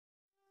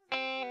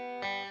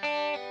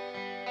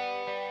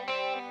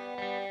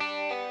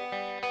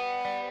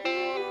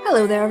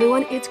Hello there,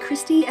 everyone. It's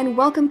Christy, and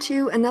welcome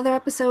to another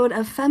episode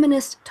of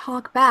Feminist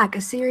Talk Back,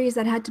 a series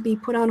that had to be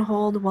put on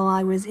hold while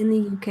I was in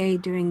the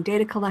UK doing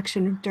data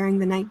collection during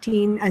the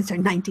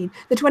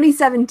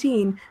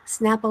 2017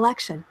 snap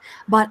election.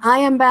 But I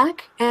am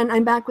back, and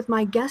I'm back with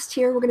my guest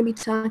here. We're going to be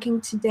talking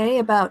today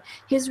about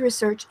his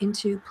research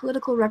into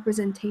political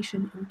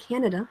representation in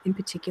Canada, in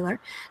particular.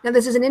 Now,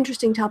 this is an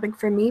interesting topic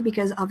for me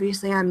because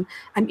obviously I'm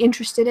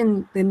interested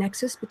in the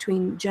nexus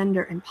between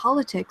gender and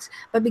politics,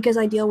 but because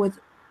I deal with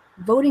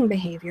voting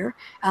behavior.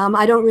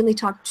 I don't really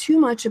talk too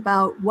much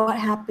about what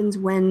happens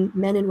when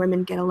men and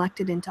women get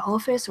elected into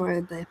office or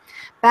the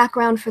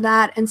background for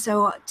that. And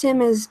so Tim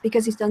is,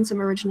 because he's done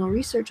some original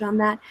research on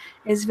that,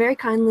 is very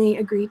kindly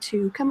agreed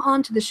to come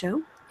on to the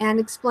show and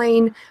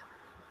explain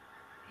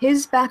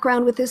his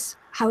background with this,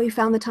 how he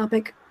found the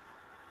topic,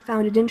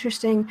 found it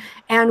interesting,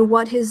 and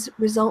what his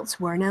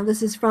results were. Now,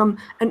 this is from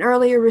an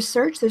earlier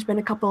research. There's been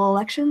a couple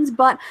elections,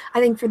 but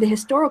I think for the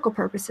historical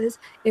purposes,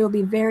 it will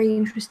be very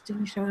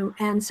interesting show.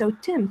 And so,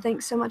 Tim,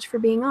 thanks so much for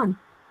being on.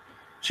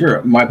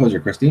 Sure, my pleasure,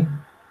 Christy.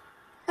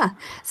 Yeah.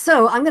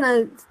 So I'm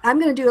gonna do I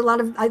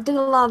did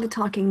a lot of the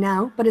talking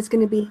now, but it's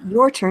gonna be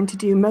your turn to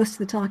do most of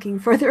the talking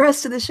for the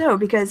rest of the show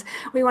because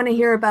we want to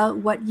hear about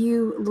what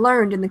you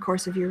learned in the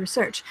course of your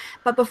research.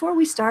 But before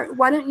we start,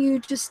 why don't you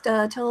just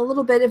tell a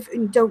little bit of,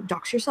 don't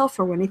dox yourself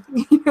or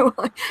anything,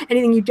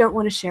 anything you don't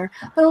want to share,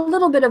 but a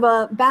little bit of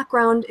a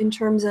background in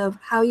terms of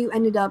how you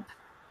ended up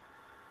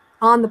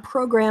on the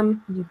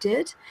program you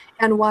did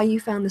and why you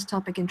found this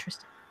topic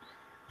interesting.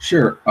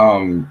 Sure.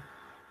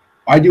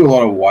 I do a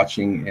lot of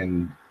watching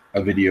and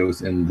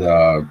videos in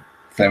the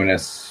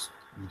feminist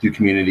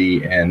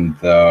community and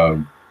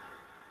the,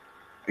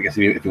 I guess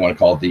if you want to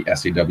call it the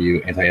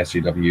SJW,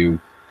 anti-SJW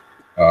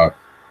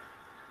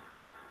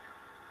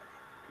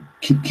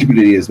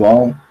community as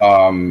well.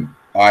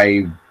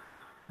 I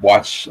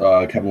watch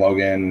Kevin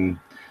Logan,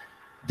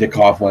 Dick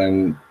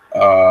Coughlin,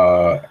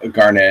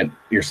 Garnett,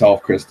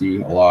 yourself,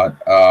 Christy, a lot,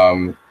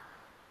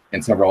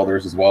 and several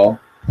others as well.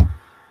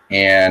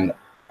 And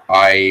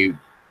I've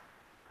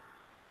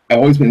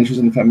always been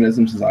interested in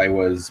feminism since I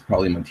was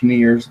probably in my teenage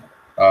years.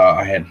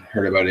 I had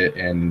heard about it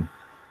in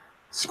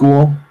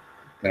school,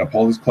 in a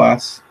politics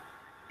class,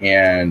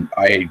 and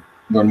I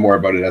learned more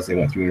about it as I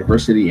went through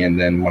university. And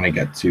then when I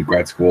got to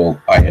grad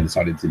school, I had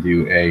decided to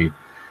do a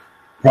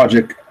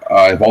project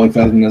involving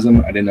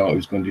feminism. I didn't know it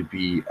was going to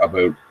be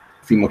about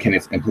female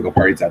candidates and political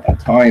parties at that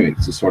time.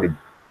 It just sort of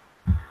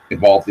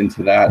evolved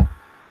into that.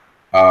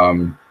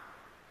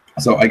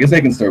 So I guess I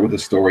can start with the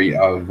story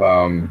of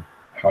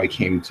how I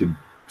came to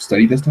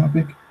study this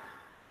topic.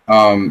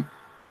 Around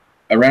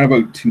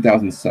about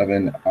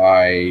 2007,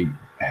 I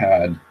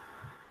had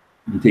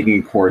been taking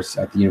a course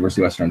at the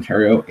University of Western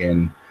Ontario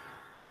in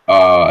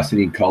a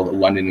city called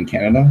London in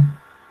Canada,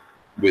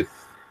 with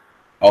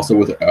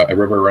a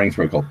river running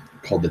through it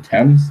called the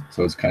Thames.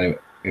 So it's kind of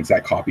an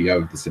exact copy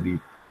of the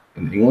city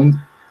in England.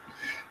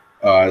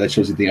 That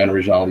shows you the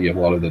unoriginality of a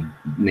lot of the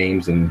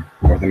names in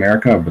North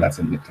America, but that's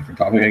a different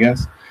topic, I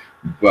guess.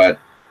 But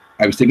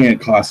I was taking a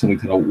class something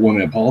called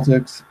Women in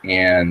Politics,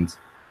 and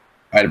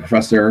I had a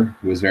professor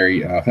who was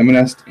very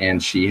feminist,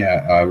 and she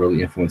had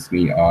really influenced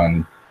me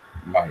on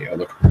my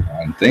look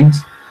on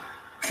things.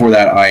 Before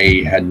that,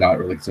 I had not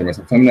really considered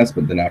myself feminist,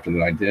 but then after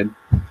that I did.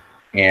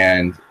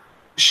 And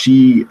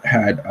she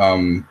had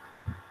a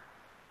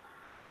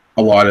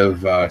lot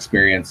of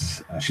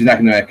experience. She's an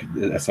academic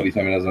that studied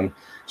feminism.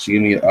 She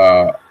gave me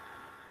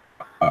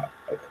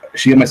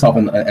she gave myself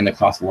in the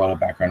class a lot of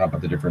background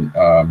about the different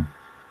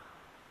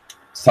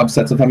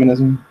subsets of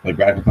feminism, like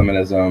radical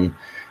feminism,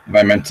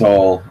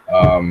 environmental,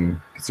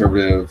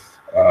 conservative,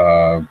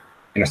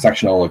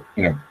 intersectional.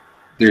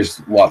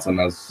 There's lots of them,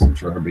 as I'm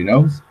sure everybody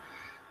knows.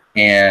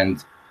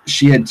 And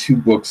she had two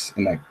books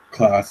in that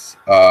class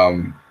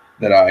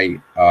that I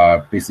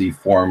basically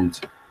formed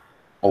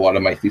a lot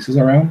of my thesis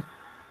around,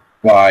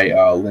 by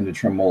Linda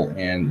Trimble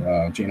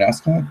and Jane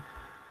Ascott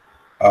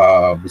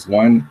was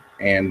one.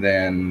 And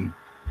then,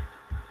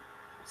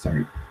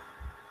 sorry,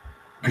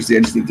 Christy,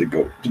 I just need to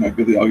go to my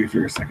bibliography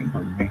for a second,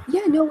 pardon me.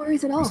 Yeah, no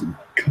worries at all.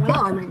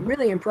 Wow, I'm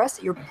really impressed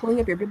that you're pulling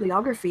up your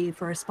bibliography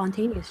for a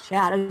spontaneous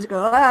chat. I just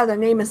go, the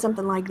name is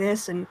something like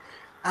this, and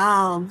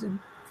I'll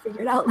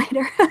figure it out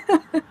later.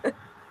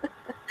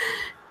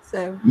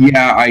 So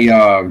yeah,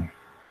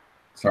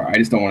 sorry, I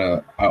just don't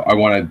want to. I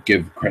want to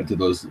give credit to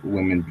those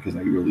women because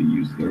I really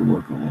use their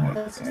work a lot.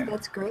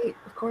 That's great,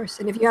 of course.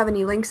 And if you have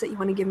any links that you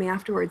want to give me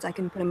afterwards, I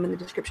can put them in the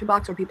description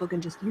box, or people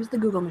can just use the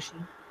Google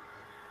machine.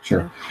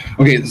 Sure.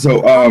 So. Okay, so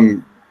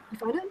you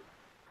find it?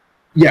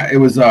 Yeah, it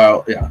was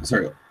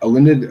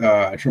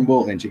Linda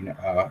Trimble and Jane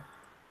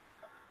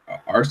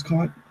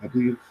Arscott, I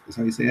believe is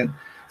how you say it.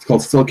 It's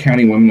called Still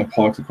Counting Women in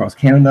Politics Across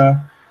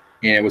Canada,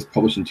 and it was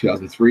published in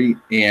 2003.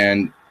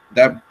 And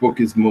that book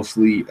is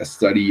mostly a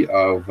study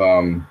of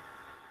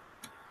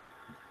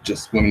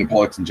just women in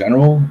politics in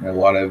general, and a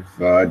lot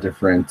of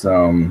different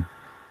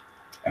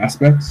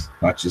aspects,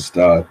 not just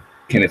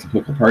candidates and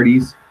political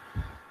parties.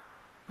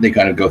 They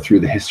kind of go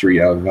through the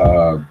history of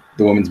the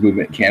women's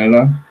movement in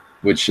Canada,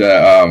 which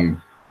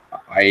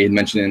I had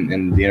mentioned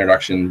in the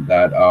introduction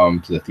that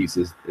to the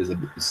thesis is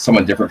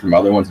somewhat different from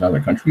other ones in other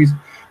countries.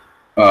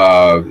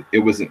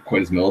 It wasn't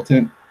quite as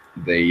militant.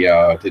 They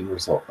didn't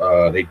result.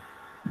 They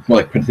more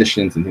like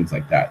petitions and things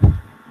like that.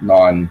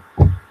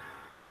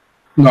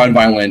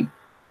 Non-violent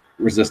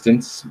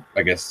resistance,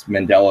 I guess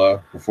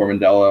before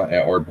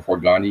Mandela or before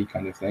Gandhi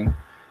kind of thing.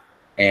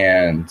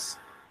 And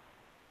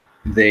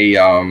they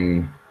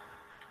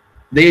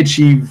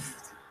achieved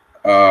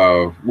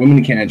women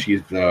in Canada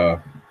achieved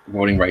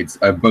voting rights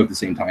about the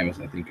same time as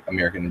I think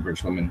American and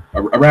British women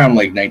around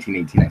like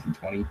 1918,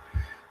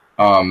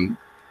 1920.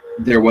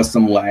 There was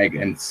some lag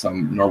and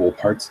some normal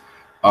parts.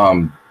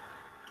 In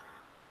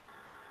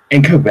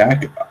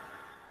Quebec,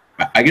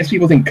 I guess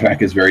people think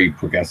Quebec is very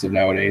progressive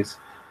nowadays.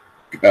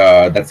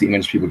 That's the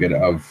image people get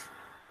of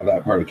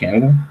that part of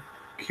Canada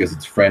because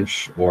it's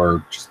French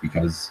or just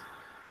because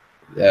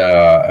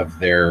of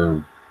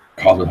their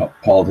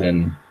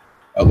cosmopolitan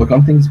outlook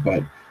on things.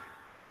 But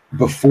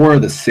before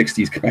the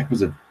 60s, Quebec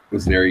was a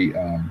very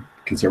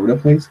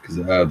conservative place because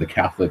the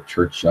Catholic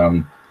Church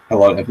had a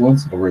lot of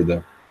influence over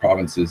the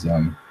province's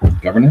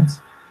governance,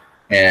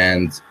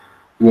 and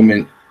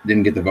women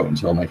didn't get the vote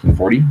until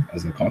 1940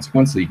 as a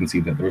consequence. So you can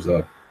see that there was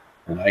a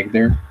lag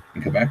there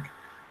in Quebec,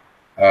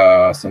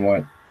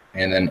 somewhat.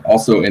 And then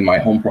also in my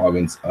home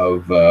province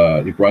of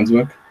New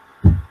Brunswick,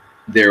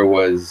 there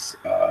was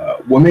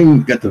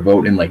women got the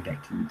vote in like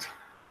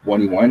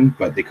 1921,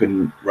 but they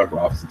couldn't run for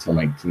office until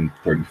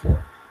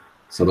 1934.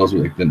 So those were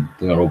like the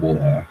notable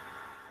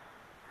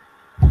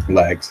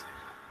lags.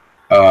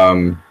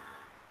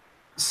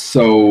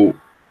 So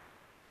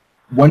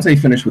once I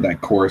finished with that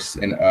course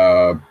in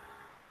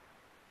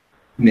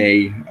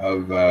May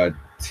of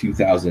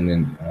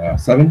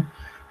 2007,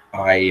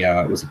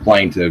 I was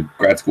applying to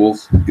grad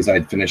schools because I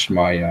had finished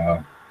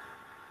my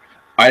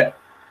I'd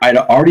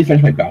already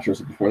finished my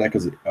bachelor's before that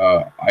because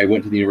I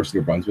went to the University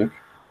of Brunswick,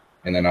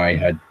 and then I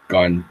had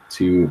gone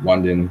to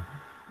London,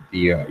 the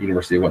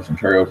University of Western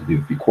Ontario, to do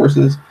a few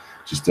courses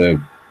just to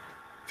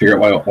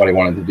figure out what I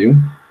wanted to do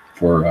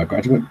for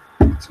graduate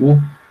school.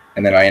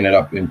 And then I ended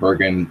up in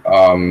Bergen.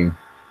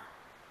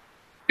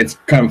 It's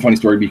kind of a funny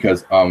story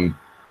because I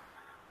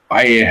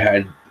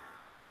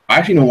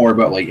actually know more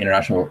about like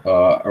international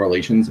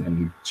relations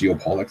and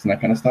geopolitics and that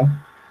kind of stuff,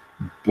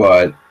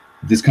 but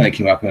this kind of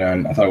came up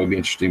and I thought it would be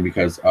interesting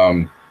because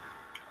I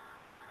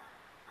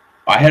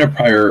had a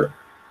prior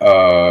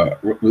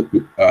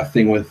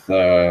thing with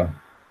the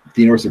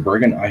University of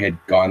Bergen. I had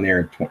gone there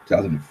in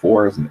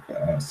 2004 as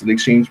a study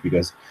exchange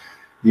because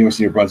the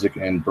University of Brunswick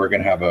and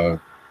Bergen have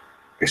a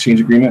exchange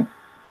agreement.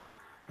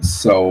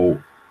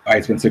 So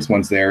I spent 6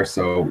 months there.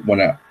 So when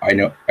I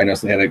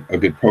noticed they had a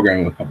good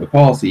program with public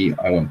policy,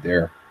 I went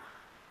there.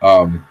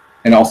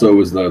 And also it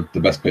was the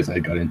best place I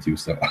had got into.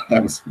 So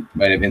that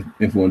might have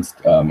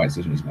influenced my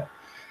decision as well.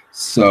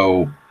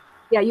 So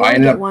yeah, you only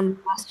get one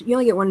master, you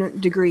only get one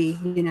degree,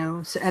 you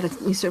know,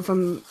 so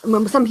from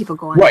when some people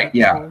go on. Right,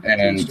 yeah.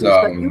 And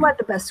but you want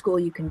the best school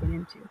you can get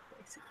into,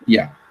 basically.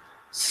 Yeah.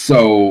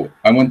 So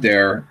I went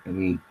there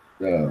in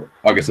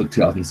August of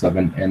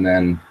 2007, and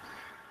then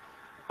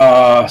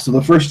so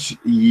the first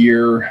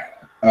year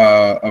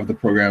of the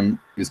program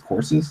is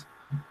courses,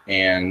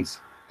 and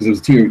because it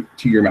was a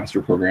two-year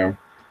master program,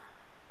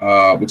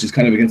 which is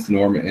kind of against the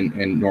norm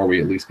in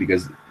Norway, at least,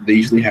 because they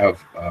usually have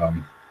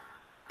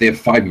they have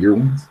 5-year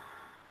ones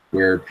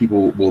where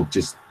people will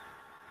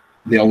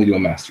they only do a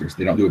master's.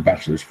 They don't do a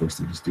bachelor's first.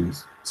 They just do a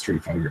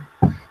straight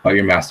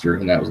 5-year master,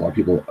 and that was a lot of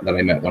people that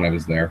I met when I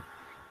was there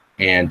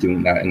and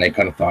doing that, and they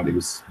kind of thought it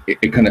was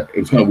kind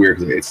of weird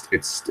because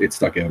it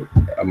stuck out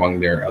among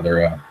their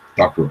other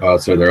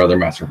their other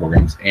master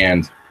programs.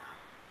 And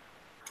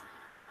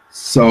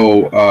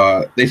so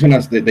they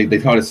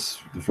taught us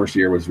the first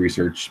year was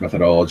research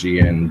methodology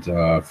and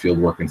field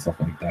work and stuff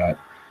like that,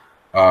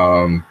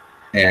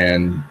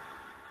 and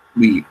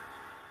we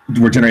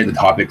were generating the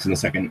topics in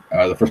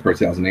the first part of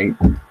 2008,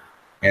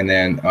 and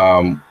then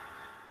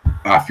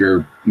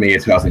after May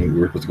of 2008 we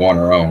were supposed to go on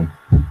our own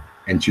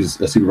and choose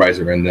a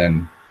supervisor and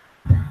then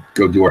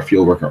go do our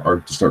field work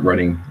or to start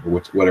writing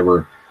or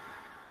whatever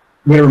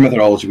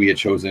methodology we had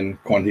chosen,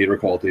 quantitative or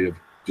qualitative,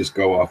 just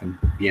go off and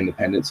be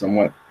independent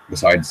somewhat,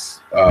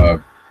 besides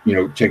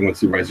checking with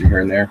supervisor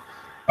here and there.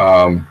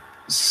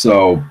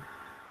 So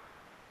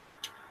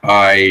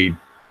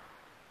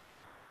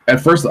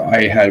at first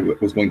I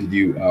was going to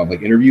do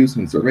like interviews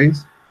and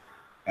surveys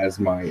as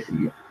my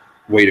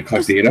way to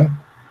collect data.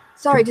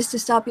 Sorry, just to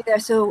stop you there.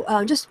 So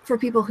just for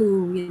people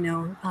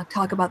who,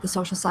 talk about the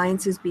social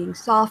sciences being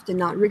soft and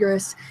not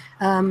rigorous,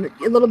 a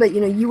little bit,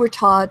 you were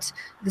taught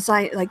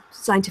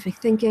scientific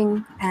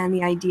thinking and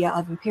the idea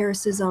of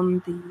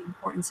empiricism, the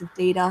importance of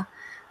data,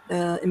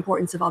 the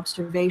importance of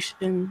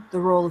observation, the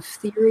role of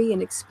theory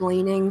in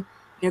explaining,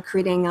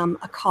 creating a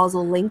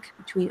causal link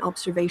between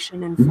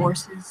observation and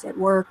forces at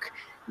work.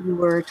 You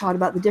were taught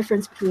about the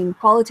difference between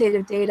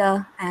qualitative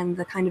data and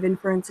the kind of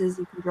inferences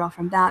you can draw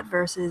from that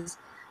versus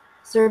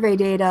survey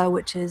data,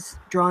 which is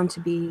drawn to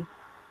be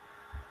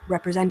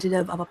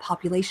representative of a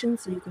population,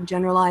 so you can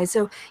generalize.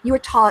 So you were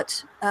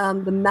taught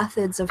the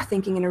methods of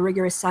thinking in a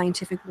rigorous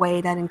scientific way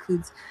that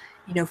includes,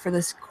 for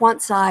this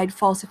quant side,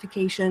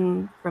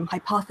 falsification from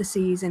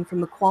hypotheses, and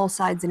from the qual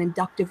sides, an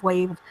inductive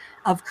way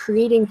of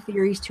creating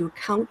theories to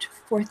account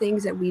for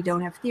things that we don't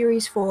have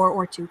theories for,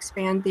 or to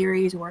expand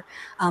theories, or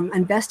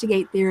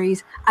investigate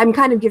theories. I'm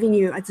kind of giving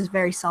you, it's a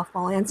very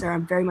softball answer.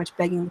 I'm very much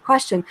begging the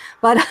question,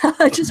 but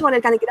I just want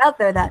to kind of get out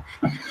there that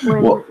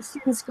when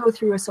students go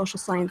through a social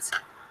science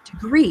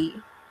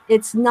degree,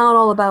 it's not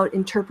all about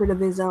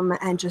interpretivism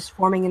and just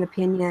forming an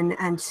opinion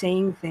and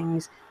saying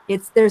things.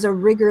 There's a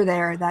rigor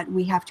there that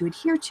we have to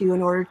adhere to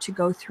in order to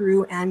go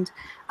through and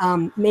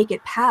make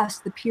it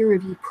past the peer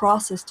review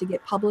process to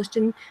get published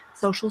in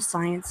social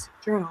science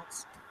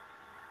journals.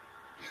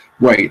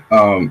 Right.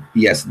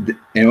 Yes, and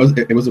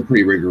it was a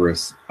pretty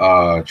rigorous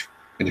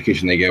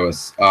education they gave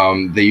us.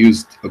 They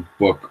used a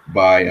book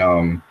by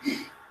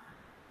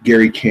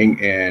Gary King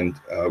and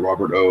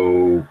Robert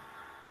O.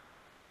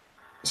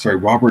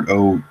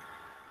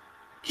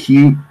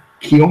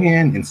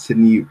 Keohane and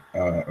Sidney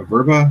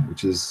Averba,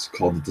 which is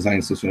called The Design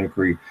of Social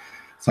Inquiry,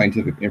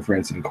 Scientific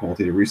Inference and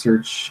Qualitative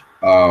Research.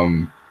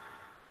 And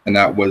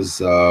that was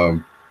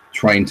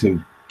trying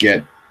to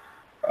get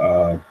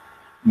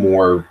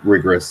more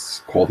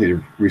rigorous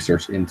qualitative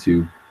research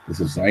into the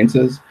social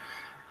sciences.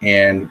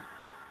 And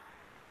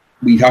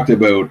we talked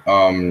about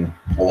a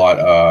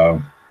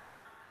lot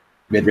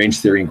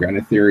mid-range theory and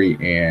grounded theory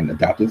and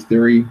adaptive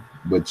theory,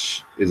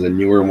 which is a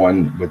newer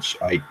one, which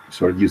I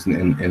sort of used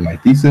in my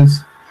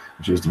thesis,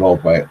 which was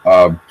developed by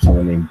a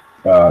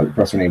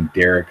professor named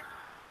Derek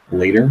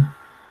Later.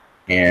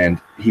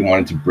 And he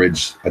wanted to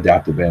bridge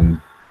adaptive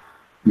and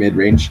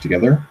mid-range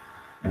together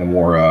in a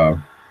more, I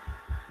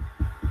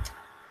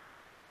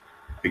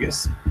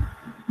guess,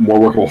 more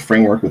workable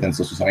framework within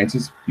social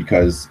sciences,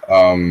 because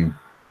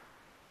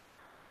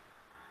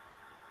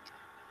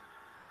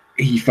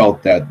he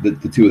felt that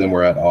the two of them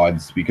were at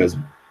odds, because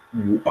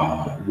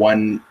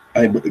one,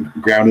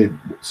 grounded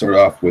started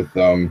off with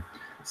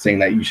saying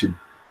that you should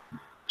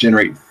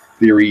generate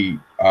theory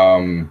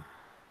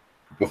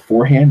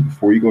beforehand,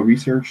 before you go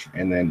research,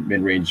 and then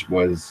mid-range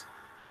was,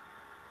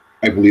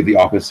 I believe, the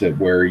opposite,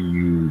 where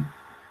you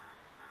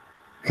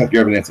collect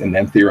your evidence and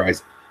then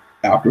theorize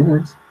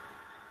afterwards.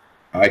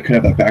 I could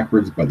have that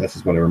backwards, but that's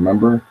just what I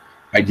remember.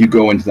 I do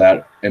go into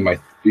that in my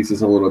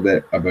thesis a little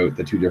bit about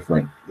the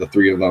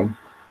three of them,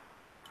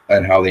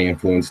 and how they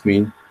influenced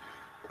me.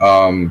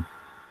 And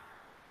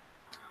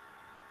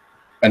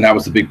that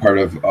was a big part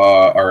of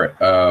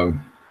our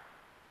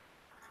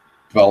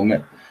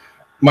development.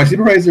 My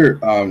supervisor,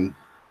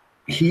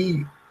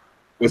 he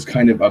was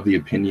kind of the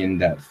opinion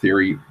that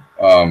theory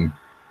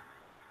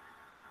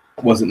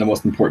wasn't the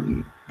most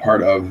important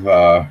part of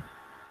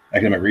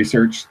academic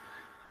research.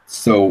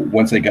 So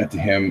once I got to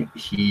him,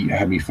 he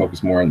had me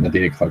focus more on the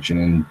data collection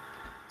and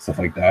stuff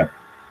like that.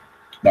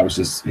 That was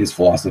just his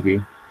philosophy.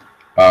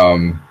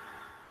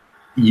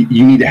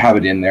 You need to have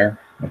it in there,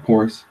 of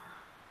course,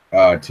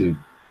 to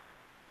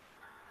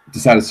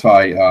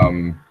satisfy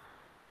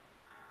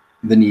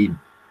the need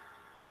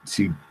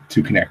to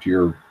connect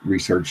your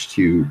research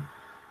to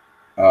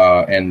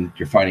and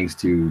your findings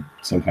to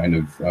some kind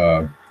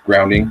of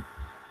grounding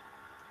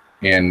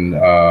in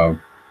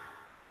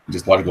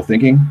just logical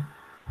thinking.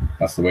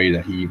 That's the way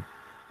that he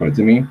put it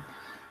to me.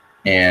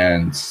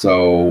 And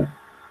so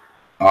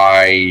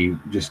I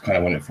just kind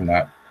of went it from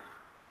that.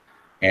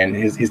 And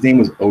his name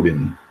was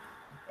Odin.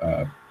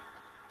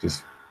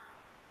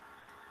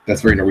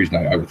 That's very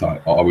Norwegian, I would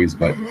thought always,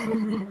 but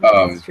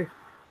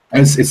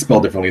it's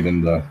spelled differently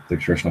than the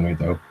traditional way,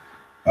 though.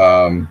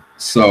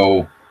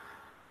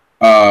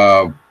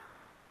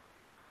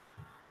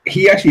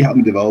 He actually helped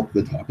me develop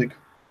the topic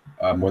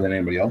more than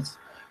anybody else.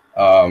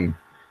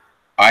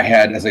 I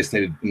had, as I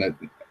stated,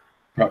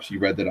 perhaps you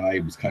read that I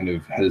was had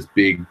this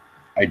big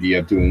idea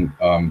of doing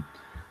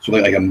sort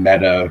of like a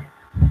meta,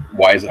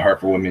 why is it hard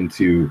for women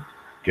to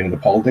get into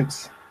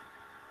politics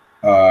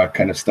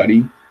kind of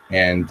study,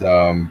 and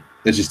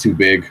it's just too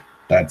big.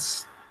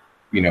 That's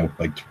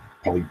like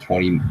probably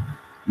 20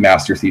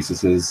 master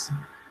theses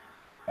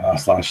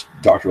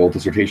 / doctoral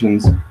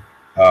dissertations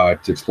to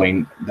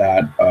explain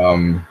that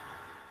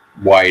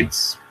why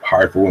it's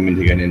hard for women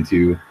to get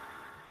into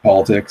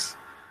politics.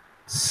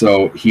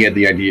 So he had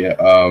the idea.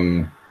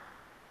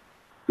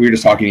 We were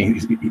just talking.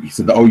 He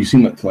said, "Oh, you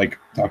seem to like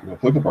talking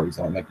about political parties."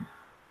 I'm like,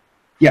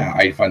 "Yeah,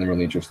 I find them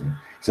really interesting."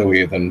 So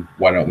then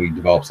why don't we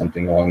develop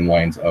something along the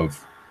lines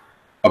of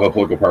a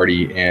political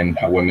party and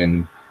how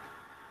women,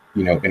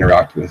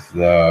 interact with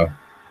the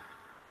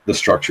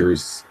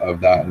structures of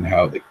that, and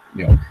how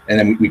and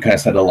then we kind of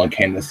settle on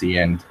candidacy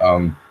and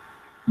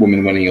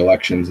women winning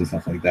elections and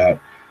stuff like that.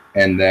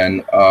 And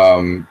then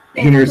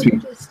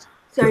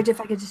Sorry,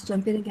 if I could just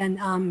jump in again,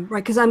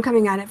 right? Because I'm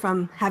coming at it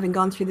from having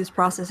gone through this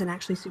process and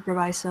actually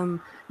supervised some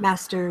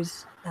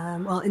masters.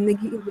 Well, in the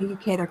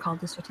UK, they're called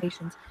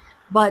dissertations.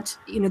 But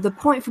the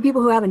point for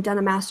people who haven't done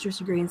a master's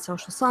degree in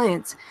social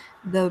science,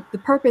 the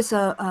purpose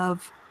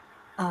of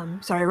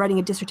writing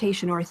a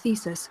dissertation or a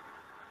thesis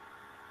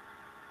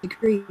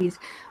degrees,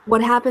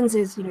 what happens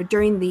is,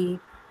 during the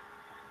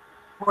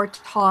or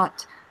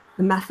taught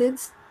the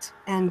methods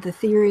and the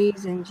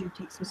theories, and you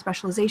take some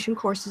specialization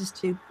courses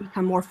to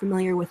become more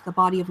familiar with the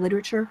body of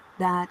literature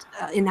that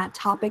in that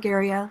topic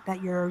area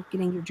that you're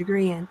getting your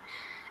degree in.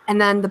 And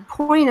then the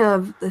point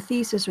of the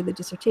thesis or the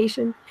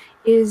dissertation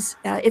is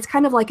it's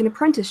kind of like an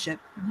apprenticeship.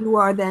 You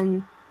are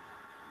then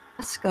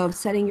of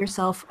setting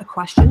yourself a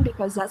question,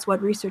 because that's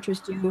what researchers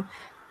do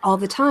all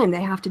the time.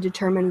 They have to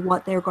determine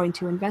what they're going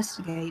to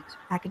investigate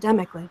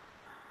academically.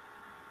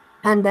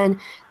 And then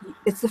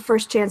it's the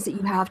first chance that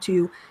you have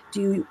to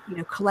do,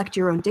 collect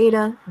your own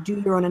data, do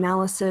your own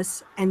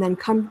analysis, and then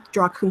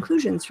draw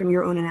conclusions from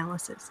your own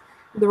analysis.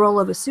 The role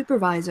of a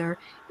supervisor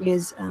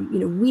is,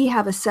 we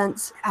have a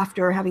sense,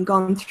 after having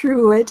gone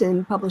through it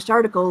and published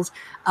articles,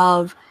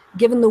 of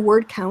given the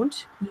word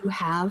count you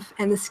have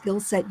and the skill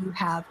set you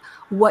have,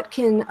 what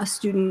can a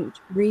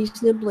student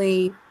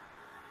reasonably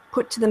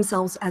put to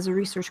themselves as a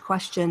research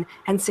question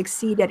and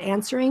succeed at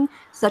answering,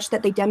 such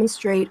that they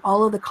demonstrate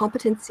all of the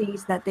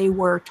competencies that they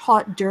were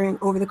taught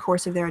over the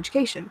course of their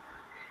education.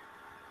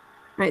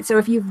 Right, so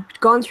if you've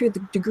gone through the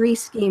degree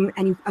scheme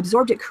and you've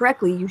absorbed it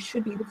correctly, you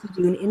should be able to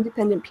do an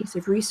independent piece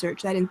of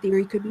research that in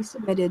theory could be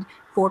submitted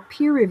for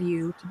peer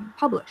review to be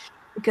published,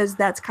 because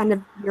that's kind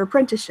of your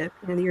apprenticeship,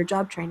 your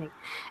job training.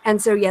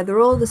 And so, yeah, the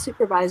role of the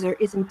supervisor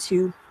isn't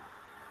to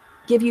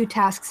give you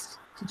tasks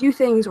to do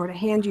things or to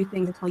hand you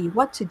things and tell you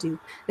what to do.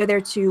 They're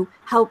there to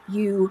help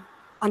you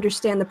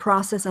understand the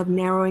process of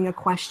narrowing a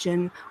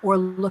question or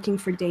looking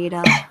for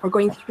data or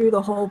going through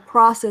the whole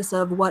process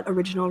of what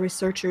original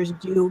researchers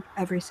do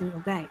every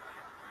single day.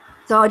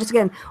 So I just,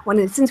 again,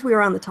 since we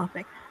were on the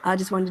topic, I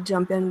just wanted to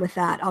jump in with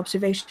that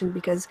observation,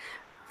 because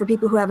for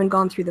people who haven't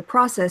gone through the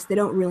process, they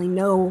don't really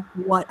know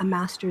what a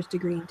master's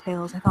degree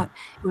entails. I thought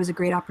it was a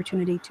great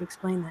opportunity to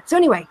explain that. So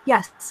anyway,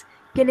 yes,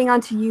 getting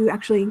on to you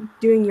actually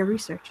doing your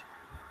research.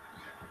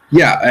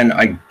 Yeah, and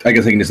I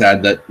guess I can just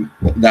add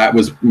that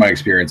was my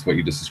experience. What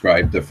you just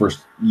described, that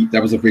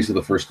was the face of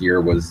the first year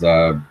was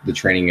the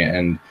training,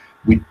 and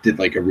we did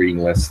like a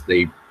reading list.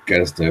 They got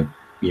us to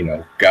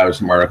gather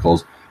some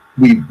articles.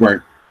 We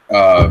weren't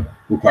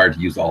required to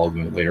use all of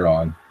them later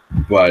on,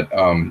 but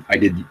I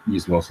did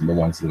use most of the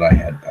ones that I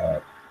had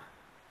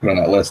put on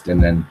that list,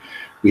 and then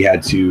we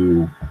had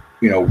to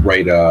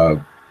write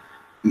a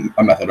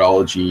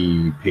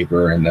methodology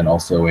paper, and then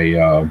also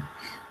a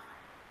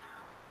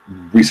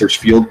research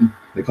field,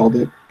 they called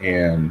it,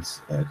 and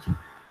that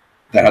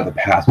had the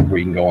path before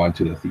you can go on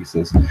to the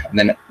thesis. And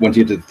then once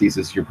you get to the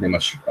thesis, you're pretty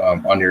much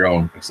on your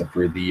own, except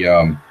for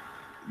the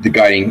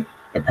guiding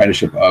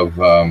apprenticeship of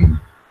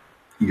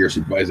your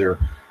supervisor.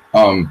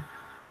 I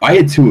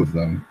had two of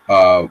them,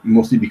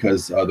 mostly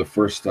because the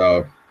first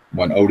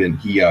one, Odin,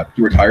 he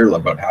retired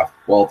about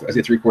I'd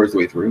say 3/4 of the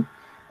way through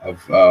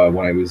of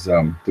when I was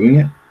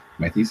doing it,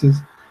 my thesis.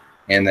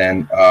 And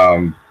then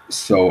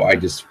so I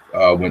just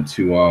went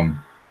to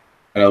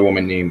another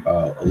woman named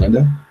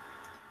Linda,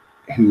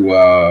 who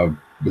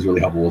was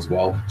really helpful as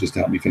well, just to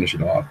help me finish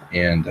it off.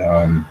 And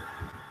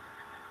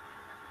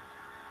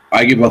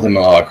I give both of them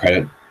a lot of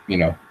credit,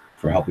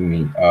 for helping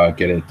me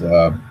get it,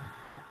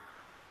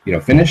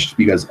 finished,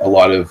 because a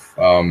lot of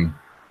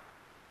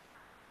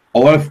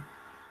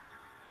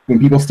when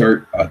people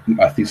start a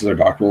thesis or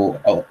doctoral,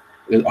 a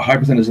high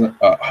percentage of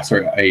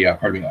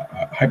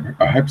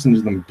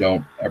them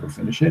don't ever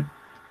finish it.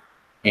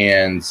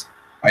 And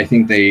I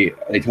think they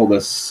told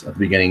us at the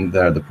beginning,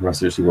 the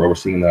professors who were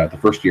overseeing the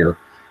first year,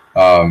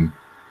 that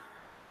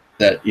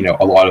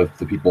a lot of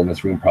the people in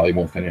this room probably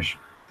won't finish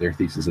their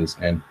theses.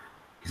 And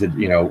he said,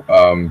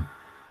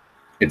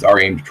 it's our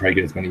aim to try to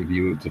get as many of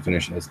you to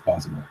finish as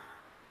possible.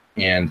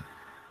 And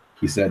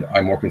he said,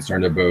 I'm more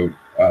concerned about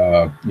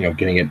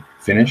getting it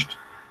finished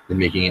than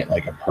making it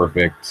like a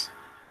perfect,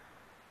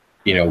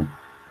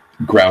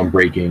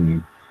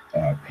 groundbreaking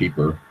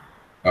paper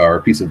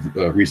or piece of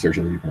research,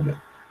 as he put it.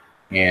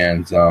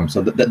 And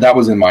so that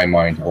was in my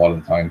mind a lot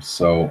of the time.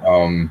 So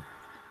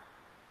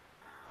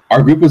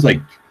our group was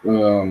like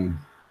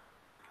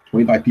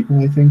 25 people,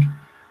 I think.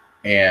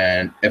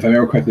 And if I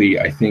remember correctly,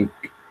 I think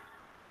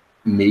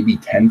maybe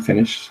 10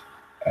 finished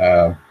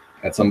at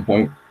some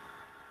point.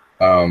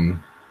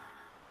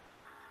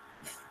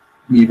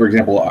 Me, for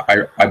example,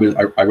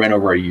 I ran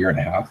over a year and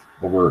a half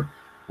over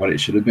what it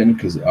should have been,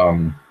 because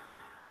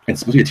it's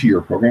supposed to be a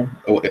 2-year program,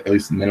 at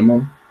least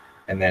minimum.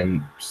 And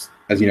then,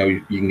 as you know,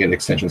 you can get an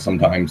extension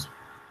sometimes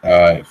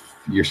if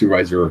your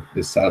supervisor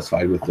is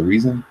satisfied with the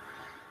reason.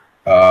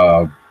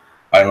 I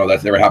don't know if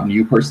that's ever happened to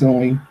you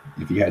personally,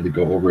 if you had to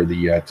go over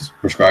the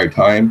prescribed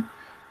time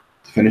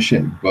to finish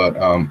it, but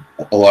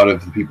a lot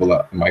of the people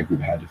that in my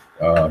group had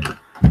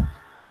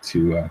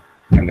to have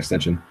an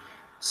extension.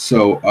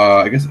 So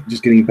I guess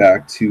just getting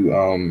back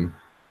to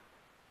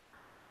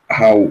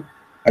how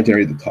I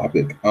generated the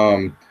topic.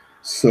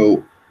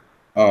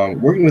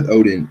 Working with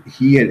Odin,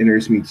 he had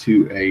introduced me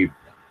to a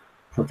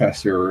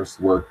professor's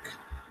work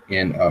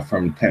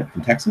from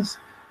Texas,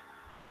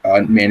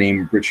 a man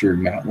named Richard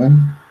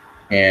Matlin,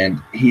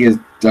 and he has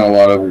done a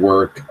lot of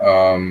work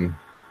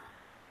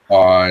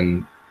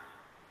on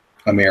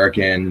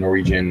American,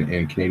 Norwegian,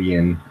 and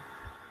Canadian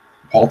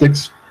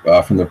politics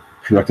from the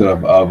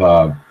perspective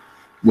of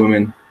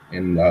women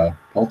in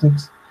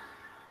politics,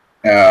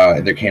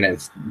 their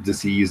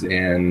candidacies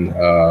in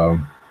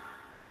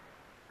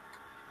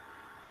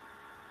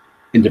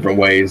different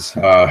ways,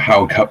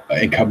 how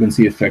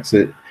incumbency affects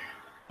it.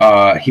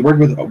 He worked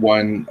with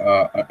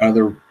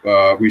another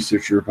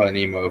researcher by the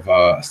name of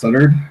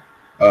Studdard,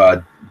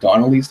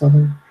 Donnelly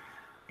Studdard,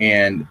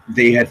 and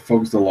they had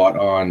focused a lot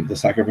on the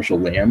sacrificial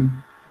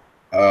lamb,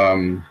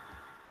 that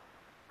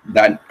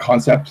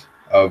concept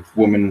of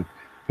women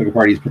political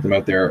parties put them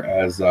out there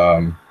as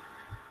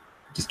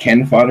just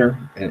cannon fodder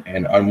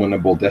and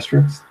unwinnable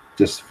districts,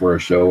 just for a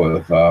show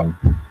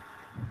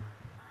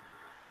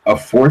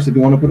of force, if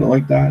you want to put it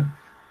like that.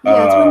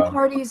 Yeah,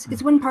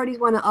 it's when parties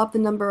want to up the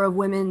number of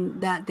women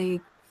that they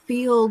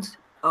field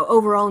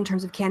overall in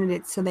terms of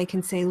candidates, so they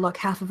can say, look,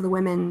 half of the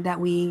women that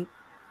we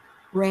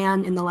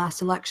ran in the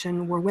last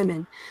election were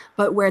women.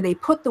 But where they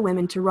put the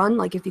women to run,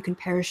 like if you can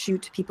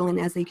parachute people in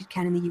as they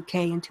can in the UK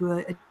into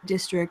a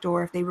district,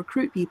 or if they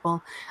recruit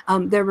people,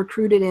 they're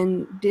recruited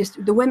in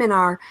the women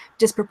are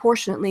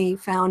disproportionately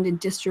found in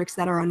districts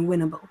that are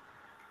unwinnable.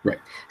 Right.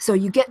 So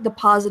you get the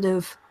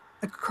positive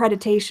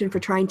accreditation for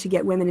trying to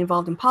get women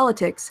involved in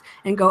politics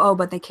and go, oh,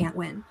 but they can't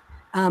win.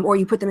 Or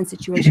you put them in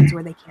situations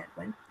where they can't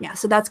win. Yeah,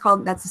 so that's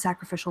the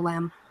sacrificial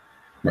lamb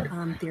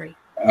theory.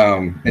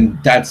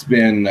 And that's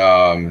been,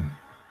 at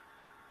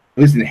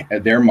least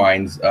in their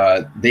minds,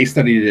 they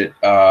studied it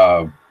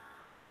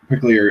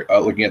particularly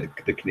looking at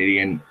the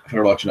Canadian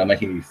federal election of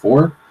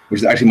 1984,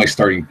 which is actually my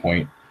starting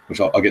point, which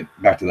I'll get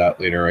back to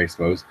that later, I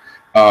suppose.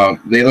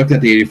 They looked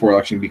at the 84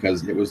 election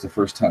because it was the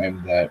first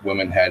time that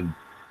women had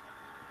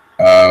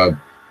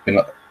been,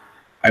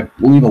 I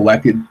believe,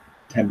 elected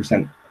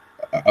 10%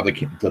 of the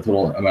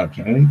total amount of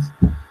candidates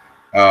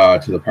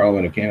to the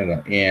Parliament of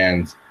Canada.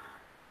 And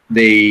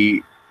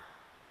they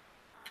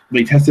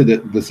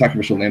tested the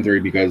sacrificial lamb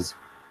theory because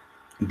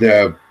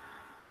the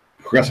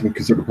Progressive and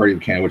Conservative Party of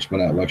Canada, which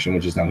won that election,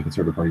 which is now the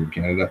Conservative Party of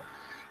Canada,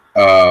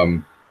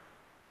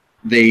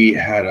 they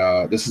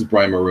had this is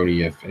Brian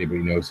Mulroney, if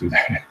anybody knows who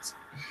that is.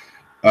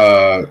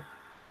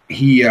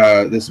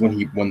 This is when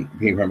he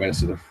became prime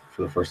minister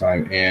for the first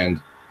time,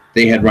 and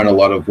they had run a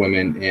lot of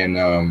women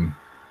in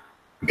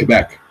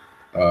Quebec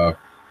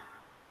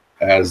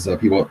as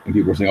people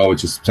were saying, oh,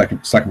 it's just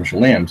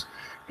sacrificial lambs.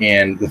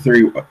 And the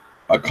theory,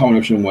 a common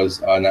notion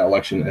was in that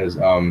election is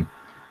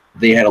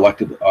they had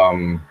elected,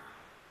 I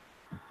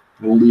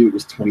believe it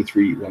was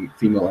 23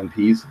 female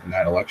MPs in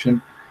that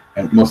election,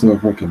 and most of them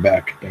were from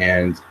Quebec,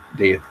 and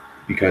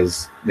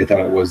because they thought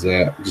it was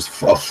just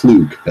a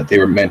fluke that they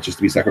were meant just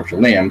to be sacrificial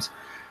lambs.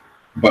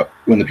 But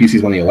when the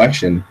PCs won the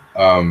election,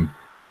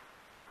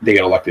 they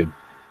got elected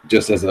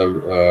just as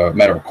a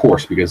matter of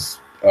course, because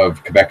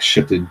of Quebec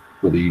shifted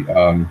really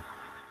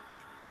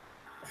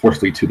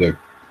forcefully to the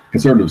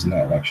Conservatives in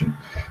that election.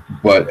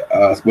 But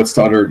what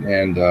Stoddard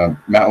and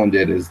Matlin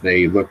did is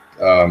they looked,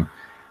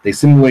 they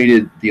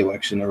simulated the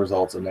election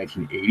results of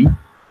 1980,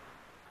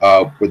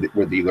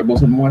 where the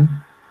Liberals had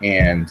won,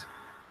 and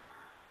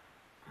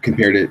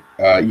compared it,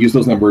 used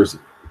those numbers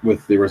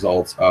with the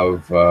results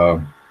of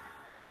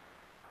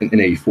in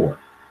 84.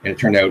 And it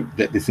turned out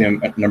that the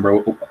same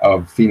number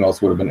of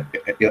females would have been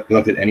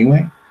elected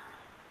anyway.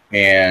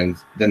 And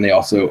then they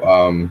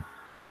also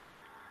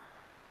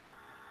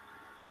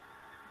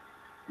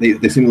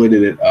they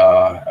simulated it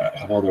a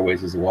couple other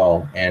ways as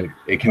well, and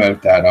it came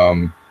out that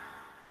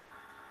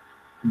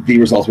the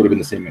results would have been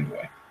the same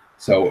anyway.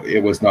 So it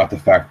was not the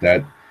fact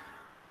that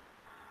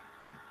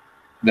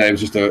it was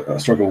just a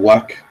stroke of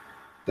luck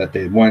that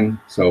they had won.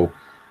 So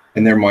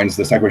in their minds,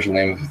 the sacrificial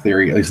lamb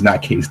theory, at least in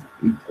that case,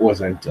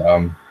 wasn't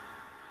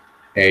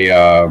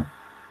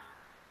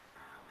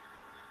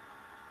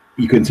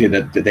you couldn't say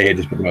that they had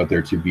just put them out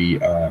there to be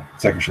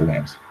sacrificial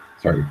lambs.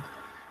 Sorry.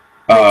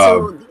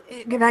 So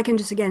if I can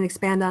just again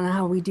expand on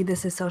how we do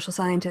this as social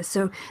scientists.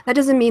 So that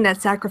doesn't mean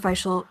that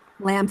sacrificial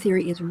lamb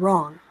theory is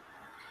wrong.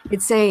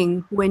 It's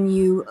saying when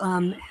you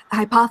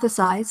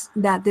hypothesize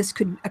that this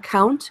could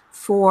account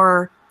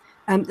for,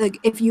 like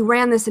if you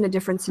ran this in a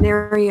different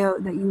scenario,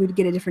 that you would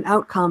get a different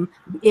outcome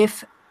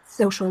if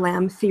social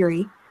lamb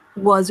theory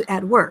was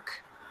at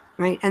work,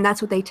 right? And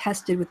that's what they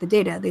tested with the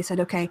data. They said,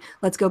 okay,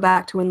 let's go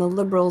back to when the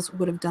Liberals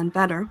would have done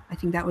better. I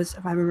think that was,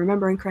 if I'm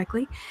remembering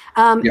correctly.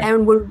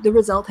 And would the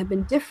result have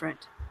been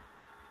different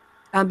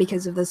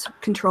because of this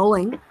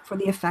controlling for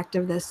the effect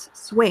of this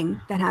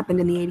swing that happened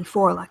in the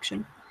 84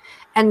 election.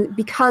 And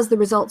because the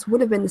results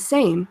would have been the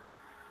same,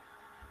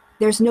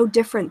 there's no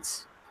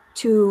difference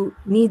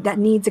that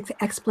needs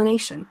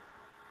explanation.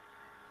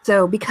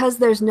 So because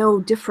there's no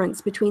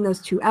difference between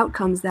those two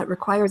outcomes that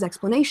requires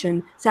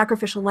explanation,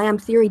 sacrificial lamb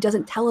theory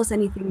doesn't tell us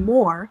anything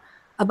more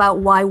about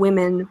why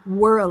women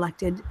were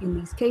elected in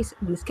this case.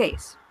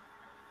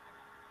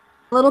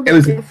 A little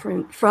bit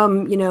different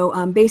from,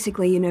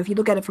 basically, if you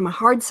look at it from a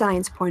hard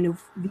science point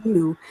of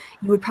view,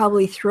 you would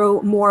probably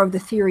throw more of the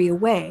theory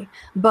away.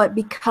 But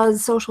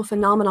because social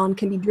phenomenon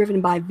can be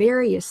driven by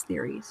various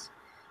theories,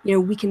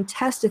 we can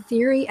test a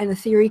theory, and the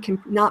theory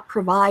can not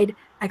provide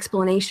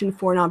explanation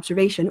for an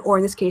observation, or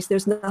in this case,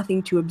 there's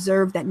nothing to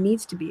observe that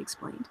needs to be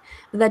explained.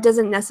 But that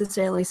doesn't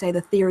necessarily say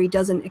the theory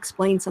doesn't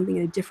explain something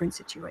in a different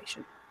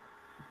situation.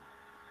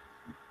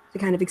 To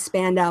kind of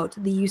expand out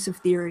the use of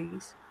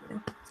theories.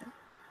 So.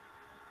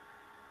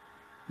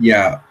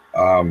 Yeah,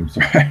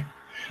 sorry.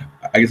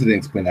 I guess I didn't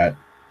explain that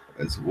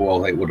as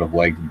well as I would have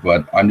liked,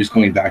 but I'm just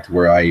going back to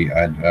where I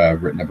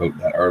had written about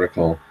that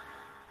article.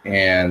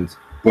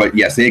 But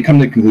yes, they had come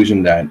to the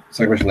conclusion that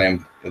sacrificial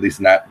lamb, at least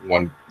in that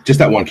one, just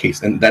that one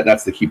case, and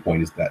that's the key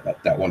point, is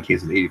that one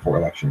case is the 84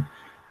 election.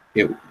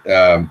 The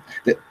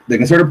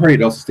Conservative Party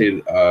had also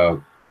stated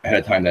ahead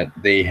of time that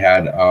they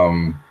had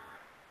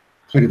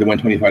expected to win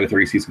 25 to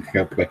 30 seats in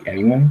Quebec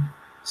anyway.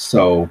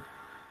 So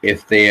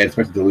if they had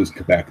expected to lose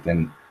Quebec,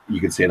 then you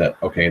could say that,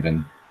 okay,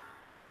 then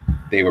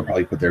they would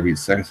probably put their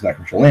beats second to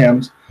sacrificial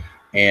lambs.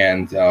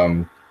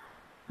 And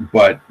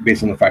but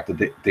based on the fact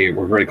that they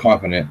were very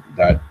confident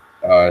that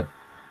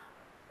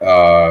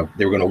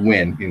they were going to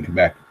win in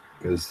Quebec,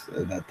 because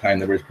at that time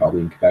there was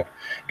probably in Quebec.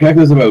 Quebec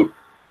was about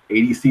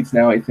 80 seats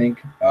now, I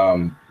think.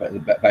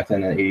 But back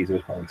then in the 80s, it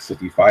was probably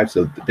 65.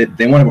 So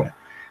they wanted,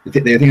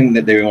 they're thinking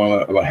that they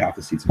want about half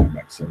the seats in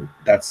Quebec. So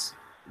that's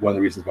one of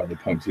the reasons why they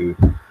point to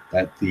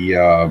that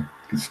the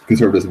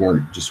Conservatives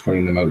weren't just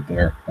putting them out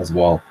there as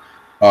well.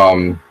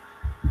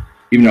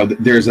 Even though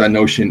there's a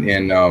notion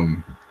in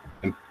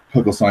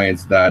political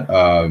science that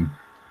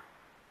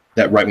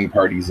that right-wing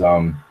parties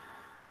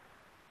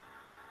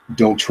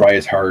don't try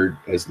as hard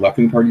as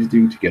left-wing parties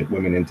do to get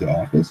women into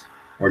office,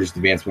 or just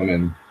advance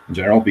women in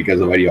general,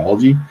 because of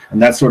ideology. And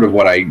that's sort of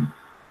what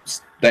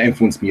that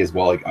influenced me as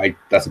well. Like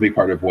that's a big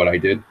part of what I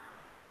did.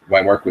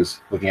 My work was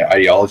looking at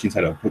ideology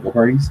inside of political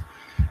parties.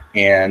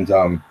 And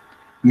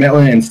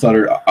Metlin and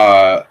Stutter,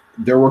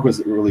 their work was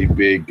really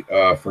big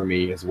for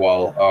me as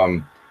well.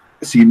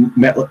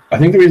 I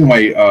think the reason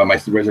why my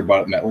supervisor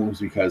brought up Metlin was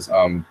because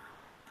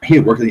he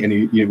had worked in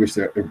the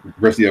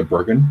University of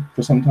Bergen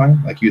for some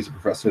time. Like, he was a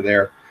professor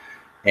there,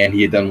 and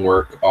he had done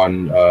work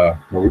on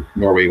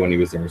Norway when he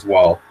was there as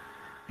well.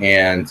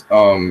 And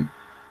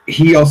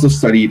he also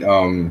studied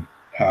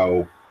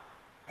how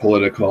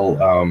political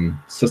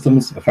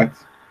systems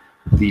affect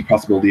the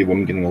possibility of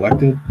women getting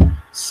elected.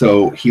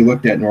 So he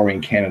looked at Norway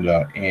and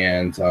Canada,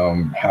 and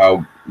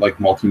how, like,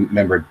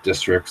 multi-member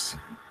districts,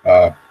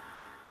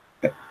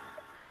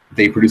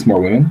 they produce more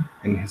women,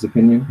 in his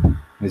opinion,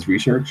 in his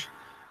research,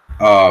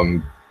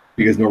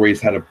 because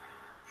Norway's had a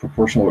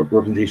proportional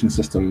representation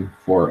system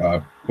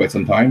for quite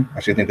some time.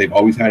 Actually, I think they've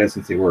always had it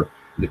since they were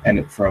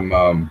independent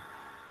from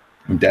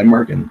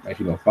Denmark in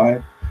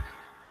 1905.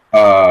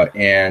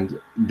 And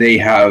they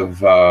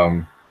have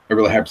a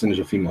really high percentage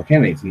of female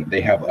candidates, and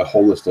they have a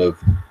whole list of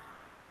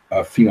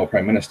female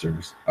prime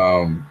ministers,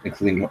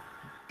 including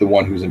the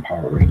one who's in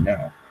power right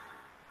now.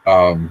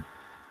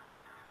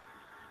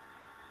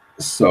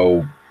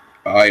 So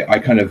I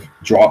kind of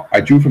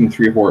drew from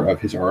 3 or 4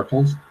 of his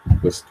articles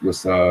with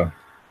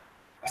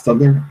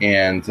Studler,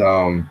 and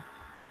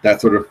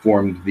that sort of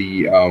formed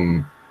the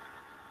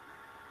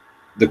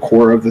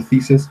core of the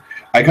thesis.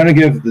 I kind of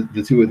give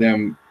the 2 of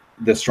them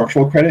the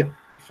structural credit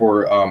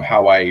for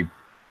how I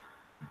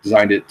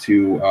designed it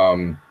to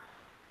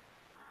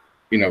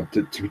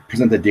to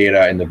present the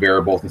data and the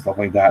variables and stuff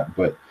like that.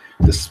 But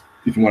this,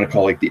 if you want to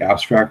call it, like, the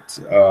abstract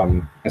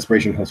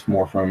inspiration, comes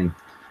more from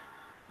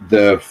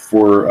the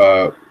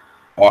 4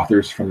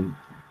 authors from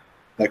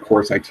that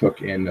course I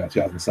took in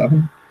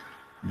 2007.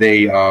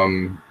 They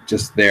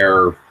just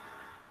their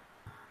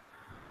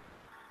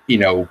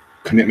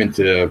commitment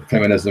to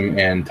feminism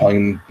and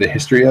telling the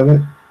history of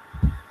it.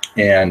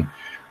 And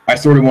I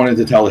sort of wanted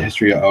to tell the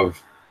history of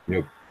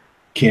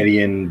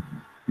Canadian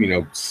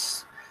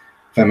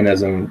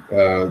feminism,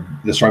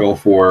 the struggle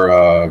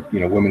for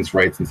women's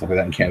rights and stuff like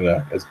that in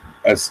Canada,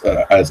 as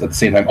at the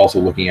same time also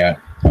looking at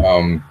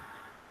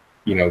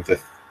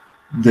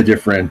the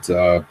different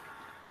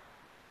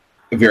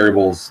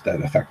variables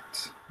that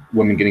affect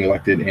women getting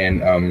elected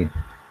and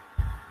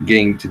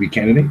getting to be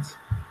candidates,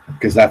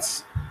 because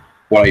that's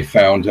what I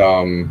found.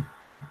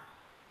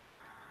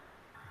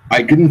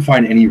 I couldn't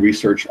find any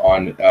research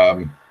on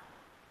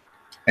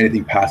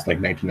anything past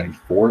like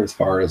 1994 as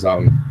far as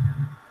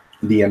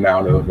the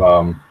amount of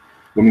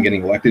women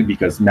getting elected,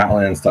 because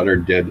Matlin and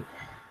Stutter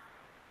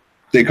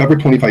they covered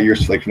 25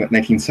 years, like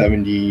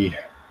 1970.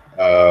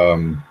 I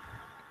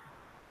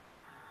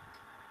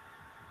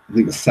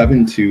believe it was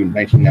 7 to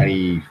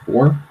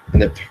 1994 in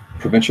the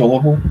provincial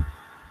level,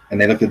 and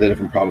they looked at the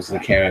different provinces in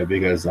Canada,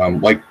 because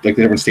like the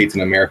different states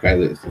in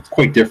America, it's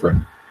quite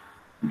different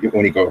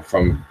when you go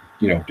from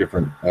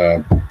different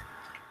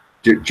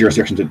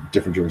jurisdiction to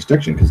different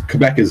jurisdiction, because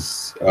Quebec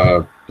is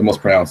the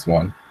most pronounced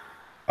one,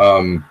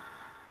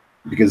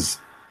 because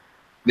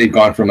they've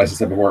gone from, as I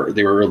said before,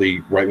 they were really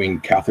right-wing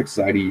Catholic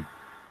society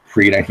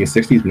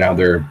pre-1960s, but now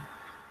they're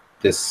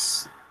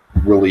this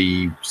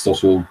really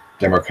social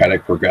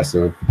democratic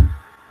progressive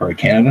part of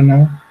Canada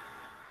now.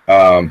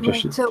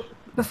 Right. So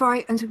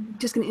before I'm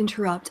just going to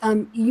interrupt.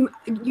 You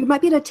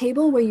might be at a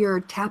table where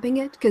you're tapping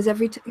it, because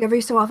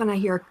every so often I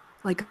hear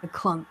like a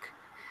clunk.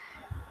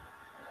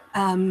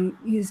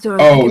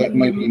 That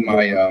might be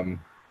my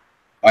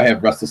I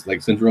have restless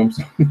leg syndrome,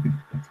 so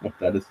that's what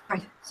that is.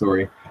 Right.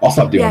 Sorry, I'll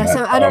stop doing Yeah, that.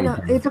 so I don't know.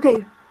 It's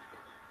okay.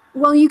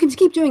 Well, you can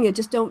keep doing it.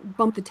 Just don't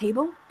bump the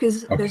table,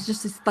 because Okay. there's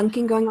just this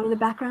thunking going on in the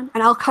background.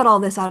 And I'll cut all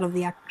this out of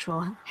the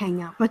actual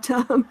hangout. But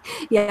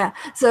yeah,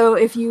 so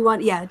if you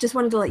want, yeah, just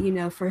wanted to let you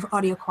know for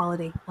audio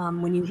quality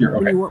when you Sure,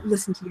 okay. when you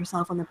listen to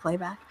yourself on the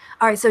playback.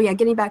 All right, so yeah,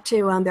 getting back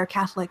to their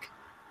Catholic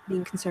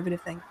being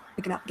conservative thing.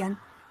 Pick it up again.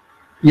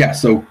 Yeah,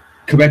 so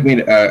Quebec made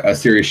a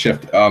serious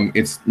shift.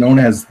 It's known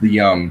as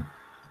the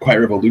Quiet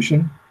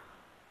Revolution,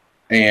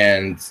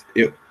 and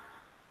it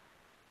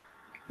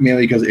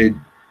mainly because you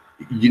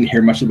didn't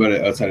hear much about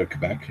it outside of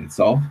Quebec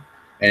itself,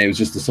 and it was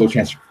just a slow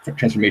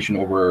transformation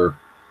over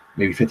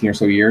maybe 15 or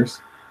so years.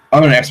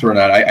 I'm an expert on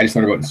that. I just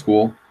learned about it in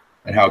school,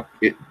 and how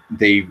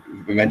they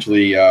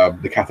eventually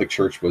the Catholic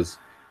Church was,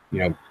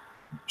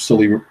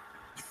 slowly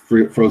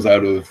froze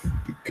out of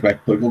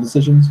Quebec political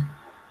decisions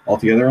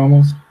altogether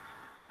almost,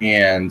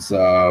 and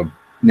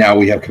now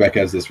we have Quebec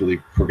as this really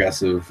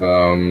progressive,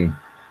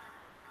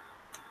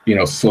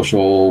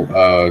 social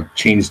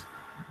change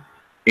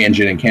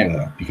engine in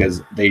Canada,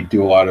 because they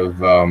do a lot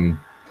of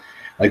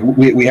like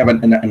we have a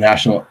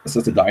national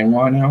assisted dying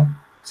law now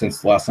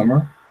since last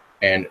summer,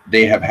 and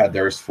they have had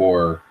theirs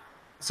for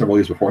several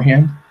years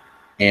beforehand,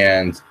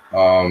 and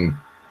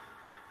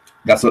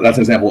that's an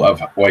example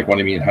of like what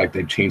I mean, how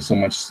they've changed so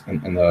much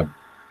in the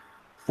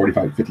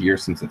 45, 50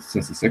 years since the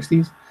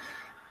 60s.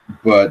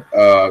 But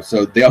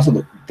so they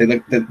look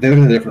at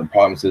the different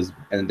provinces,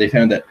 and they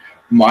found that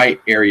my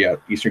area,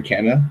 Eastern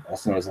Canada,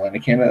 also known as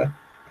Atlantic Canada,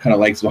 kind of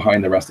lags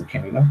behind the rest of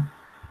Canada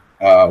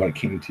when it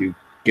came to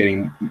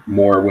getting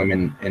more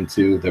women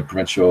into the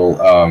provincial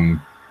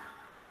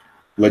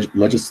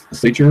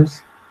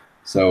legislatures.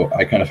 So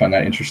I kind of found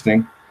that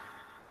interesting.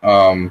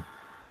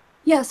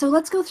 Yeah, so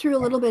let's go through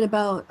a little bit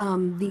about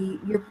the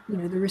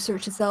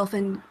research itself,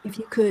 and if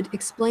you could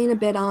explain a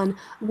bit on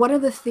what are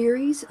the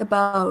theories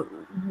about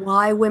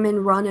why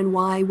women run and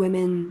why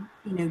women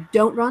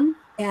don't run,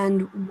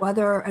 and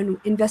whether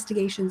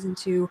investigations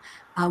into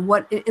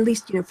what, at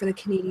least for the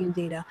Canadian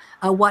data,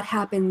 what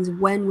happens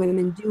when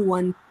women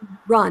do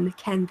run,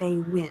 can they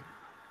win?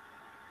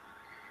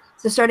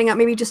 So starting out,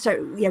 maybe just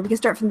we can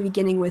start from the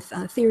beginning with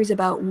theories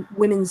about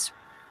women's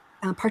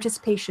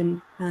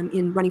participation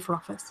in running for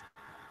office.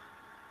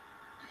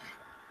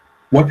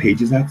 What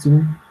page is that,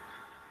 sorry?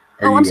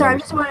 I'm sorry. I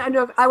just want to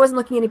know. I wasn't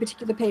looking at any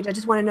particular page. I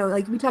just want to know.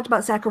 Like we talked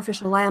about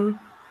sacrificial lamb.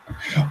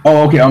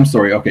 Oh, okay. I'm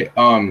sorry. Okay.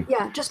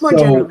 Yeah, just more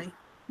generally.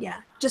 Yeah,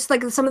 just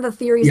like some of the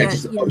theories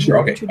that you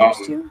were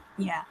introduced to.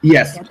 Yeah.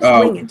 Yes. Yeah,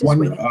 just wing it. Just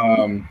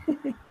wing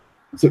it.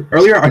 So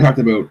earlier I talked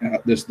about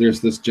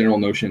there's this general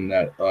notion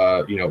that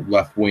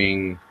left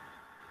wing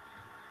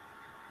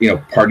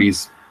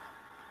parties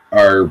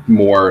are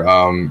more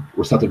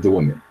receptive to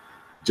women,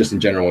 just in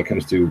general when it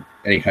comes to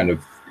any kind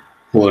of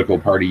political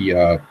party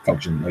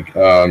function, like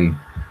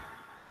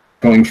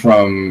going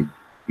from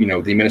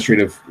the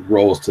administrative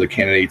roles to the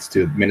candidates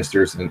to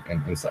ministers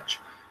and such.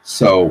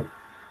 So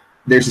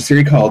there's a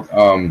theory called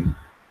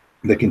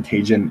the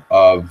contagion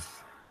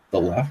of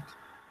the left,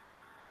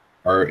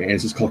 and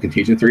it's just called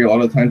contagion theory a lot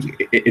of the times.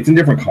 It's in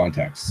different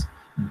contexts,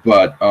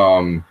 but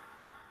I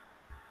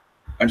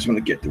just want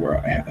to get to where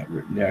I have that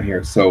written down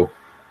here. So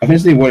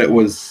essentially what it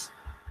was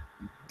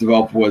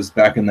developed was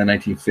back in the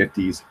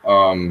 1950s.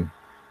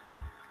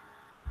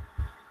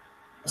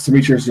 Some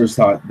researchers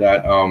thought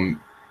that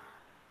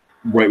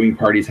right-wing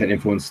parties had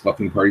influenced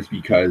left-wing parties,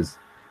 because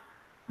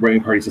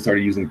right-wing parties had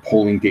started using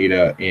polling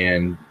data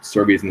and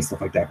surveys and stuff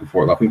like that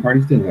before left-wing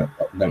parties did.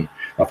 Then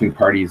left-wing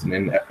parties, in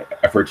an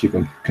effort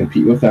to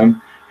compete with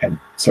them, had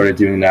started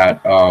doing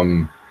that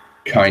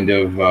kind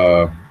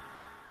of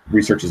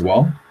research as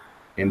well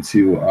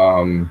into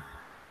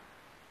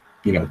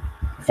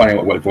finding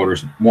out what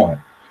voters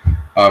want.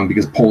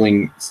 Because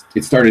polling,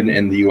 it started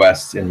in the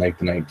U.S. in like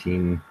the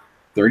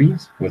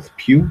 1930s with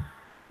Pew.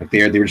 Like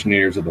they are the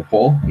originators of the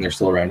poll, and they're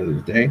still around to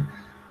this day.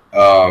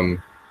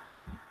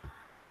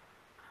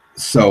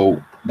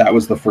 So that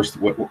was the first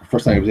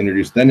time it was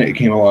introduced. Then it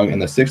came along in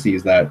the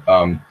 60s that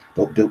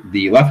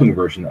the left-wing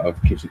version of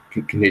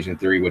contagion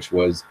theory, which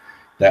was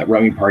that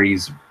right-wing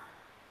parties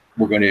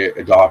were going to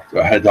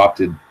had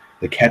adopted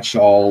the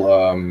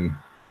catch-all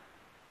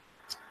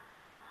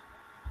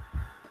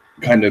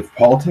kind of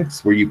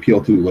politics, where you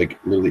appeal to like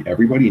literally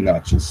everybody,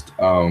 not just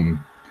the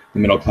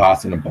middle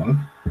class and above,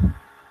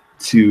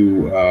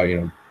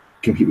 to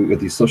compete with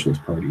these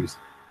socialist parties.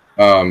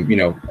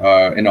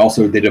 And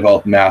also they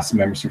developed mass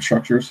membership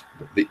structures.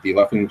 The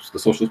left wing, the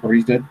socialist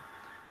parties did,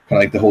 kind of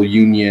like the whole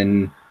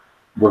union,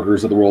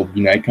 workers of the world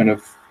unite kind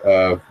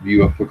of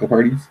view of political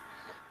parties.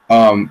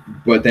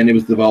 But then it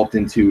was developed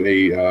into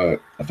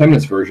a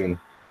feminist version,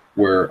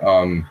 where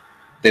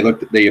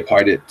they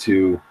applied it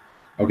to,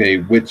 okay,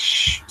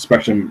 which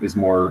spectrum is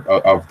more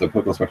of the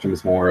political spectrum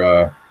is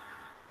more.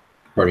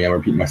 Pardon me, I'm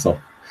repeating myself.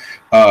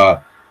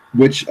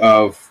 which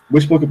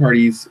political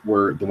parties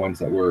were the ones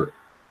that were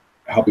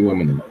helping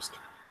women the most,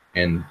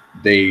 and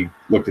they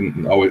looked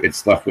in, oh,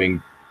 it's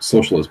left-wing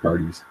socialist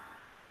parties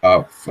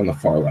from the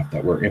far left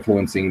that were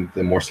influencing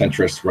the more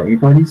centrist right-wing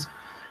parties.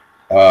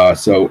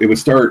 So it would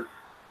start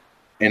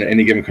in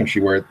any given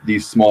country where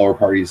these smaller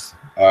parties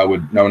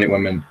would nominate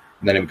women,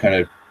 and then it would kind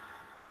of,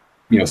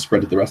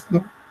 spread to the rest of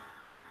them,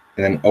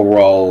 and then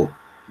overall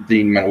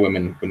the amount of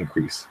women would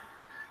increase.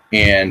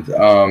 And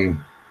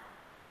when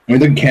we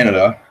look in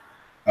Canada,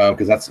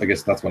 because I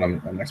guess that's what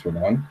I'm an expert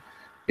on,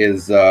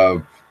 is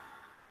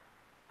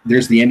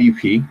there's the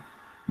NDP,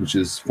 which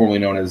is formerly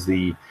known as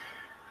the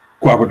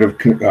Cooperative,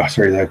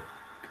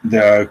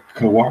 the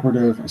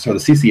Cooperative, so the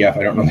CCF,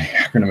 I don't know the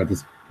acronym at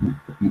this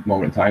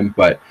moment in time,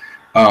 but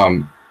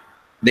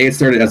they had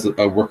started as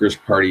a workers'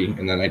 party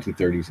in the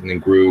 1930s and then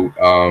grew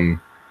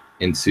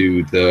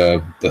into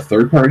the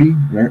third party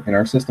in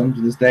our system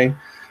to this day.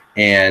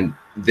 And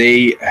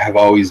they have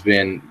always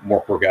been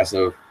more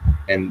progressive,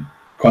 and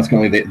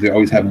consequently they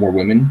always have more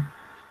women.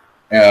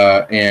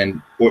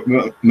 And what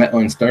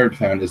Metla and Studdard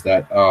found is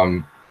that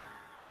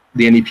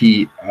the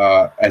NDP,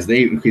 as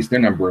they increased their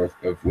number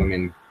of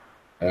women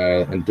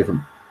in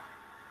different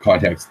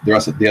contexts,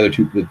 the other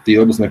two, the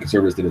Liberals and the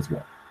Conservatives, did as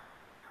well.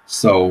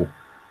 So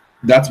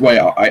that's why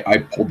I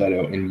pulled that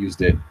out and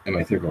used it in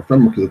my theoretical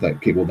framework, because I thought,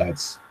 okay, well,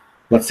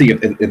 let's see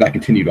if that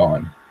continued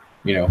on,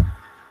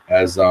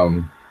 as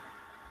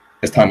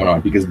time went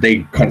on, because they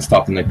kind of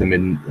stopped in like the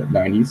mid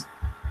 90s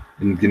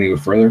and didn't go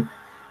further.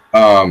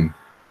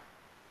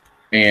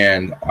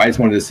 And I just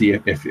wanted to see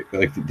if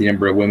like the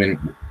number of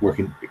women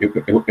working,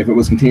 if it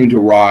was continuing to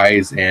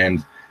rise.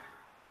 And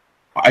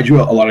I drew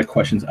a lot of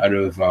questions out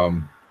of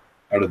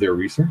their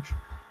research.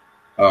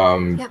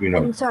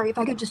 I'm sorry if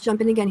I could just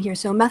jump in again here.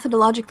 So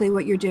methodologically,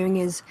 what you're doing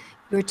is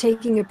you're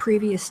taking a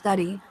previous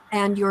study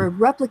and you're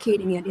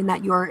replicating it in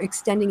that you're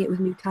extending it with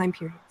new time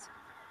periods.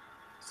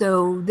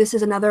 So this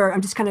is another,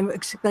 I'm just kind of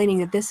explaining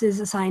that this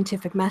is a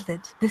scientific method.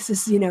 This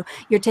is,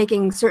 you're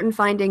taking certain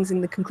findings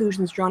and the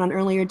conclusions drawn on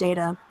earlier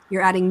data,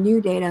 you're adding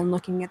new data and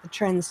looking at the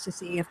trends to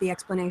see if the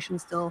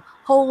explanations still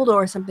hold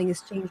or something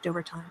has changed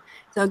over time.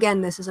 So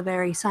again, this is a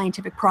very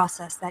scientific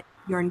process that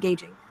you're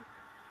engaging in.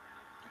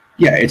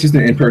 Yeah, it's just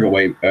an empirical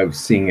way of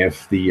seeing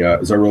if the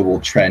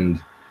Tsarov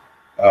trend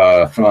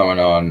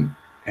phenomenon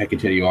had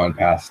continued on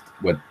past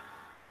what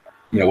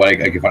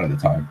I could find at the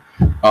time.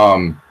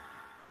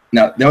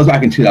 Now, that was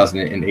back in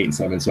 2008 and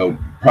 7, so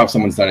perhaps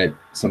someone's done it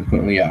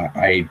subsequently.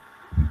 I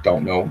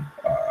don't know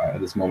at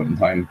this moment in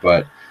time,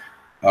 but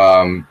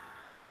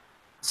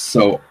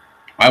so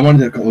I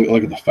wanted to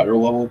look at the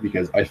federal level,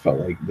 because I felt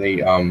like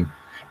they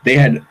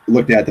had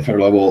looked at the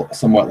federal level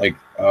somewhat like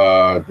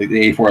the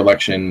 84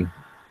 election,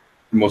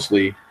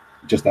 mostly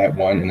just that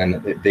one, and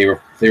then they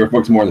were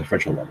focused more on the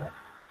federal level.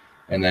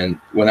 And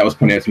then when that was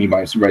pointed out to me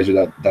by a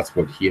supervisor that's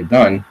what he had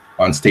done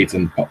on states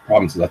and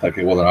provinces, I thought,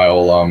 okay, well then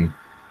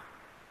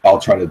I'll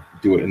try to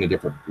do it in a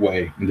different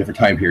way, in a different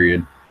time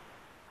period,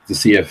 to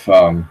see if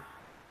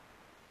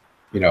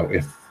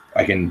if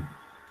I can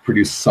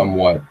produce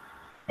somewhat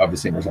of the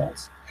same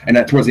results. And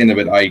towards the end of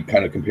it, I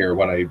kind of compare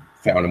what I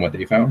found and what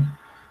they found,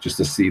 just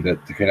to see the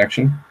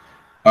connection.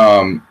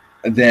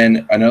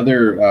 Then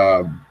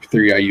another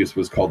theory I used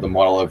was called the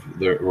model of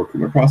the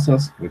recruitment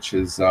process, which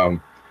is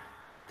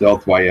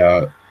developed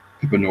by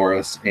Pippa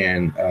Norris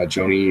and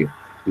Joni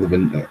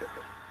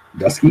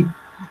Lewandowski.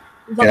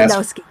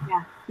 Lewandowski,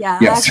 yeah. Yeah,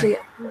 yes. I actually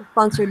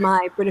sponsored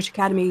my British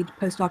Academy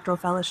postdoctoral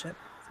fellowship.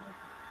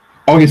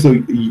 Okay, so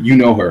you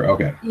know her,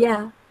 okay.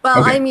 Yeah, well,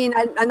 okay. I mean,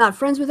 I'm not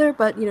friends with her,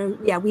 but,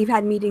 yeah, we've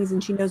had meetings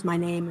and she knows my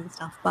name and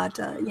stuff, but,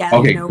 yeah.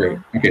 Okay, great.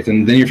 Her. Okay, so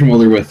then you're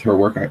familiar with her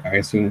work, I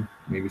assume,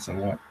 maybe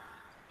somewhat?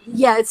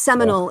 Yeah, it's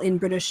seminal in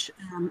British.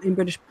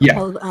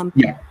 Yeah,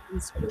 yeah.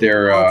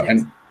 They're,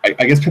 and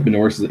I guess Pippa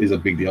Norris is a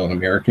big deal in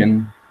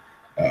American.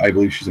 I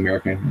believe she's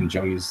American, and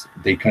Joni's,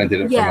 they kind of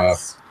did it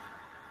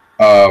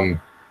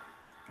from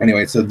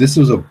anyway, so this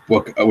was a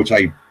book which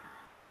I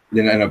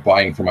didn't end up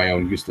buying for my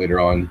own use later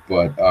on,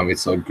 but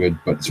it's so good.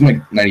 But it's from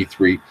like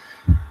 93,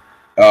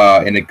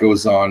 and it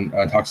goes on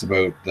talks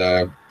about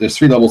there's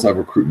 3 levels of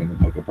recruitment in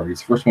political parties.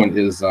 The first one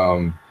is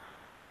the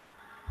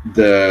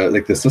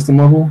system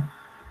level,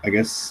 I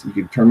guess you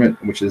could term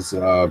it, which is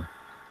like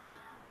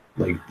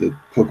the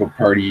political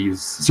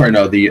parties. Sorry,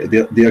 no,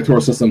 the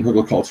electoral system,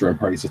 political culture, and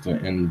party system,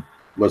 and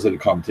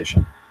legislative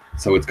competition.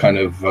 So it's kind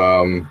of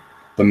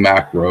the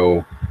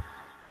macro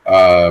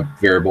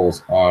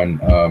variables on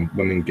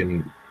women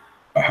getting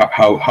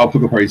how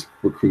political parties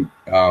recruit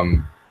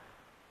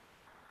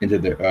into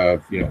the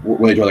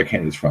where they draw their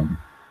candidates from.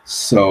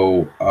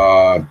 So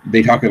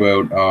they talk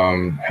about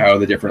how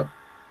the different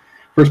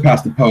first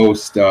past the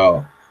post,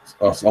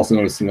 also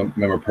known as single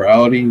member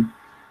plurality,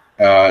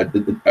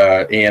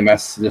 the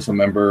AMS single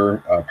member,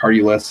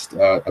 party list,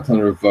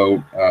 alternative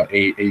vote,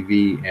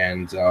 AV,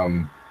 and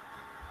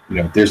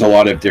there's a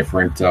lot of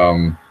different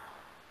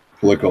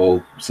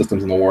political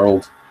systems in the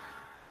world,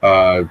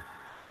 and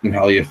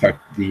how they affect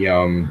the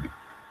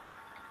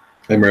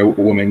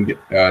women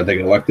that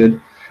get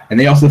elected. And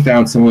they also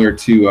found, similar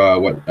to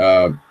what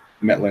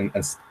Maitland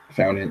has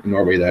found in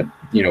Norway that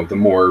the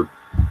more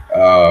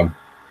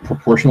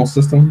proportional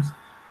systems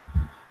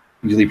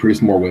usually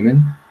produce more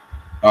women.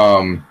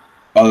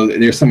 Although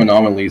there's some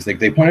anomalies, like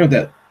they point out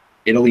that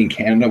Italy and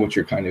Canada, which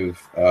are kind of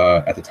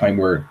at the time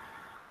were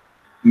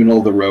middle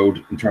of the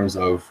road in terms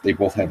of they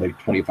both had like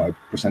 25%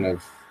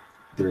 of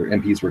their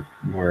MPs were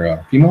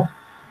female,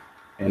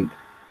 and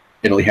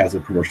Italy has a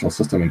proportional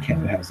system and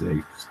Canada has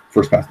a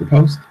first past the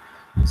post.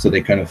 So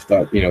they kind of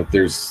thought,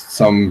 there's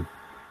some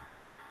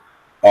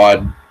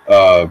odd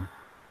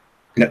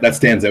that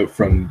stands out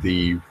from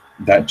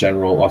that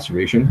general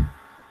observation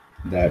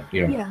that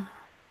Yeah.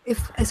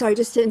 Sorry,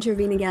 just to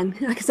intervene again,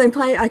 because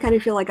I kind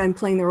of feel like I'm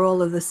playing the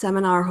role of the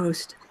seminar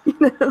host,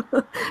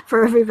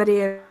 for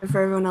everybody,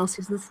 for everyone else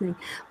who's listening.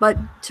 But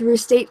to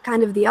restate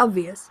kind of the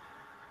obvious,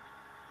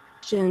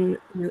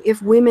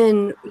 if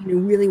women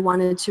really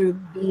wanted to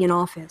be in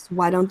office,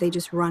 why don't they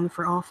just run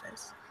for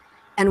office?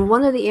 And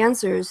one of the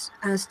answers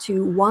as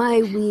to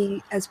why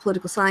we, as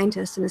political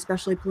scientists, and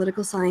especially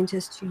political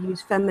scientists who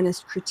use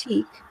feminist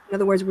critique, in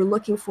other words, we're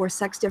looking for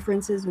sex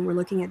differences and we're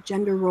looking at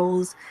gender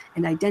roles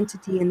and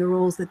identity and the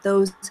roles that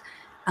those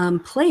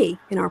play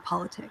in our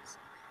politics,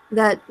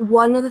 that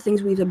one of the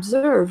things we've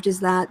observed is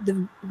that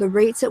the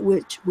rates at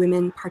which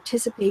women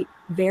participate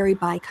vary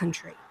by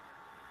country.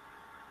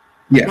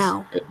 Yes.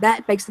 Now,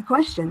 that begs the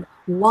question,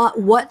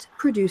 what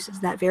produces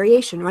that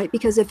variation, right?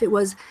 Because if it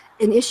was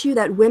an issue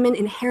that women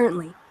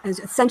inherently, as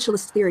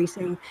essentialist theory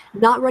saying,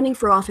 not running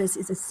for office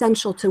is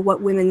essential to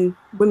what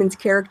women's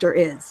character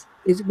is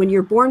when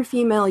you're born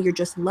female, you're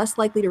just less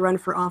likely to run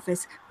for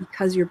office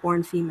because you're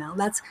born female.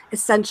 That's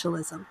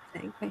essentialism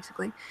thing,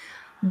 basically.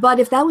 But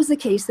if that was the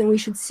case, then we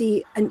should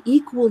see an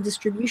equal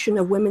distribution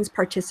of women's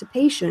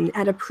participation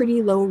at a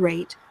pretty low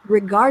rate,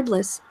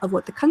 regardless of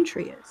what the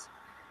country is.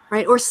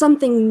 Right, or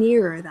something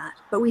nearer that,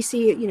 but we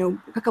see,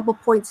 a couple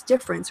points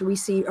difference, or we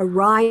see a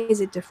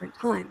rise at different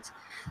times.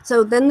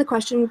 So then the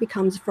question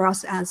becomes for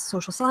us as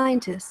social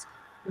scientists,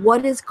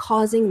 what is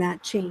causing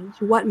that change?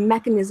 What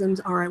mechanisms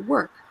are at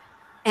work?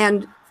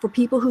 And for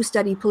people who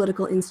study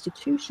political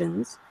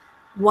institutions,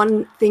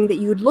 one thing that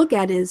you would look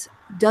at is,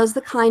 does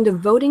the kind of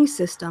voting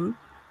system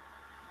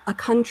a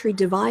country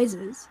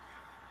devises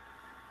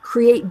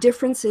create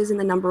differences in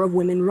the number of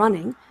women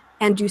running?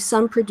 And do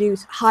some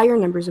produce higher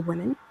numbers of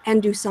women?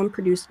 And do some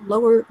produce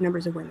lower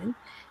numbers of women?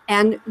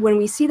 And when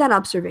we see that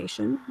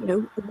observation,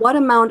 what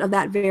amount of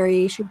that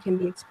variation can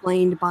be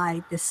explained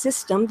by the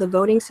system, the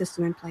voting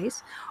system in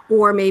place,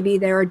 or maybe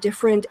there are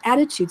different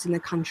attitudes in the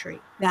country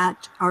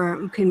that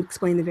can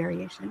explain the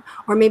variation.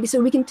 Or maybe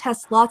so we can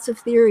test lots of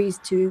theories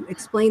to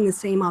explain the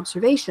same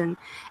observation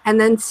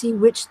and then see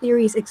which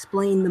theories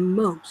explain the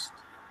most,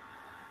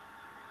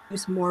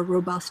 produce more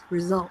robust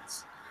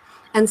results.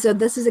 And so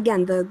this is,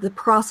 again, the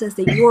process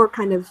that you're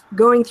kind of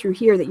going through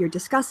here that you're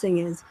discussing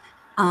is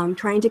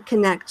trying to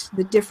connect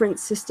the different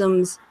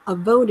systems of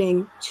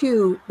voting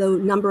to the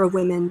number of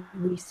women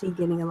we see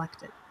getting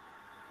elected.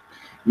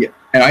 Yeah,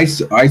 and I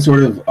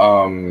sort of,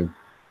 I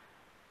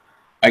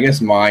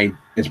guess my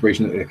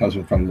inspiration that comes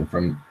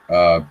from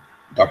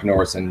Dr.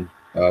 Norris and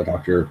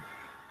Dr.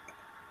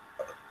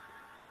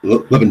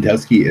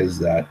 Lewandowski is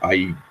that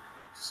I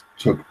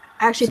took.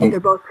 I actually think they're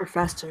both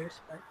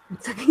professors, but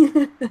it's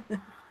okay.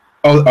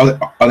 Oh,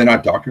 are they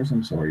not doctors?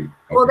 I'm sorry. Okay.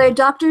 Well, they're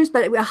doctors,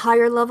 but a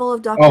higher level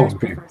of doctor is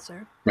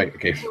professor. Right,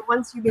 okay. So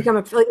once you become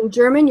in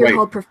German, you're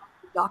called professor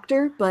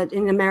doctor, but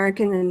in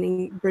American and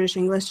in British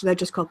English, they're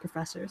just called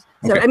professors.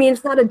 So, I mean,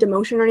 it's not a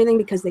demotion or anything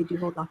because they do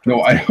hold doctorates. No,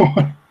 I don't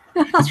want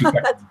to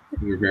disrespect.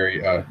 They're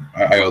very, I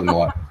owe them a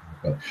lot.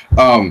 But,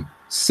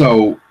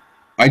 so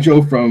I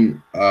drove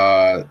from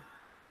the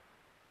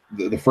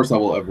first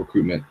level of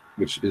recruitment,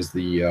 which is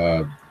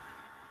the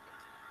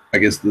I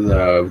guess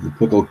the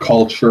political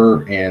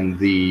culture and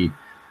the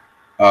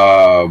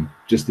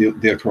just the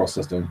electoral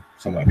system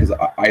somewhat, because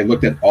I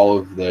looked at all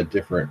of the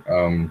different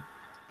at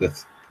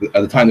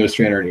the time there was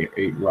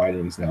 308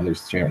 ridings, now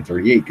there's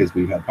 338 because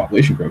we've had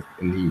population growth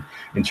in the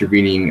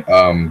intervening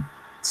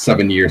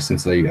 7 years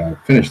since I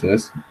finished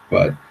this.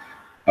 But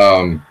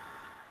then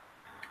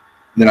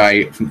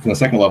from the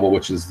second level,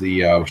 which is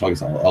the which I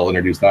guess I'll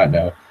introduce that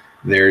now.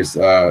 There's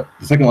the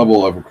second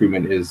level of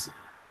recruitment is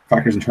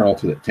factors internal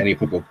to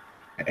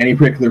any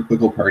particular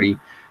political party,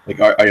 like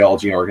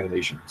ideology and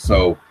organization.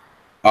 So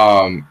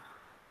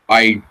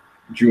I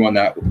drew on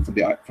that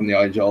from the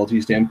ideology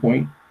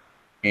standpoint.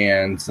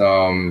 And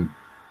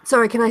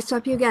sorry, can I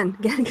stop you again?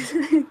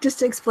 Just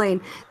to explain.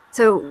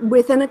 So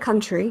within a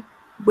country,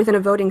 within a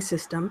voting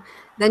system,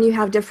 then you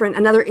have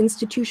another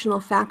institutional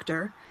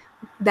factor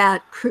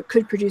that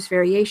could produce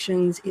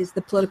variations is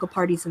the political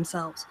parties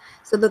themselves.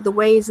 So that the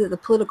ways that the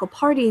political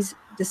parties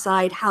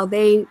decide how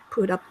they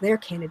put up their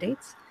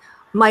candidates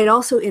might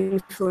also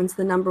influence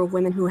the number of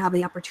women who have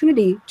the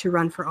opportunity to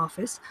run for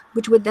office,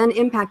 which would then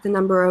impact the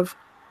number of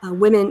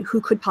women who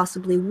could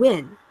possibly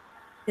win.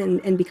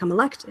 and become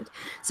elected.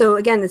 So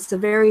again, it's a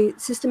very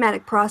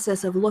systematic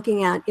process of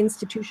looking at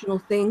institutional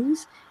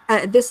things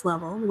at this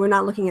level. We're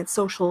not looking at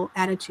social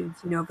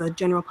attitudes, of the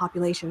general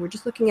population. We're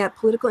just looking at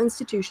political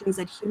institutions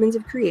that humans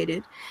have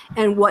created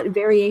and what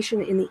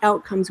variation in the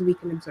outcomes we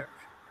can observe.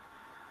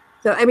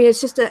 So, I mean,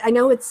 it's just, I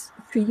know it's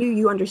for you,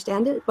 you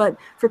understand it, but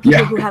for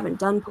people who haven't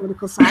done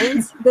political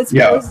science, that's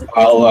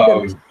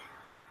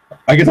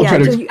I guess I'll try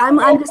to. So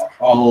I'm just.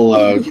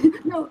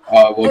 No,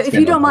 if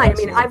you don't mind,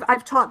 I mean,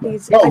 I've taught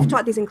these. No. I've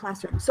taught these in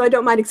classrooms, so I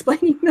don't mind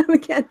explaining them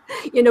again.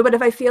 But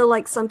if I feel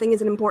like something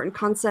is an important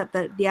concept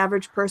that the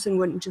average person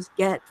wouldn't just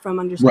get from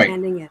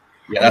understanding it,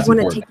 yeah, that's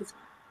important.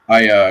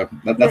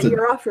 That's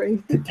you're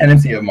offering. A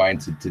tendency of mine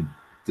to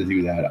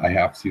do that. I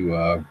have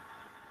to,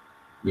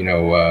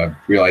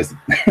 realize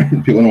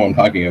people know what I'm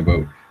talking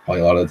about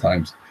probably a lot of the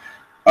times.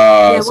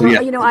 I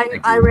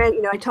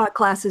ran, I taught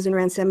classes and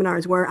ran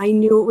seminars where I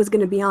knew it was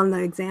going to be on the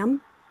exam.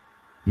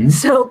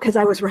 So, because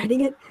I was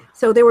writing it.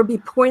 So there would be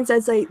points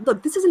I'd say,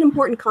 look, this is an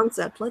important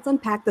concept. Let's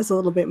unpack this a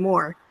little bit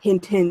more.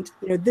 Hint, hint.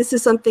 This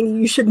is something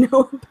you should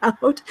know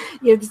about.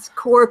 It's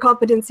core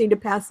competency to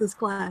pass this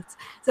class.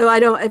 So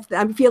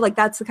I feel like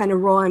that's the kind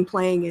of role I'm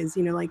playing is,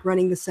 like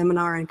running the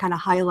seminar and kind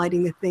of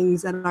highlighting the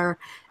things that are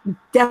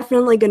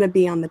definitely going to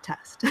be on the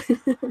test.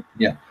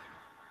 Yeah.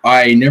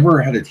 I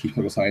never had to teach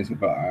political science,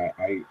 but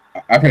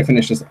after I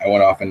finished this, I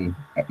went off and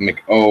I'm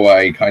like,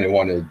 I kind of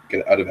want to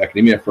get out of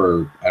academia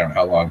for I don't know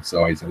how long.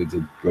 So I decided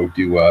to go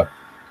do. I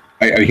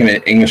became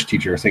an English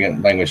teacher, a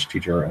second language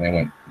teacher, and I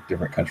went to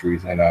different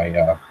countries. And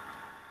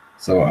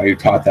so I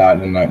taught that.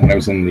 And then when I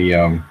was in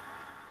the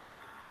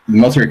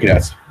military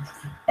cadets,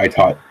 I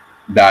taught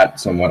that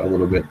somewhat a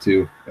little bit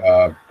too,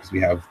 because we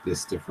have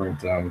this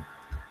different,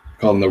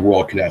 call them the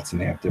Royal Cadets,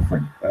 and they have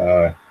different.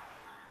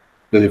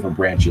 The different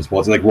branches. Well,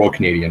 it's like Royal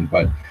Canadian,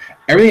 but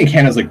everything in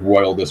Canada is like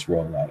royal this,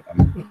 royal that.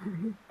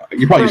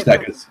 You're probably used to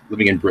that because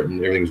living in Britain,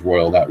 everything's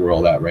royal, that,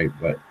 right?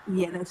 But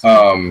yeah, that's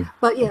true.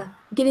 But yeah,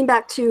 getting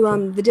back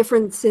to the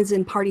differences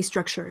in party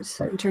structures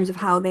in terms of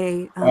how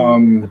they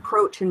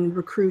approach and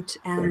recruit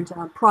and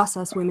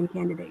process women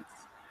candidates.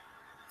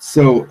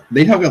 So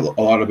they talk a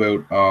lot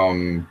about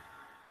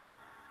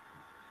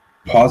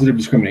positive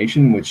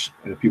discrimination, which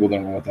if people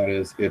don't know what that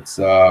is. It's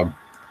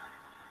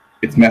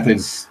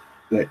methods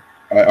that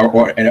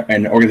or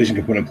an organization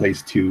can put in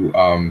place to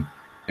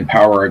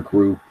empower a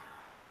group,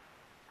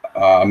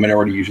 a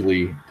minority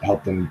usually, to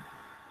help them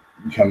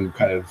become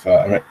kind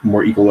of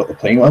more equal at the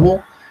playing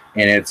level.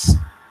 And it's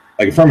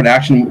like affirmative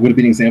action would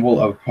be an example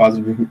of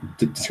positive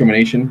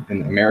discrimination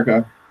in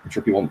America. I'm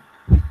sure people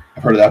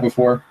have heard of that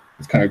before.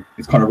 It's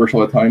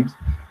controversial at times,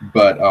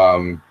 but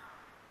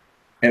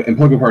in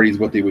political parties,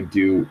 what they would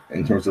do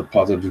in terms of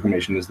positive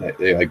discrimination is that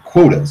they like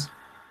quotas.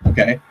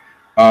 Okay.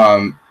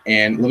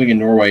 And living in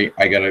Norway,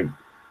 I got a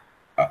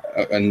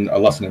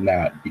lesson in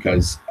that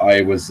because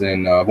I was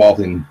involved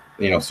in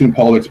student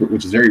politics,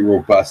 which is very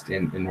robust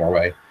in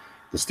Norway.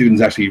 The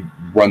students actually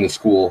run the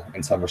school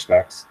in some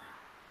respects.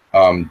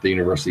 The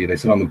university, they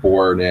sit on the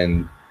board,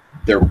 and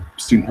their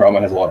student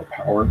parliament has a lot of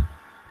power,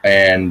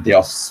 and they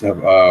also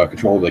have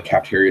control of the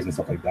cafeterias and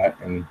stuff like that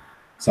in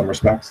some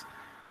respects.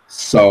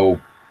 So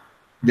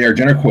there are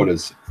gender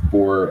quotas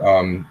for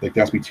like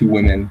there has to be 2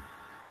 women,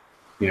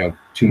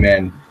 2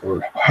 men,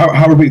 or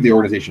however big the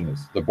organization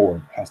is. The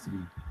board has to be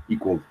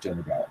equal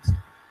gender balanced,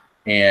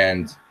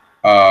 and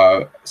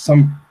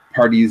some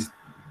parties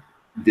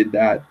did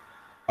that.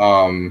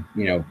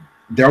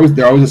 There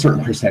always a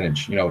certain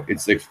percentage.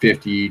 It's like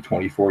 50,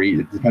 20, 40.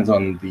 It depends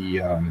on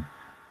the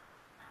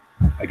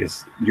I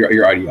guess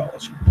your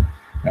ideology.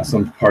 Now,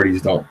 some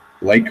parties don't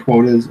like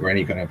quotas or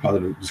any kind of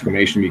positive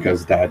discrimination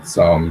because that's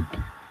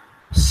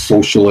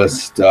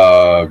socialist,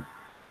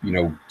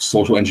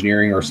 social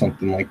engineering or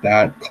something like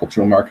that,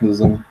 cultural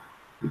Marxism,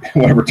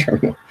 whatever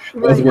term.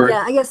 Right,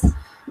 yeah, I guess.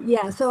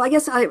 Yeah, so I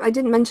guess I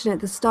didn't mention it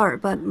at the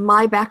start, but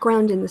my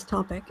background in this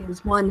topic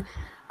is one,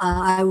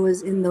 I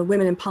was in the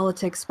Women in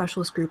Politics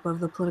Specialist Group of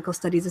the Political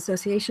Studies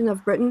Association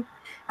of Britain,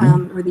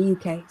 or the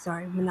UK,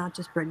 sorry, not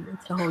just Britain,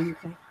 it's the whole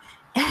UK.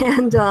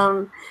 And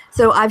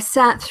so I've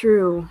sat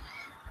through,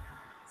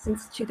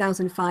 since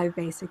 2005,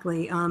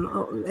 basically,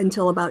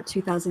 until about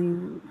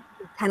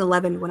 2010,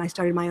 11, when I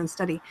started my own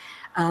study,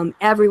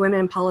 every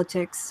Women in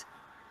Politics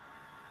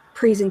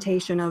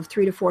presentation of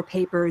 3 to 4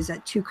 papers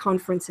at 2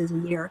 conferences a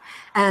year.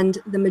 And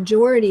the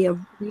majority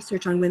of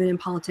research on women in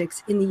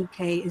politics in the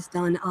UK is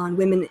done on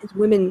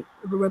women's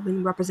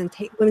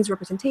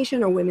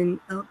representation or women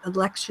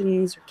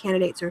elections or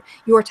candidates, or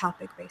your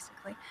topic,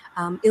 basically,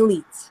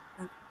 elites.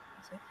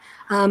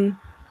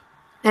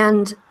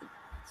 And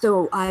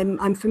so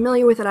I'm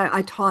familiar with it.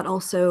 I taught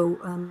also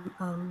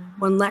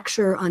one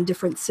lecture on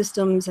different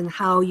systems and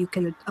how you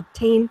can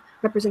obtain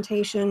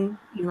representation,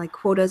 like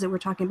quotas that we're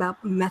talking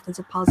about, methods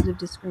of positive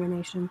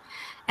discrimination.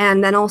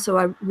 And then also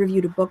I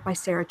reviewed a book by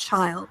Sarah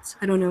Childs.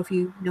 I don't know if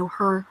you know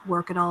her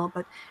work at all,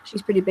 but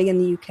she's pretty big in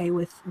the UK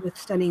with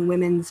studying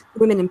women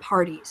in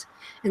parties.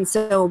 And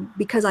so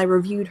because I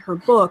reviewed her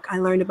book, I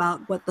learned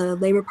about what the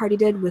Labour Party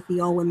did with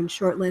the all-women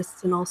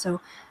shortlists, and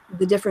also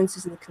the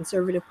differences in the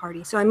Conservative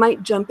Party. So I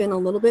might jump in a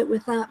little bit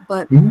with that,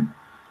 but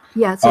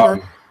yeah, so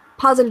the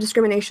positive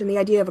discrimination, the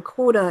idea of a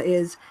quota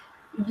is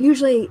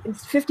usually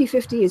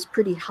 50-50 is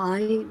pretty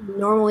high.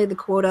 Normally the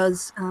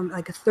quota's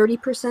like a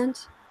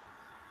 30%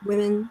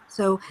 women.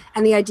 So,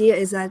 and the idea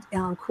is that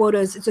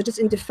quotas, so just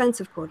in defense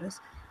of quotas,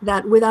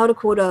 that without a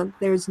quota,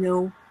 there's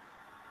no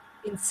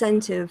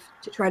incentive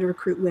to try to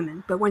recruit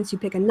women. But once you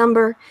pick a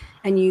number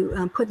and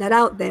you put that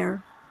out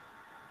there,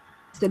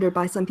 considered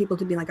by some people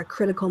to be like a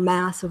critical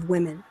mass of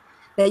women,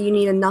 that you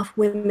need enough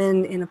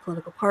women in a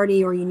political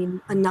party, or you need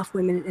enough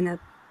women in a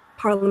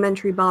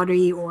parliamentary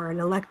body or an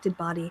elected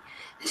body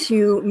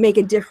to make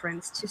a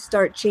difference, to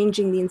start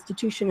changing the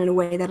institution in a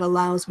way that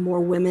allows more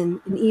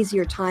women an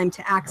easier time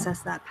to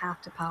access that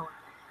path to power.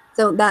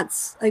 So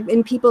that's,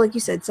 and people, like you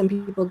said, some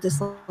people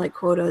dislike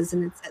quotas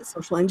and it's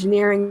social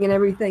engineering and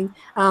everything.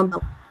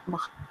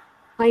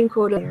 Behind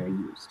quota are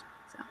used.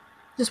 So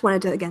just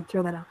wanted to, again,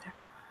 throw that out there.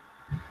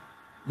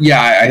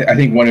 Yeah, I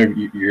think one of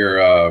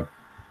your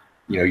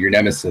your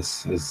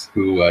nemesis is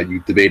who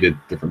you debated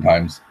different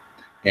times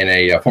in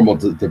a formal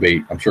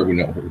debate. I'm sure we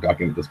know what we're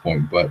talking at this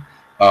point, but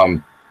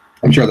I'm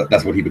sure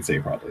that's what he would say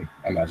probably.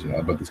 I imagine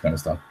about this kind of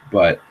stuff.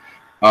 But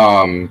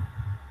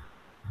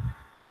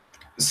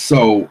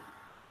so,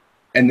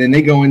 and then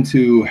they go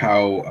into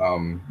how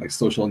like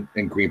social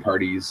and green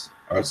parties,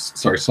 or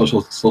sorry,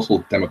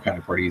 social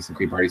democratic parties and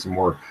green parties are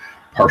more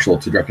partial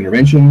to direct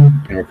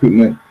intervention and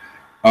recruitment.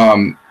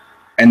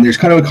 And there's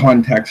kind of a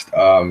context.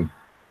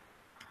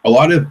 A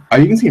lot of,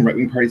 I've even seen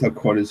right-wing parties have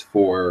quotas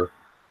for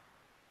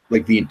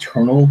like the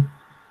internal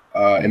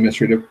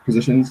administrative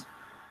positions,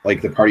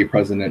 like the party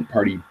president,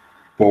 party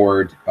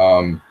board,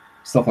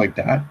 stuff like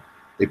that.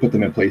 They put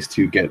them in place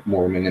to get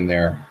more women in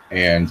there.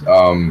 And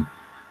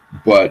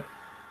but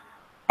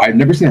I've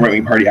never seen a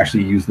right-wing party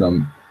actually use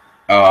them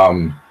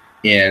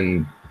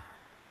in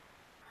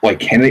like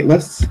candidate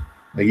lists.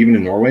 Like even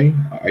in Norway,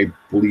 I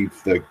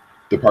believe the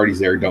parties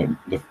there don't,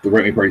 the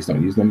right-wing parties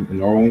don't use them in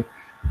Norway.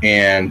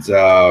 And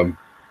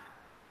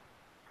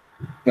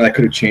that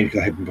could have changed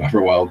because I haven't been gone for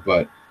a while,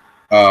 but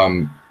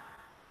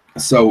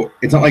so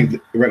it's not like the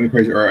right-wing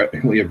parties are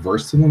completely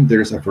averse to them. They're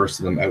just averse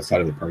to them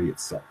outside of the party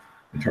itself,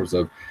 in terms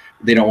of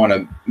they don't want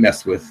to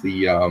mess with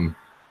the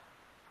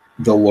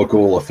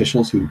local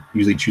officials who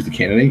usually choose the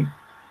candidate,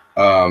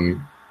 at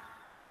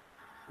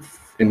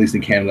least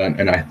in Canada,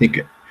 and I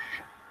think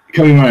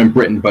coming on in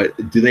Britain.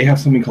 But do they have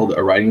something called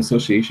a riding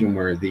association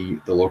where the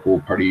local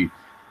party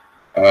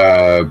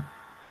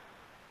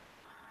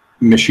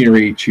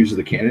machinery chooses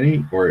the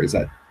candidate, or is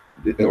that,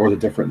 or the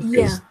difference?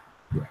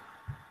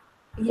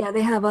 Yeah,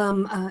 they have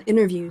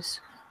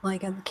interviews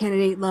like at the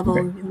candidate level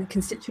in the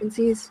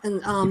constituencies,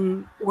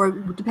 and or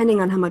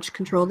depending on how much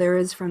control there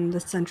is from the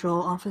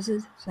central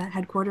offices, so that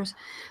headquarters.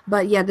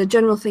 But yeah, the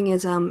general thing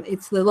is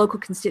it's the local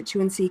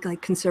constituency,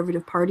 like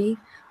Conservative Party,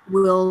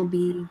 will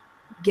be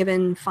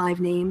given 5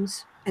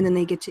 names, and then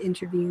they get to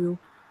interview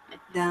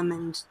them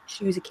and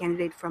choose a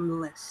candidate from the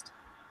list.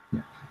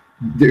 Yeah.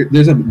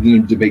 There's a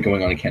debate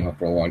going on in Canada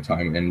for a long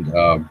time, and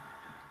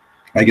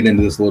I get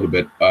into this a little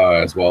bit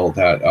as well,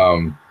 that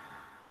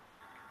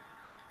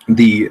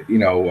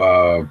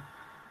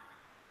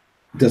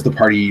does the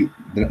party,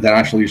 the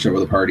national leadership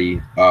of the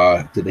party,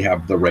 do they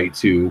have the right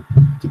to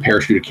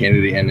parachute a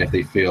candidate in if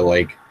they feel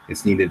like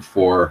it's needed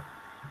for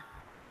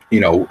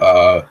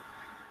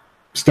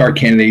star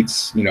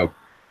candidates,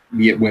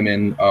 be it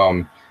women.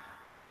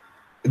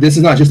 This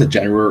is not just a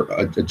gender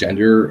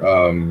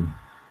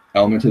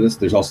element to this.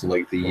 There's also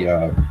like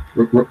the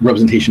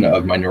representation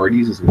of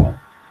minorities as well,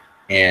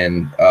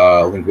 and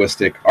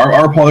linguistic.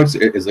 Our politics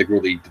is like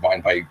really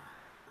defined by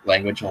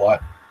language a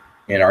lot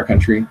in our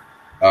country,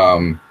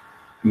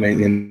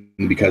 mainly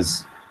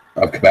because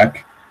of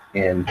Quebec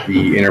and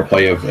the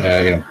interplay of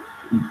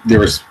there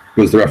was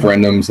the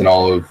referendums and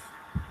all of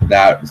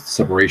that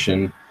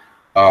separation.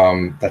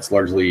 That's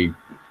largely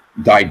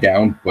died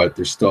down, but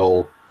there's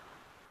still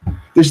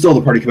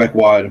the Parti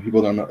Québécois, and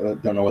people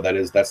don't know what that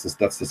is. That's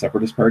the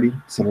separatist party,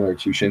 similar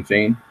to Sinn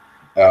Féin.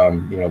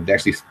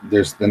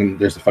 There's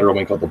a federal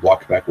wing called the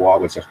Bloc Québécois,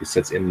 which actually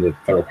sits in the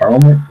federal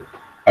parliament.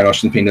 I know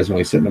Sinn Féin doesn't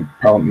really sit in the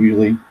parliament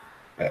usually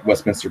at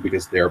Westminster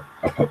because they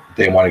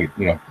want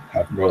to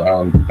have Northern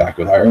Ireland back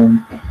with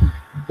Ireland,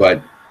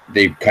 but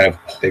they've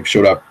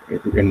showed up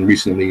in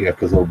recently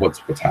because of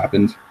what's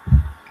happened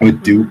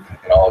with dupe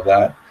and all of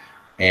that,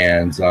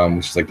 and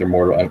which is like their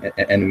mortal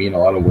enemy in a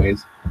lot of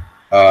ways.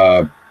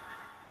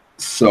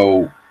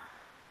 So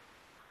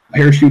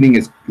parachuting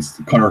is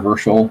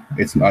controversial.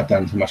 It's not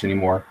done too much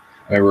anymore.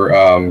 I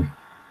remember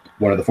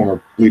one of the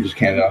former leaders of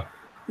Canada.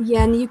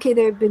 Yeah, in the UK,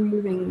 they've been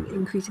moving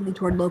increasingly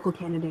toward local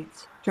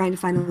candidates, trying to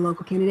find a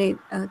local candidate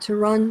to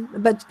run,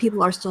 but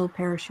people are still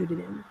parachuted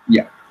in.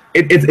 Yeah,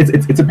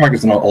 it's a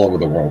practice in all over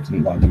the world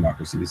in a lot of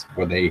democracies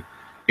where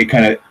it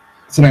kind of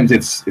sometimes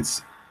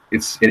it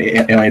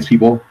alienates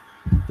people.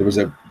 There was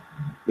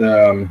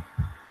the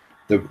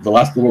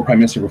last Liberal Prime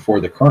Minister before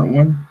the current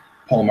one,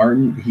 Paul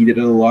Martin. He did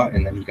it a lot,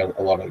 and then he got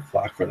a lot of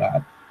flack for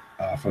that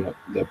from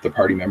the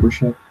party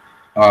membership,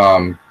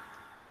 and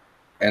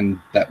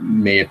that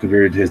may have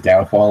contributed to his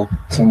downfall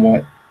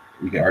somewhat.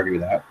 We can argue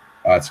that.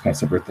 It's kind of a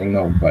separate thing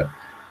though, but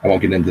I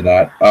won't get into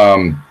that.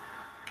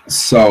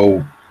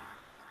 So,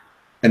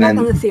 and then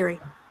on the theory.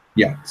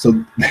 Yeah,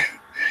 so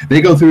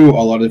they go through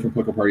a lot of different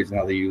political parties and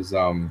how they use,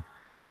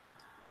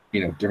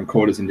 different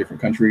quotas in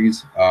different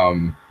countries.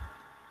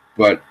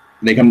 But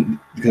they come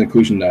to the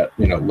conclusion that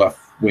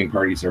left-wing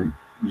parties are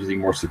usually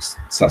more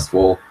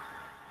successful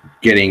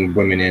getting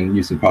women in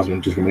using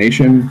positive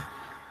discrimination,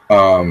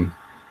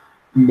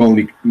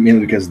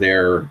 mainly because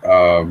their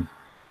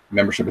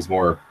membership is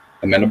more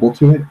amenable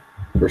to it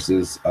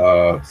versus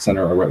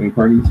center or right-wing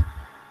parties.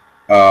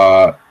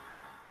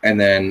 And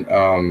then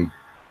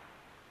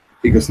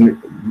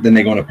then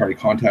they go into party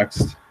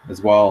context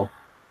as well.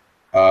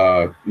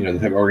 The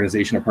type of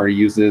organization a party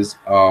uses.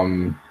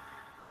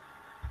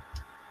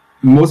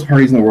 Most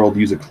parties in the world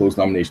use a closed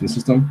nomination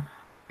system,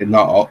 and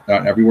not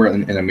everywhere.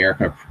 In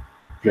America,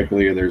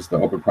 particularly, there's the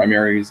open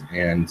primaries,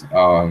 and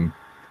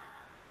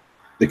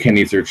the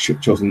candidates are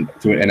chosen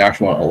through an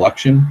actual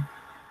election,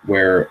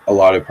 where a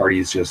lot of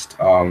parties just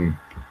they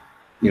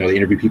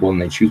interview people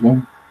and they choose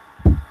one.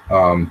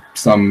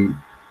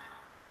 Some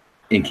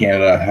in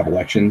Canada have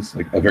elections,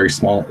 like a very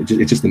small.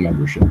 It's just the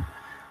membership.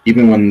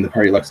 Even when the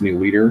party elects a new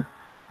leader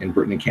in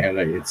Britain and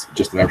Canada, it's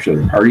just the membership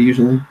of the party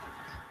usually.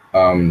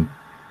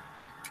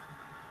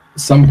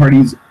 Some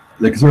parties,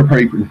 the Conservative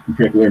Party in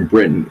particular in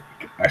Britain,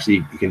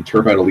 actually can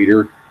turf out a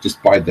leader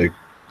just by the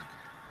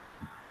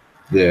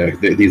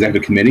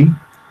executive committee.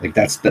 Like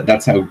that's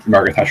how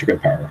Margaret Thatcher got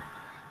power.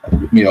 A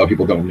lot of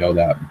people don't know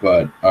that,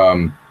 but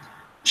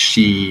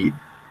she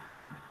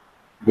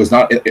was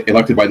not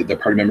elected by the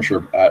party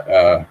membership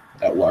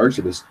at large.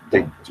 She was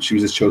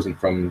just chosen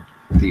from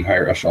the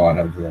higher echelon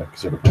of the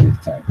Conservative Party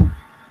at the time,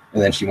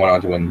 and then she went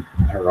on to win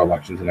her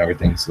elections and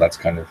everything. So that's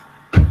kind of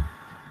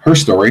her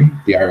story,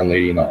 the Iron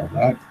Lady and all of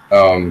that.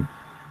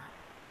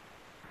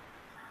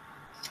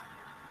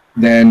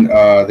 Then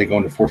they go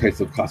into 4 types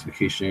of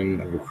classification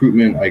of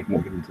recruitment. I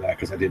won't get into that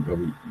because I didn't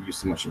really use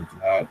so much into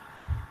that.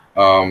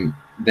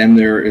 Then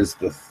there is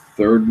the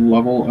 3rd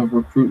level of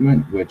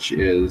recruitment, which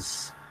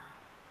is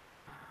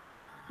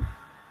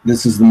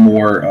the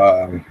more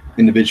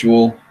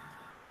individual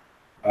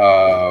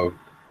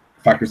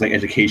factors like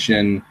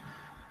education,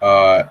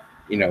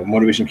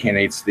 motivation of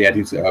candidates, the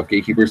attitudes of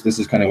gatekeepers. This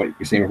is kind of what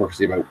you're saying before,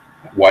 about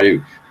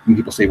when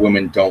people say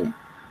women don't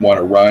want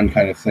to run,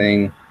 kind of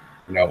thing.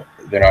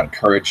 They're not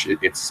encouraged.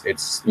 It's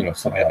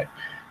something like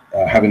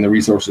having the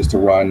resources to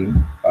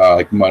run,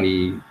 like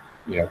money,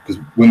 because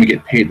women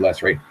get paid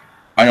less, right?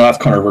 I know that's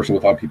controversial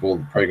with a lot of people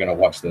probably going to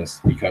watch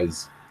this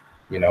because,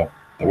 the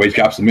wage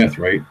gap's a myth,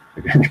 right?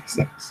 Like everybody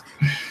says.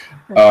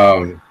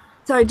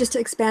 Sorry, just to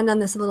expand on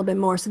this a little bit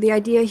more. So the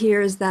idea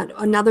here is that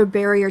another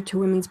barrier to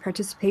women's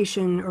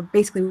participation, or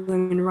basically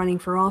women running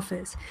for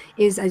office,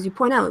 is, as you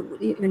point out,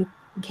 in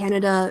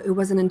Canada, it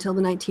wasn't until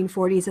the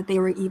 1940s that they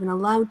were even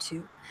allowed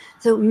to.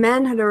 So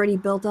men had already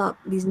built up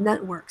these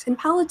networks. And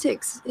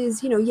politics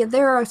is,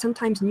 there are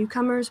sometimes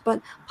newcomers,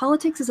 but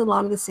politics is a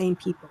lot of the same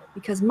people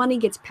because money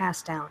gets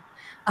passed down.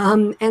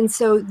 And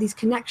so these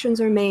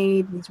connections are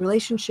made, these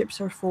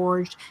relationships are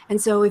forged. And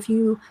so if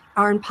you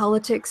are in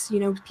politics,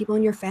 people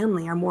in your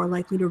family are more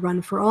likely to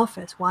run for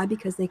office. Why?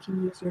 Because they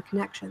can use your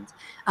connections.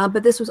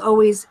 But this was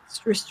always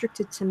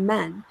restricted to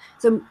men.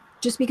 So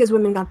just because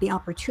women got the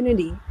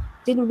opportunity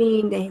didn't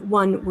mean they,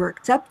 one, were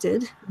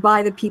accepted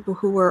by the people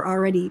who were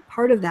already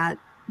part of that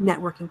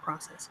networking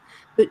process,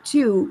 but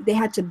 2, they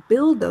had to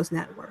build those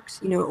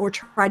networks, or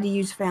try to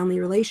use family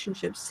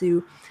relationships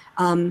to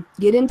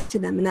get into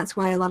them. And that's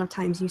why a lot of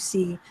times you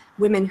see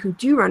women who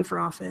do run for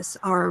office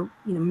are,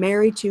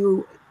 married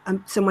to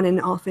someone in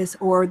office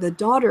or the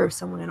daughter of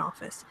someone in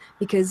office,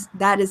 because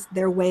that is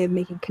their way of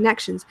making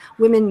connections.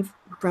 Women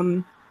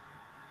from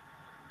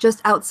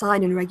just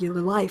outside in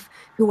regular life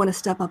who want to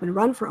step up and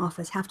run for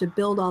office have to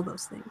build all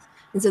those things.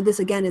 And so this,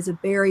 again, is a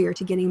barrier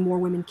to getting more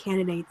women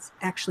candidates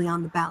actually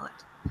on the ballot.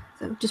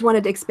 So just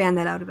wanted to expand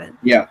that out a bit.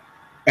 Yeah.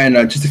 And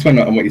just to expand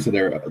on what you said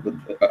there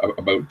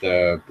about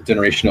the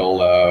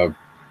generational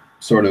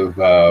sort of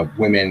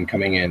women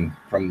coming in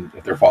from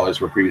if their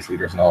fathers were previous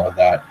leaders and all of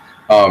that.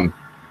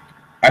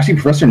 Actually,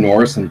 Professor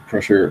Norris and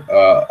Professor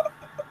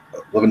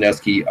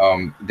Lewandowski,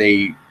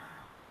 they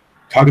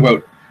talk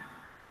about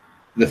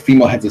the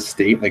female heads of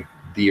state, like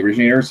the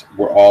originators,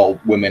 were all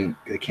women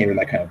that came from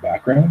that kind of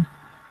background.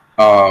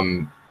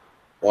 Indira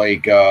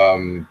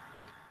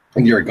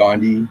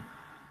Gandhi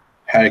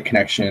had a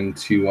connection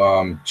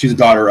to, she's a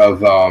daughter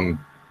of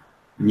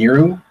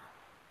Nehru,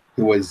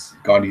 who was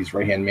Gandhi's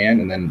right-hand man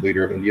and then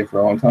leader of India for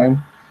a long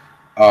time.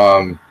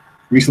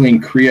 Recently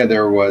in Korea,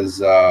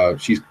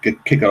 she's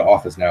kicked out of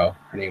office now.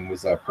 Her name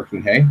was Park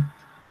Geun-hye,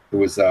 who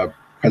was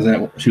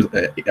president. She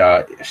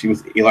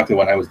was elected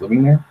when I was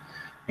living there,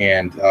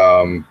 and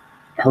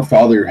her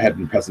father had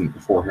been president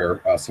before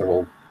her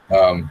several,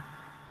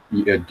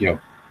 you know,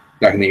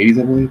 back in the 80s,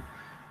 I believe.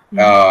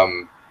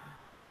 Mm-hmm.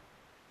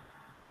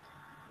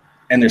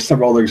 And there's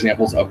several other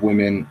examples of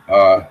women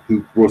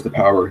who rose to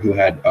power, who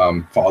had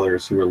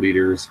fathers who were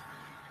leaders.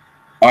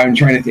 I'm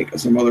trying to think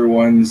of some other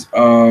ones.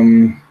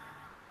 Oh,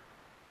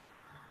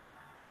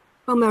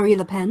 Marie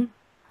Le Pen.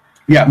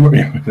 Yeah,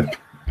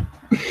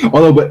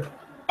 although, but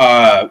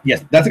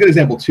yes, that's a good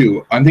example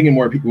too. I'm thinking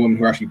more people, women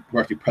who are actually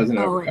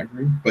president of the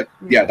country. But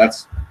yeah,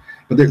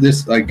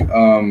 there's like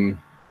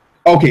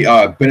okay,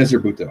 Benazir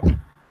Bhutto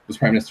was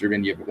prime minister of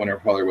India, but when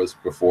her father was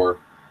before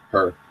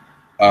her.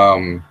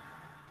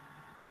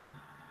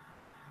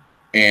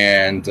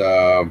 And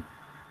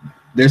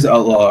there's a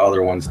lot of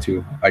other ones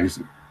too. I guess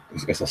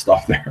I'll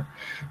stop there.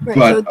 Right.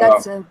 But, so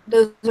that's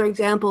those are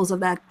examples of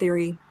that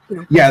theory. You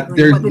know, yeah,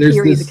 like what the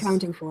theory is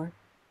accounting for.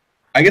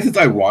 I guess it's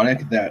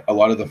ironic that a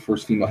lot of the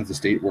first female heads of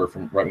state were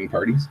from right-wing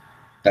parties.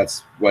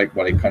 That's like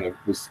what I kind of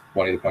was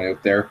wanting to point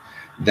out there.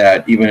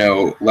 That even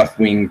though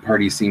left-wing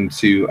parties seem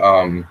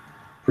to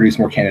produce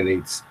more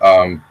candidates,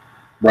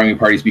 right-wing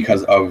parties,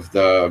 because of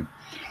the,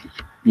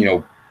 you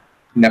know,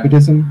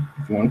 nepotism,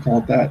 if you want to call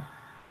it that,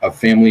 of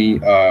family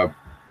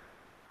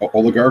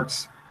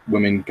oligarchs,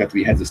 women get to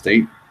be heads of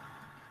state.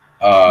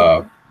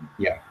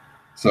 Yeah.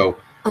 So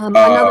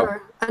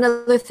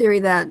another theory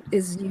that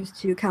is used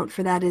to account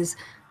for that is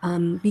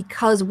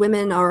because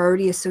women are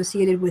already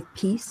associated with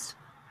peace,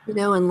 you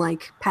know, and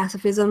like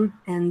pacifism,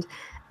 and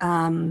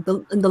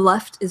the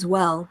left as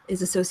well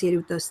is associated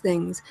with those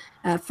things.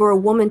 For a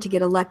woman to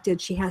get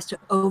elected, she has to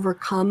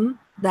overcome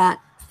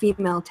that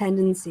female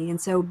tendency, and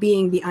so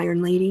being the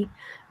Iron Lady,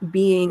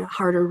 being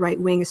harder right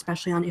wing,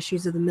 especially on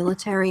issues of the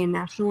military and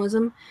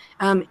nationalism,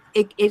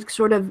 it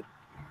sort of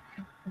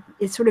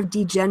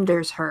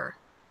degenders her.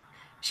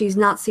 She's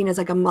not seen as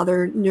like a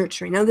mother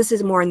nurturing. Now, this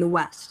is more in the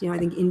West. You know, I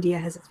think India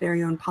has its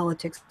very own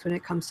politics when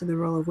it comes to the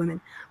role of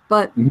women.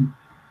 But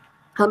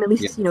at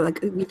least, you know, like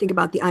we think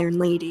about the Iron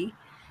Lady.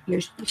 You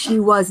know, she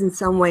was in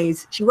some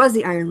ways, she was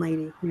the Iron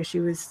Lady. You know, she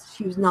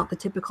was not the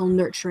typical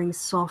nurturing,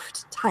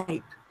 soft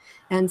type.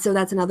 And so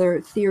that's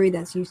another theory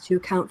that's used to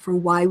account for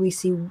why we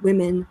see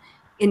women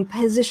in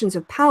positions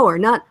of power,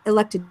 not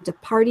elected to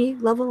party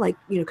level, like,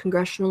 you know,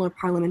 congressional or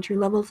parliamentary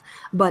levels,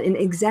 but in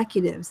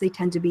executives, they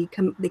tend to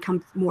they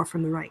come more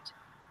from the right.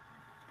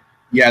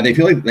 Yeah, they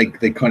feel like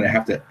they kind of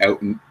have to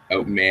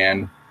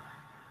outman,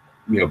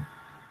 you know,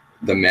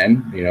 the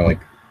men, you know,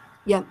 like,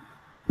 yep,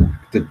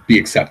 to be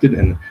accepted.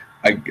 And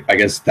I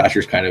guess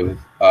Thatcher's kind of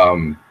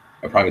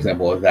a prime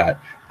example of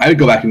that. I would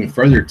go back even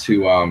further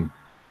to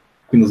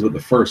Queen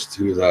Elizabeth I,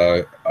 who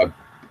was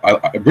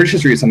British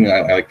history is something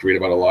I like to read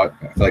about a lot.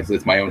 I feel like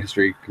it's my own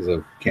history because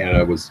of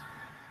Canada was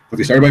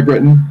started by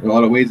Britain in a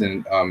lot of ways,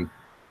 and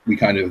we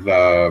kind of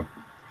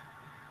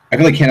I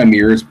feel like Canada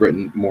mirrors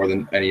Britain more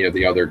than any of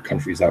the other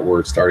countries that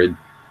were started,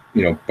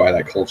 you know, by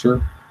that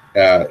culture,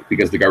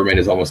 because the government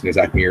is almost an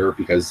exact mirror,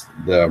 because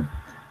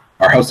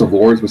our House of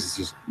Lords, which is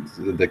just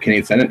the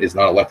Canadian Senate, is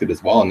not elected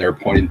as well, and they're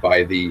appointed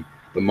by the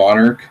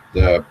monarch,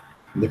 the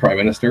prime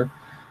minister.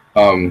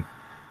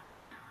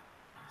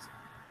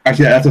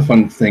 Actually, that's a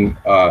fun thing.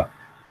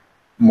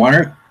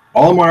 Monarch,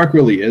 all a monarch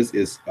really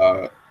is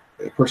a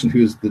person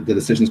whose the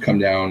decisions come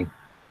down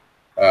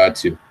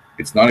to.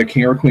 It's not a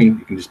king or a queen.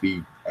 It can just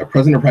be a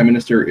president or prime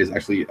minister is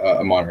actually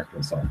a monarch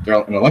themselves.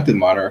 They're an elected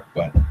monarch,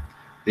 but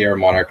they are a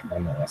monarch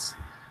nonetheless.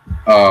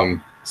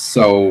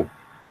 So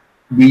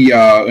we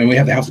and we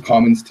have the House of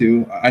Commons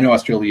too. I know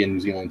Australia and New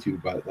Zealand too,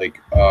 but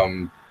like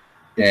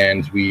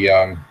and we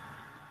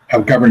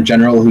have Governor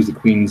General, who's the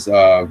Queen's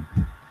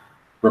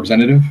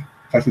representative,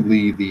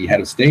 effectively the head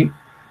of state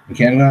in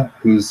Canada,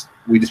 we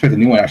just picked a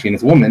new one actually, and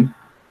it's a woman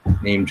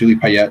named Julie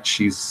Payette.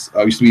 She's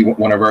used to be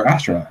one of our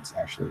astronauts,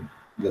 actually,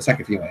 the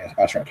second female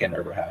astronaut Canada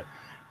ever had.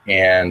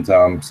 And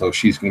so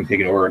she's going to be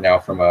taking over now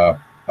from a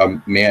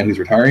man who's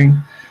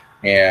retiring.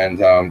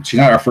 And she's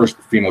not our first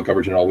female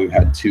governor general. We've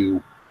had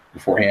two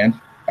beforehand.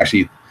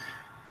 Actually,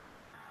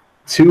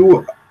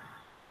 two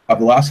of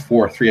the last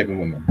three have been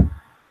women.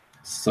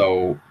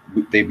 So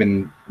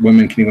Canadian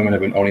women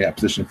have been owning that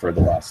position for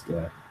the last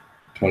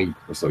 20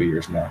 or so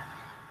years now.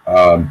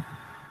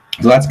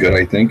 So that's good,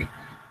 I think.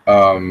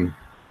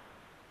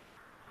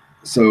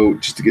 So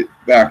just to get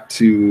back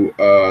to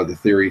the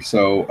theory,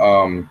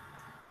 so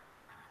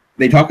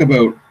they talk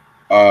about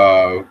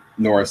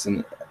Norris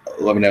and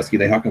Levinesky.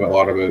 They talk about a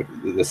lot about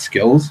the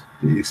skills,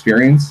 the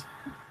experience,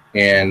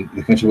 and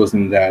the convention was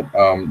in that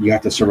you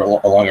have to serve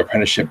a long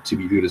apprenticeship to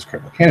be viewed as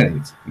credible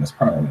candidates in this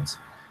parliaments.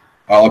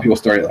 A lot of people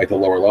start at like the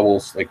lower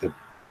levels, like the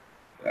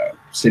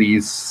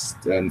cities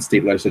and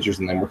state legislatures,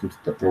 and then working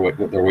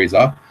their ways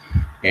up.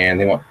 And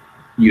they want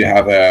you to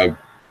have a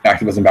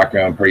activism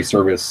background, party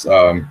service.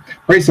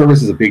 Party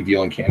service is a big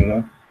deal in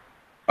Canada.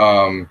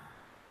 And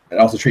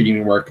also trade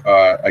union work.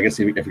 I guess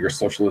if you're a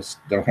socialist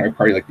democratic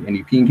party like the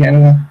NDP in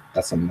Canada,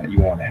 that's something that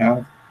you want to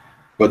have.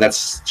 But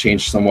that's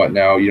changed somewhat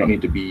now. You don't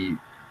need to be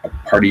a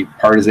party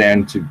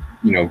partisan to,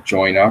 you know,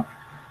 join up.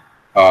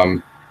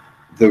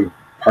 the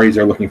parties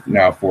are looking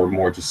now for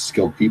more just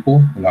skilled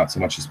people, and not so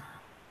much just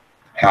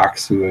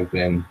hacks who have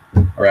been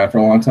around for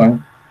a long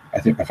time. I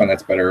find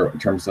that's better in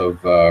terms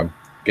of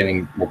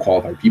getting more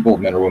qualified people,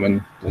 men or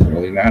women, doesn't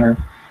really matter.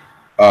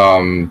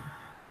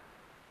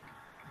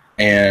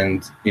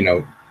 And they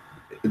talk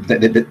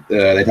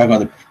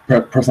about the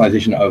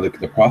personalization of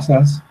the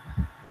process,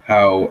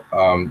 how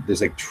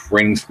there's like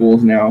training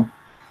schools now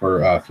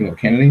for female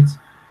candidates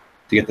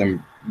to get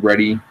them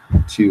ready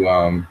to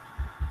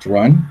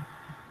run.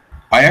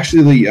 I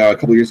actually, a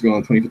couple of years ago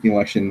in the 2015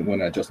 election, when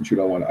Justin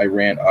Trudeau won, I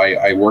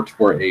worked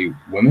for a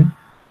woman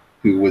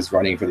who was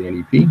running for the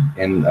NDP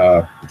in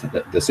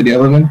the city I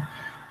live in.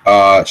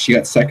 She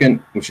got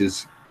second, which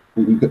is,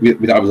 we thought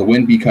it was a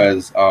win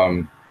because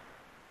the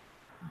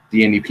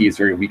NDP is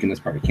very weak in this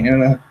part of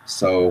Canada.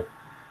 So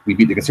we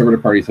beat the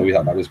Conservative Party, so we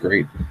thought that was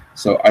great.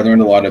 So I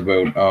learned a lot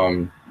about,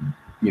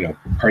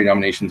 party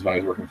nominations when I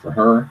was working for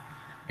her,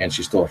 and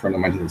she's still a friend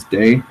of mine to this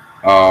day.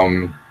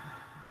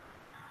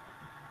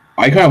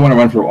 I kind of want to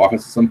run for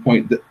office at some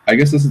point. I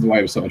guess this is why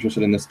I was so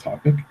interested in this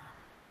topic,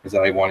 is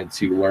that I wanted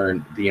to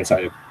learn the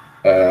inside of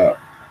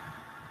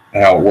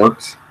how it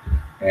works.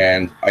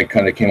 And I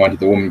kind of came onto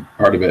the woman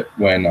part of it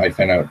when I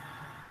found out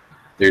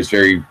there's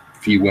very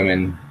few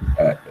women,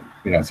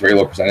 it's a very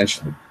low percentage,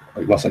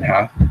 like less than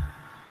half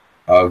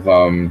of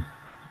the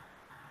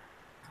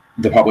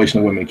population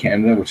of women in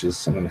Canada, which is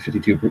something like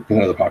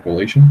 52% of the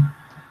population.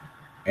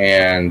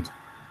 And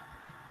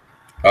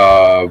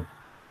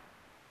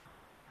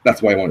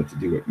that's why I wanted to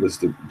do it, was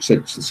to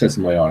shed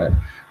some light on it.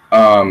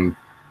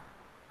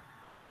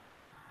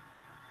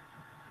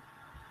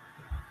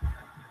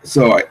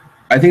 So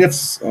I think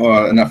that's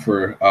enough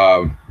for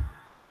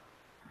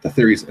the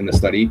theories in the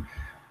study.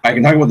 I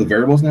can talk about the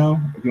variables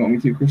now, if you want me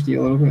to, Christy,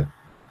 a little bit.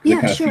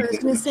 Yeah, sure. I was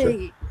going to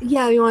say,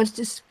 yeah, you want to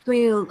just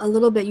explain a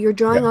little bit. You're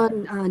drawing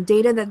on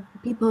data that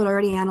people had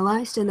already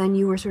analyzed, and then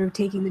you were sort of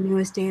taking the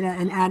newest data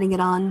and adding it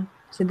on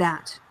to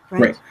that,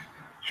 right? Right.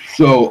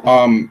 So,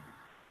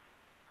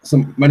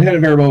 my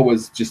dependent variable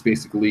was just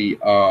basically,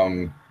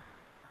 the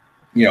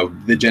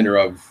gender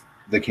of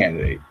the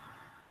candidate,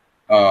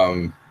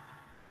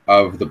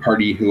 of the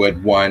party who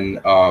had won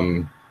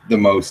the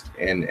most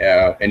in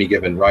any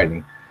given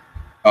riding.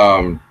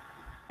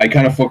 I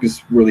kind of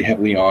focused really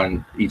heavily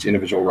on each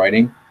individual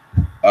riding,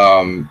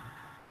 and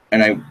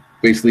I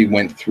basically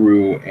went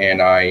through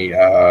and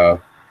I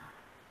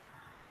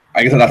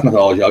guess that's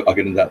methodology. I'll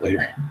get into that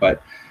later.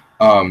 But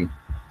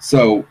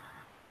so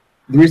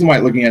the reason why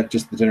looking at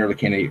just the gender of the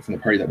candidate from the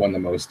party that won the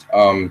most,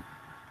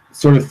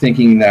 sort of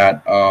thinking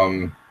that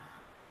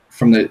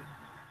from the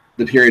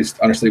periods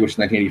understudy, which is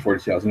 1984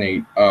 to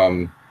 2008,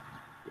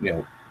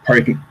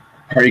 party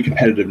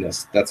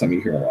competitiveness, that's something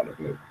you hear a lot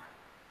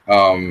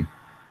about,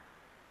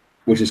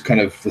 which is kind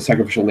of the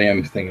sacrificial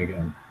lamb thing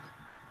again,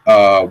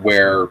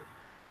 where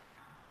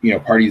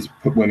parties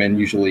put women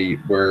usually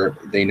where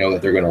they know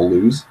that they're going to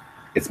lose.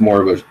 It's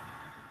more of a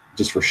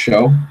just for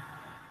show,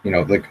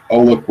 like,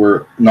 oh look,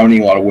 we're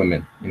nominating a lot of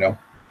women,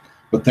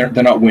 but they're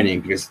not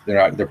winning because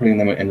they're putting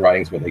them in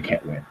ridings where they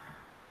can't win.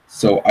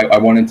 So I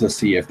wanted to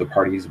see if the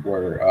parties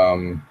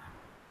were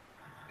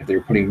if they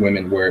were putting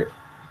women where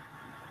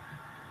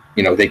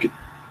they could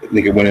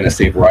win in a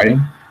safe riding,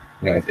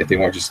 if they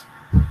weren't just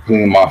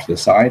putting them off to the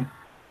side,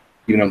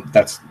 even though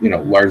that's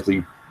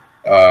largely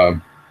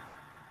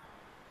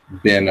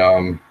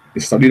been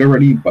studied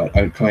already, but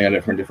I'm coming at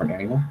it from a different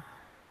angle.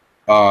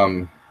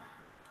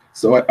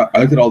 So I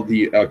looked at all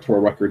the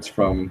electoral records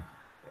from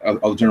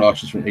all the general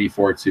elections from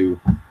 84 to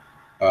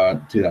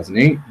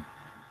 2008,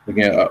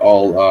 looking at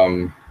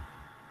all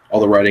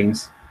the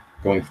ridings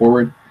going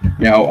forward.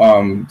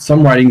 Now,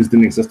 some ridings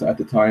didn't exist at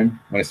the time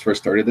when I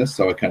first started this,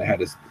 so I kind of had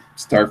to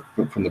start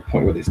from the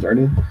point where they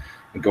started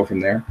and go from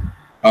there.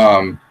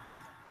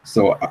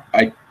 So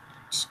I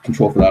just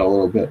control for that a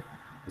little bit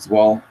as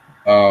well.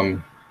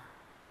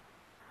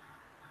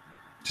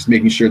 Just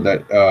making sure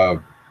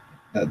that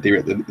that they were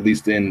at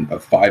least in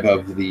 5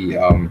 of the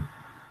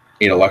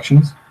 8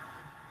 elections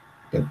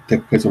that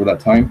took place over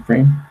that time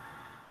frame.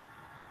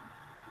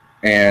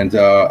 And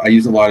I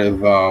used a lot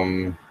of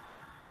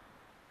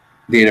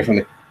data from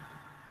the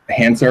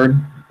Hansard.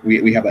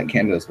 We have that in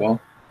Canada as well.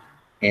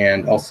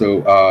 And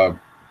also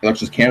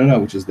Elections Canada,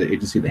 which is the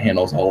agency that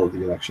handles all of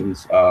the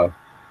elections in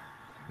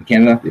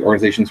Canada, the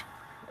organizations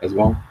as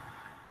well.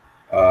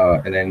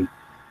 And then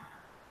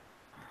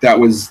that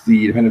was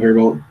the dependent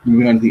variable.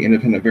 Moving on to the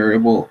independent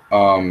variable.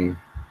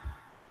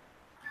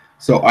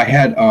 So I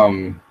had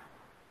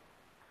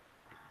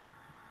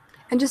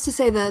and just to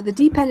say, the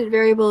dependent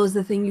variable is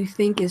the thing you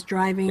think is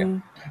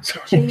driving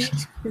change.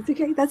 It's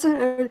okay. That's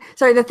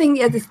sorry. The thing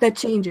that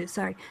changes.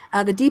 Sorry.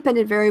 The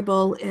dependent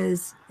variable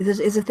is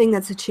a thing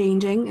that's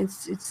changing.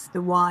 It's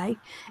the y,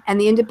 and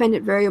the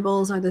independent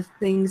variables are the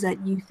things that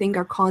you think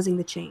are causing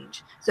the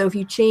change. So if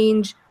you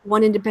change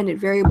one independent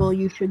variable,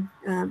 you should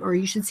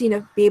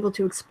be able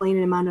to explain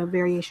an amount of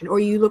variation, or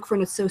you look for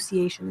an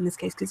association in this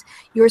case, because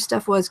your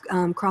stuff was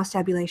cross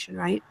tabulation,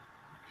 right?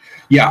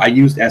 Yeah, I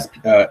used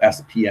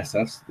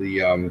SPSS,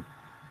 the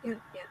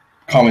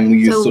commonly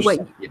used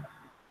social.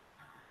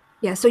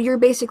 Yeah, so you're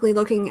basically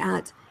looking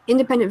at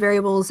independent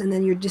variables and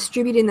then you're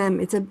distributing them.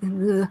 It's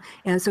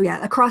and so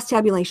yeah, a cross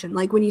tabulation.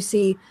 Like when you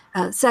see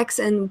sex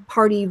and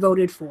party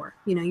voted for,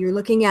 you're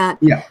looking at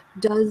Yeah.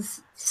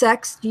 does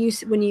sex,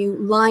 when you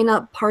line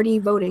up party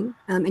voting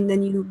and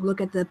then you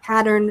look at the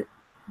pattern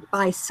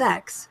by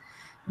sex,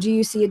 do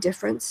you see a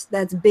difference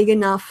that's big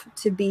enough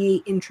to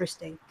be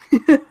interesting?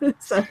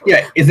 So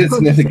Yeah, is it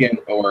significant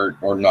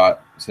or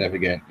not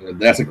significant?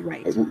 That's a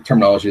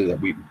terminology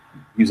that we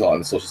use a lot in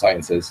the social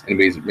sciences.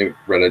 Anybody's maybe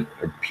read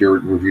a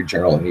peer-reviewed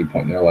journal at any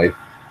point in their life.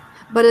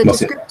 But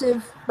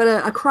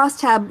a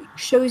crosstab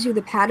shows you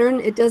the pattern.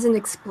 It doesn't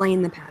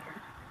explain the pattern.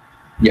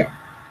 Yeah,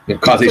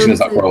 causation is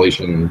not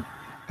correlation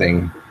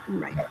thing.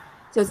 Right.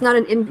 So it's not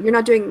you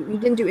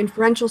didn't do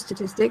inferential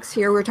statistics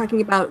here. We're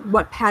talking about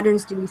what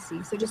patterns do we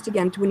see. So just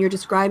again, when you're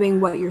describing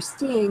what you're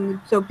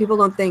seeing, so people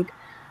don't think,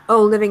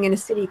 oh, living in a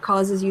city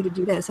causes you to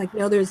do this. Like,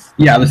 no, there's.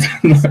 Yeah,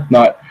 that's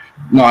not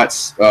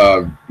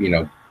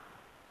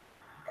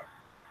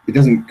it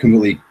doesn't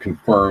completely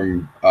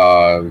confirm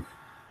the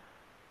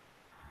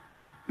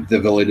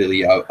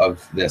validity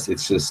of this.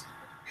 It's just,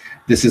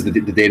 this is the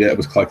data that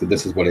was collected.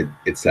 This is what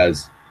it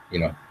says,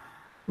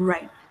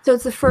 Right. So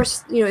it's the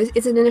first,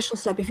 it's an initial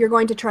step. If you're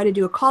going to try to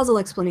do a causal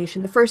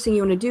explanation, the first thing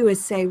you want to do is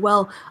say,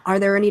 well, are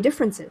there any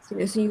differences? So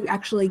you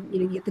actually,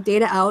 you get the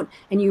data out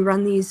and you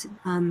run these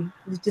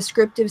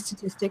descriptive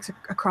statistics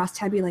across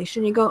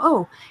tabulation. You go,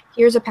 oh,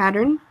 here's a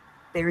pattern.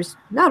 There's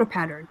not a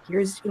pattern.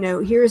 Here's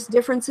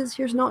differences.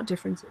 Here's not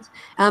differences.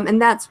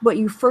 And that's what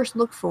you first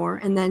look for.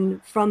 And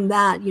then from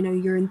that,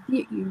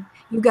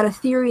 you've got a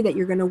theory that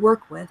you're going to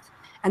work with.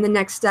 And the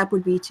next step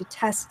would be to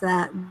test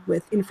that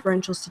with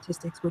inferential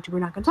statistics, which we're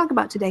not going to talk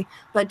about today,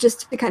 but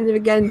just to kind of,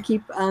 again,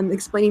 keep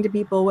explaining to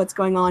people what's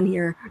going on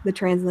here, the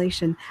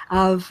translation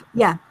of,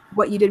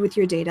 what you did with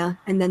your data,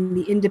 and then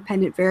the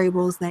independent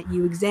variables that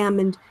you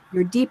examined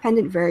your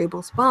dependent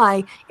variables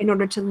by in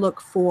order to look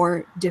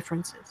for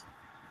differences.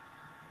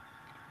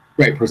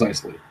 Right,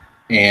 precisely.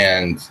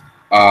 And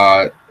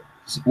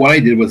what I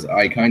did was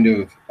I kind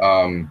of,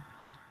 I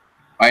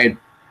had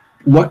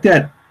looked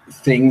at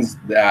things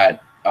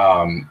that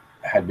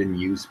had been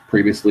used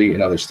previously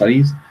in other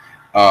studies,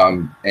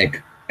 and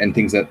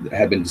things that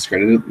had been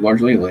discredited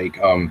largely. Like,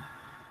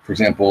 for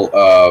example,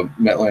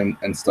 Metland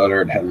and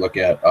Studdard had looked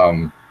at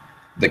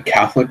the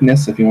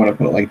Catholicness, if you want to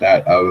put it like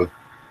that, of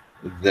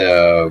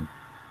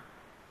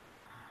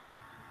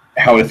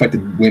how it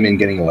affected women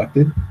getting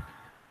elected,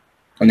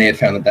 and they had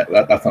found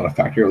that's not a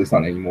factor, at least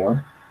not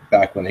anymore.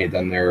 Back when they had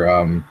done their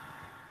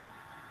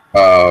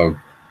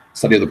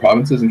study of the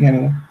provinces in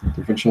Canada,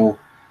 provincial.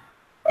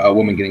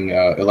 Women getting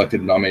elected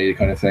and nominated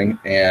kind of thing.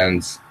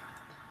 And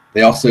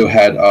they also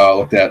had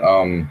looked at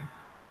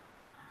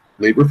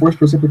labor force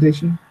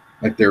precipitation,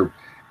 and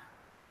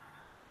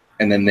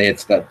then they had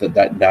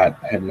that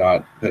had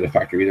not been a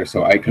factor either.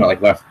 So I kind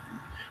of left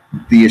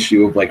the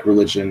issue of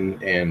religion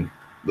and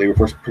labor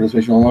force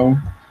participation alone,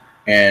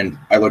 and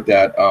I looked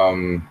at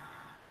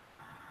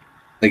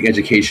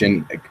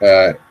education,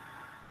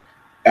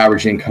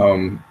 average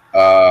income,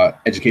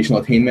 educational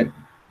attainment,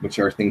 which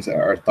are things that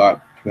are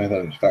thought to have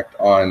an effect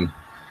on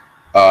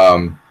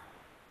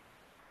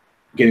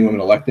getting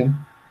women elected.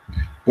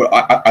 But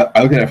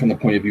I look at it from the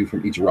point of view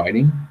from each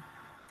riding.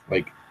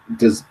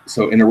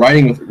 So in a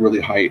riding with really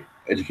high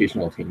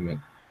educational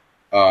attainment,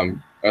 are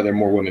there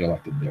more women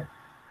elected there?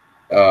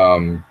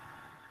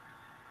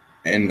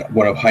 And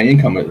one of high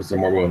income, is there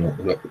more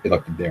women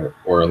elected there,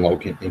 or a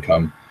low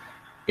income,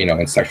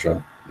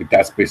 etc.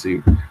 That's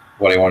basically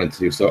what I wanted to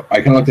do. So I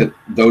kind of looked at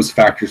those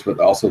factors, but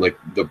also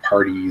the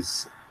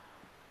parties.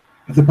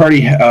 If the party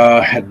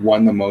had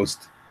won the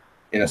most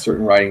in a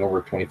certain riding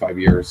over 25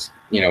 years,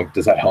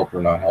 does that help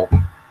or not help?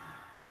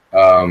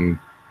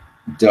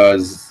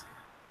 Does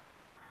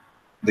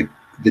the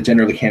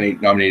gender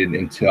candidate nominated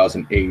in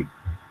 2008,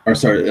 or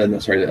if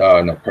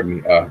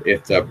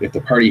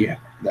the party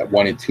that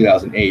won in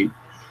 2008,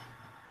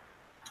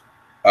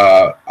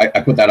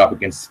 I put that up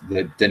against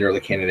the gender of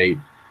the candidate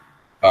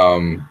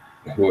if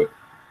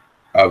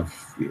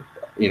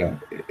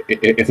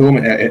the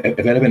woman, if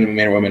it had been a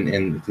man or woman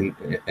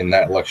in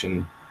that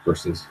election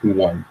versus who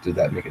won, did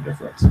that make a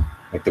difference?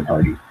 The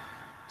party.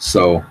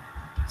 So,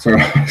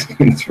 sorry, I'm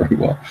explaining this very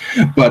well,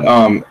 but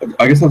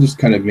I guess I'll just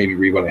kind of maybe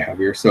read what I have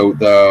here. So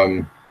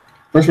the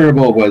first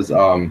variable was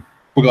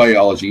political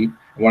ideology, and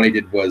what I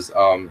did was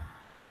I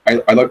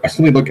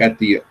simply look at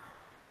the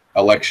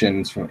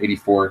elections from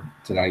 '84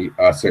 to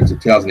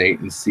 2008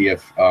 and see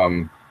if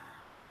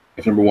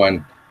number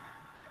one,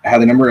 had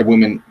the number of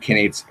women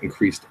candidates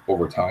increased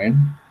over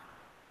time.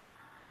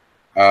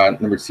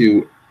 Number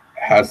two,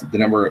 has the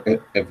number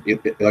of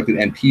elected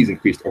MPs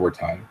increased over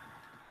time?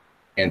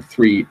 And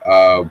three,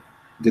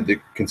 did the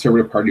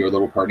Conservative Party or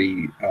Liberal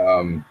Party,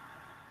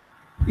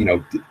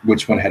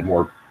 which one had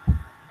more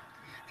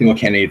female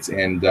candidates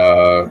and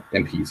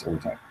MPs over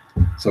time?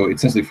 So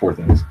it's essentially four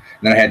things.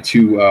 And then I had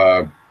two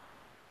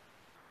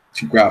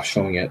graphs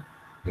showing it,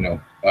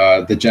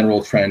 the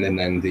general trend, and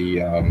then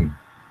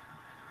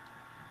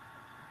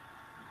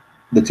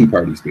the two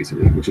parties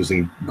basically, which was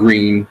in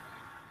green,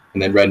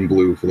 and then red and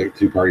blue for the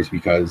two parties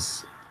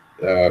because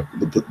the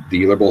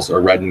Liberals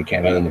are red in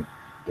Canada and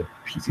the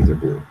PCs are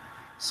blue.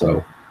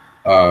 So,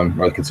 or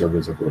the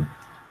Conservatives are blue.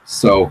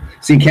 So,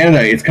 see, in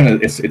Canada, it's kind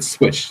of it's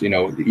switched.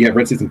 You have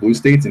red states and blue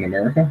states in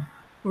America,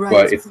 Right.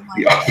 but it's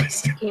the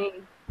opposite.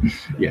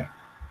 Yeah.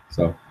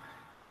 So,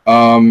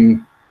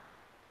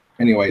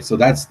 anyway, so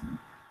that's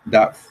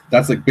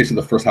like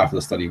basically the first half of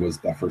the study was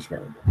that first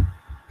variable,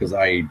 because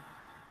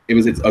it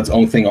was its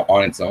own thing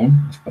on its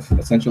own,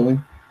 essentially.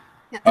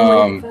 Yeah.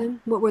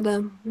 What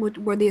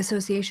were the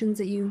associations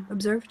that you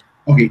observed?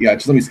 Okay, yeah,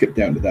 just let me skip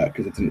down to that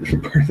because it's a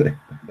different part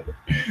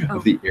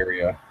of the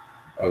area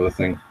of the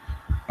thing.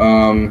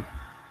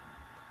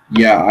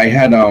 Yeah, I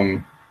had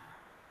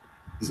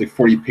there's like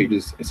 40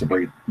 pages to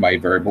separate my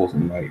variables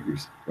and my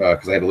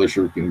because I had a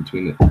literature review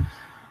between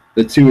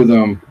the two of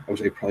them,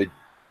 which I probably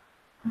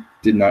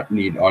did not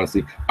need,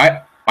 honestly.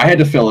 I had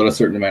to fill out a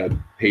certain amount of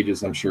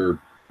pages. I'm sure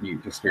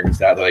you experienced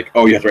that. They're like,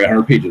 oh, you have to write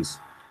 100 pages,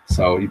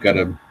 so you've got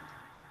to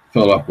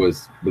fill it up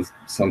with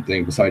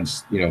something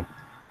besides,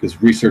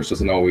 because research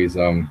doesn't always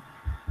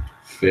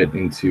fit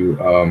into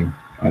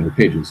 100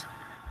 pages.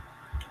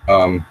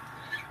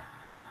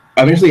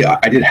 Eventually,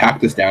 I did hack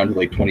this down to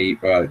like 20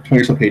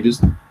 or so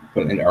pages,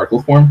 put it in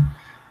article form,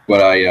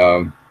 but I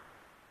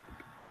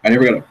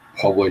never got it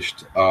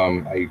published.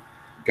 I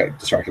got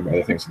distracted by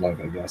other things in life,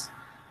 I guess.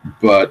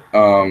 But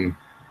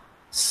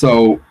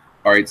so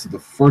all right, so the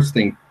first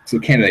thing, so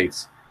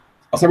candidates.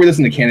 I'll separate this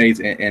into candidates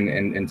and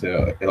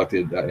into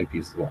elected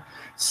MPs as well.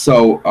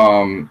 So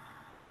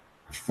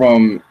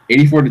from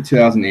 84 to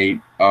 2008,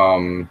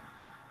 so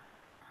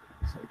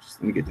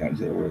just let me get down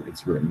to where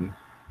it's written.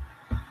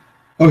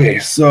 Okay,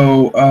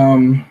 so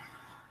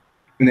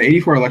in the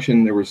 84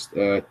 election, there was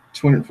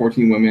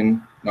 214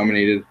 women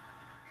nominated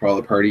for all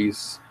the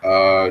parties.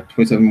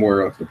 27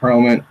 were elected to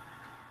Parliament.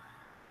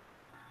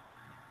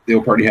 The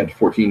Liberal Party had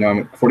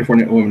 44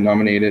 women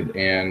nominated,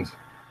 and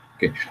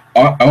okay,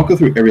 I won't go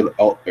through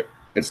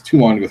it's too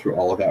long to go through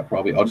all of that.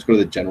 Probably, I'll just go to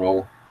the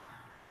general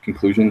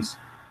conclusions.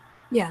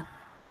 Yeah.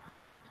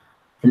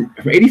 From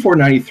 84 to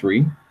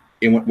 93,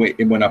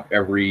 it went up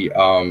every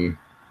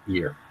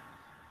year,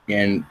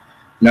 and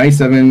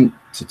 97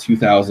 to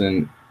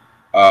 2000,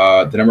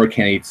 the number of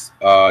candidates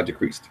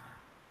decreased.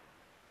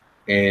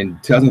 In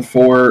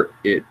 2004,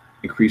 it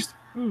increased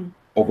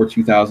over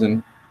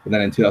 2,000, but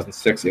then in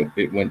 2006,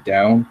 it went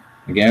down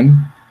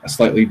again, a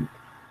slightly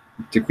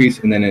decrease,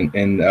 and then in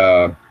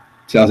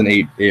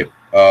 2008, it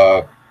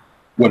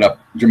went up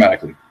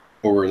dramatically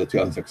over the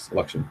 2006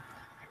 election.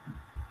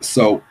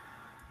 So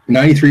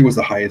 93 was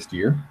the highest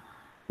year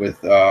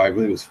with, I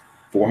believe it was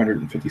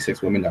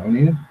 456 women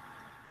nominated.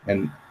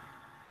 And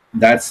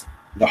that's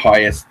the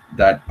highest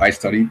that I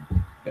studied.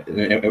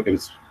 It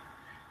was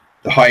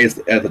the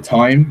highest at the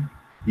time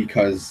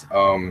because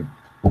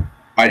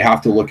I'd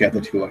have to look at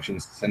the two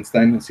elections since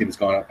then and see if it's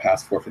gone up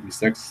past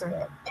 456,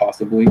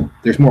 possibly.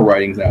 There's more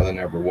writings now than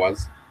there ever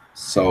was,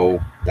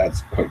 so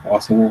that's quite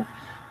possible.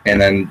 And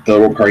then the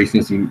Liberal Party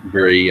seems to be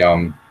very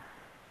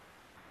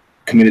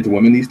committed to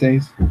women these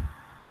days.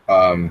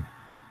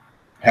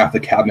 Half the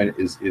cabinet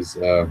is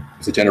a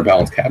gender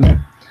balanced cabinet,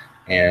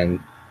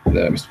 and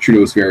Mr.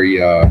 Trudeau is very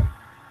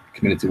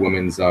committed to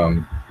women's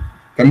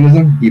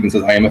feminism. He even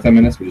says, "I am a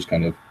feminist," which is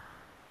kind of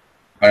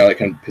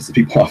pisses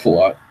people off a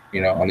lot,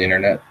 on the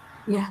internet.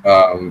 Yeah.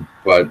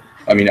 But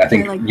I mean, I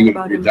think you would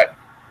agree that.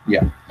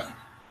 Yeah.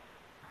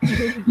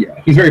 Yeah,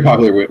 he's very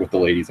popular with the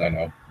ladies. I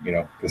know,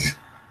 because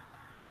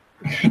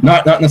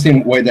not in the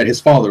same way that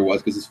his father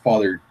was, because his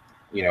father,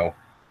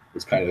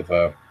 was kind of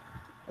a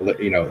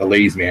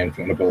ladies' man, if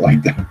you want to put it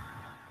like that.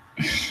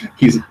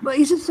 He's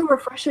just so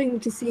refreshing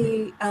to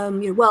see.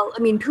 Well, I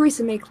mean,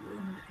 Theresa May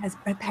has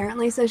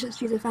apparently says that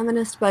she's a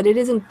feminist, but it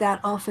isn't that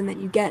often that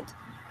you get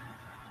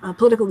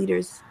political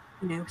leaders,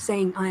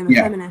 saying I am a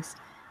feminist.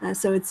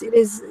 So it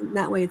is in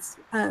that way. It's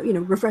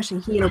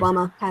refreshing. He and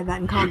Obama had that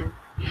in common.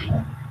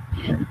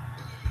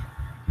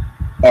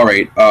 All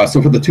right.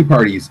 So for the two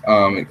parties,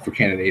 for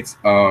candidates,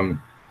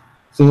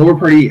 so the Liberal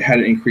Party had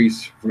an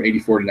increase from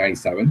 84 to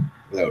 97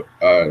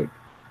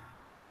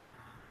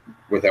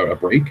 without a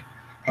break.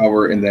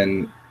 However, and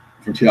then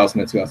from 2000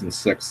 to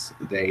 2006,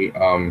 it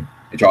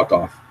dropped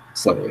off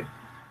slightly,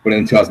 but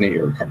in 2008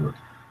 it recovered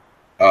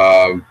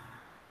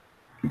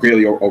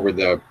greatly over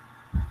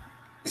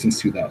since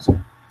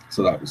 2000.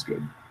 So that was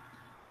good.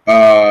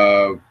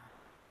 For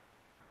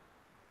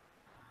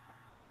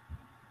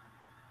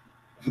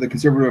the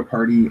Conservative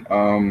Party,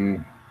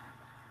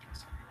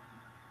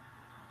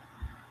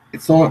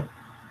 it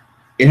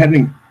had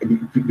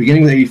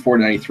beginning with 84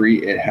 to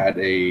 93, it had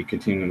a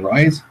continuing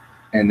rise,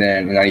 and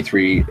then in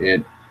 93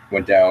 it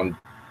went down.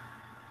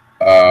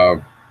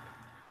 It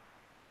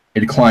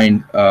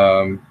declined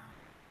in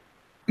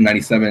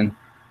 97,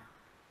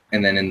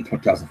 and then in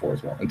 2004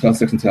 as well. In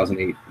 2006 and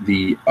 2008,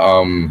 the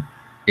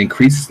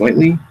increased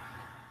slightly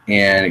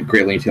and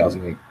greatly in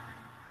 2008.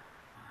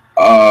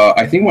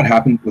 I think what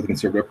happened with the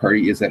Conservative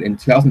Party is that in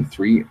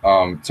 2003, in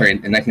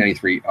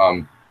 1993,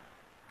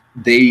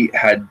 they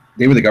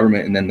were the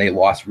government, and then they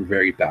lost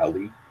very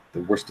badly,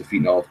 the worst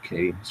defeat in all of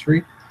Canadian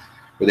history.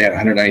 where they had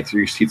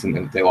 193 seats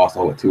and they lost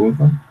all but 2 of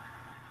them.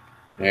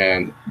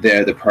 And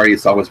the party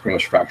itself was pretty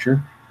much fractured,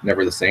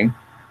 never the same.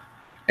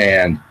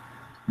 And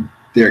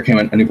there came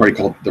a new party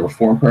called the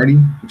Reform Party,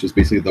 which is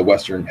basically the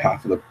western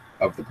half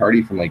of the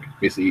party, from like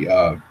basically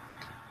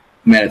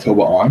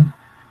Manitoba on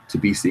to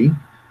BC.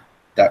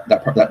 That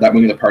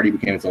wing of the party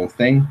became its own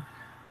thing,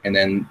 and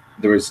then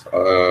there was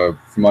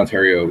from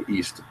Ontario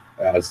east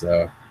as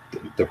the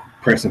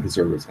Protestant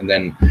Conservatives, and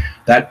then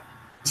that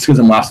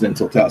schism lasted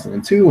until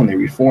 2002 when they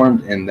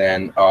reformed, and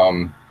then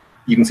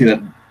you can see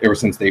that ever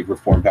since they've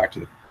reformed back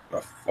to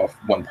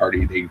one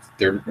party,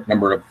 their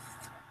number of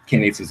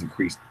candidates has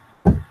increased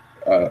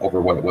over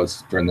what it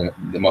was during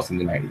the most in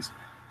the 90s.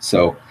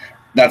 So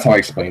that's how I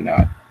explain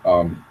that.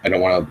 I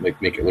don't want to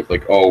make it look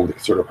like, oh, the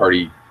Conservative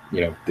Party,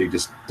 they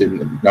just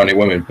didn't nominate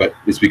women, but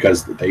it's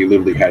because they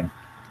literally had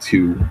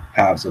 2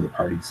 halves of the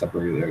party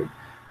separated out.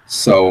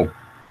 So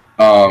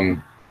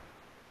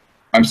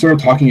I'm sort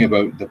of talking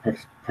about the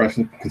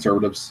Protestant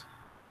Conservatives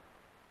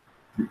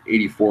from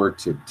 1984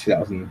 to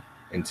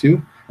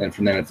 2002, and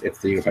from then it's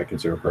the Unified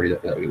Conservative Party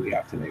that we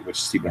have today, which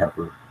Stephen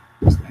Harper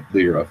was the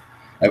leader of.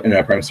 I've been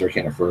a Prime Minister of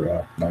Canada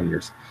for 9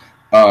 years.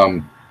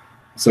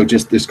 So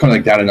just there's kind of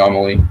like that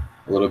anomaly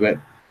a little bit.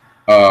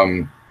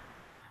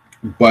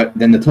 But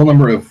then the total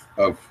number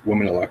of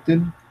women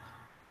elected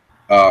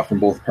from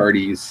both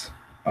parties,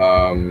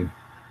 the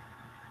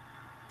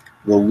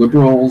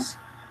Liberals,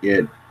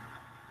 it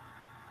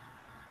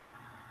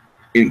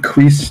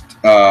increased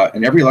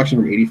in every election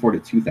from 1984 to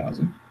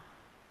 2000,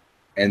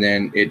 and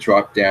then it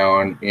dropped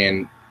down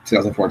in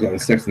 2004,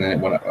 2006, and then it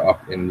went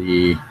up in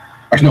the.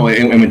 Actually, no,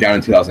 it went down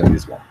in 2008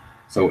 as well.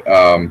 So,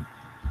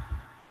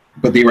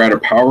 but they were out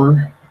of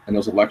power in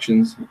those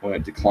elections when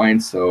it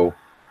declined, so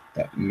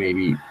that may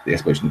be the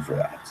explanation for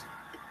that.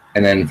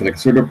 And then for the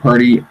Conservative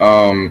Party,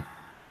 the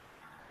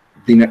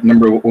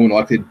number of women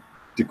elected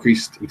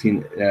decreased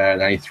between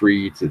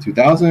 93 to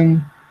 2000,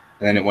 and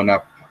then it went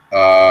up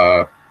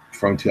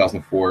from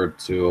 2004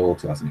 till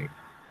 2008.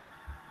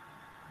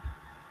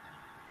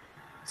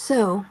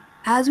 So,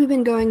 as we've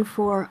been going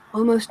for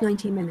almost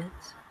 90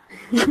 minutes,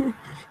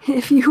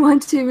 if you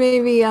want to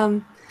maybe,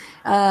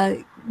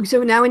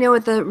 so now we know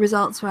what the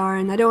results are,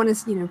 and I don't want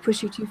to,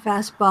 push you too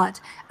fast, but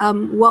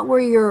what were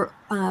your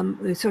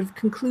sort of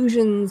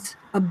conclusions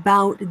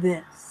about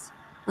this?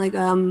 Like,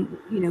 can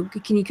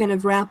you kind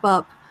of wrap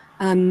up,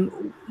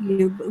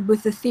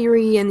 with the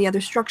theory and the other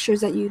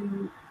structures that we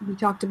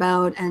talked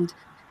about, and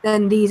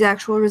then these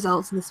actual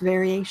results and this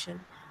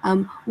variation?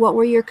 What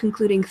were your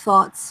concluding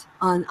thoughts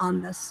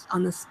on this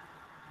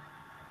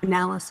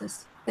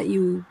analysis that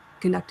you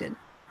conducted?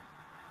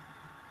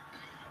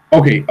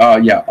 Okay,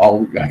 yeah,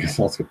 I guess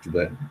I'll skip to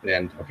the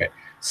end. Okay,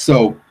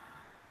 so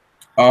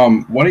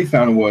what I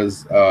found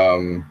was,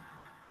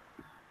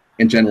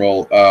 in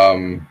general,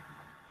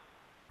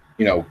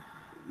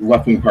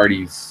 left-wing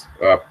parties,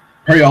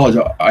 party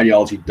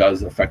ideology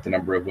does affect the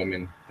number of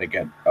women that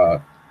get,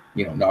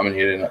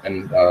 nominated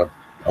and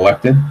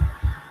elected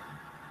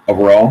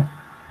overall.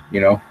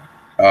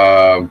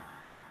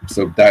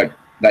 So that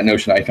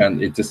notion I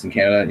found exists in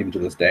Canada even to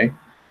this day.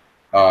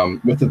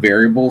 With the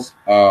variables,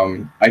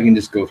 I can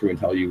just go through and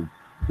tell you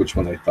which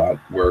ones I thought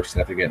were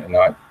significant and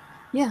not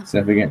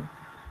significant.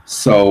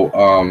 So,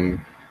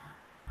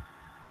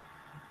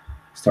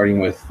 starting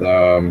with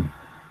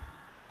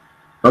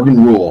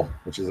urban-rural,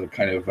 which is a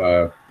kind of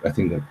a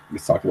thing that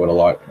gets talked about a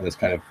lot in this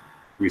kind of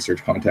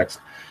research context.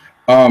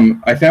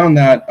 I found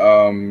that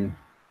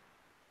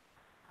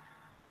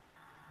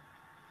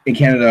in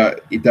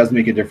Canada, it does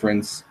make a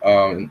difference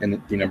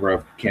in the number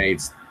of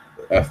candidates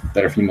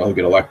that are female who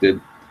get elected.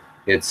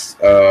 It's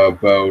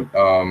about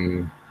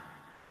a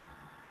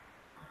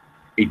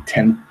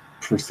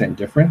 10%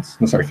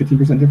 difference. No, sorry,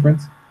 15%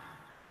 difference.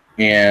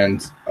 And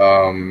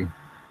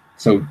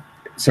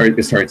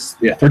it's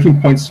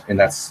 13 points, and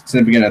that's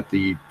significant at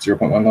the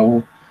 0.1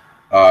 level.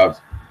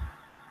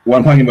 What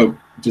I'm talking about,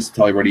 just to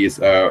tell everybody, is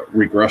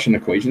regression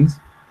equations,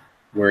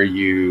 where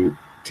you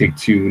take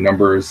 2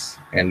 numbers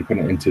and put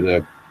it into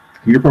the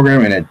computer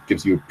program, and it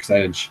gives you a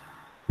percentage.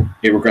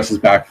 It regresses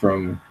back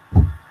from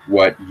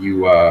what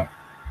you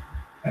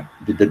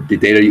the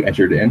data you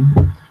entered in,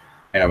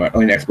 and I'm not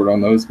really an expert on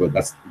those, but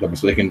that's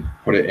so they can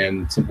put it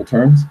in simple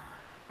terms.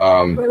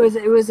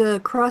 It was a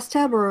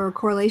crosstab or a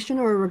correlation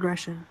or a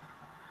regression?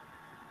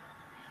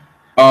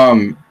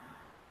 I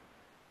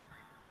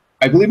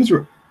believe it's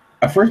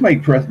at first my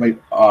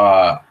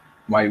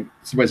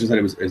supervisor said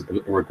it was a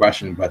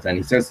regression, but then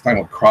he starts talking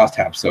about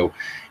crosstab, so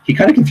he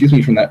kind of confused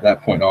me from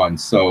that point on.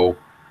 So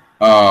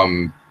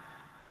I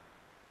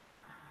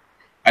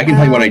can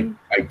tell you what I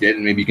did,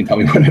 and maybe you can tell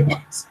me what it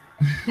was.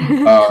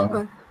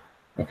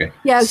 Okay.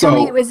 Yeah. So,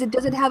 tell me,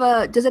 does it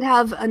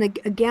have a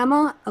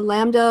gamma, a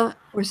lambda,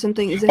 or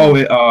something? Is it?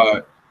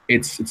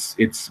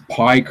 It's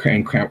pi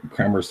and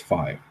Cramer's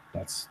 5.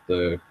 That's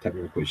the type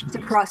of equation. It's a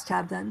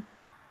crosstab then.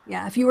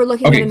 Yeah. If you were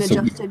looking at an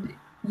adjusted,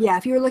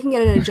 if you were looking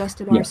at an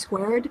adjusted R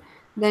squared,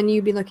 then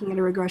you'd be looking at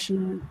a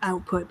regression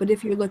output. But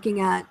if you're looking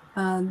at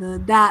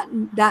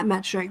that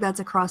metric,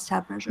 that's a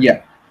crosstab measure.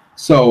 Yeah.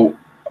 So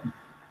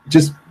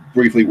just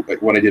briefly,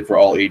 what I did for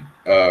all 8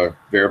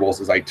 variables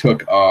is I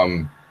took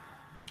the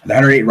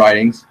 108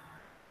 ridings.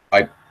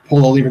 I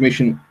pulled all the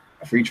information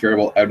for each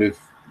variable out of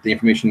the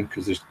information,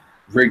 because there's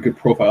very good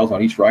profiles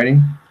on each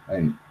riding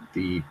and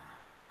the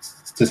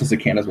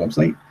Statistics Canada's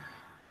website,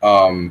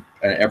 and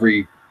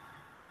every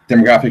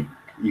demographic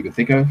you can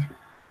think of.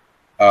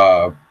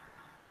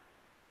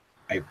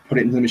 I put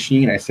it into the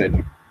machine. I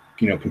said,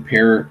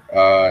 compare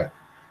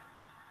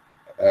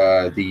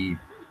the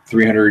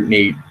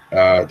 308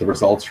 the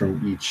results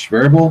from each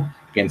variable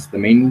against the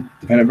main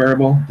dependent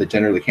variable, the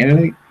gender of the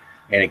candidate,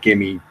 and it gave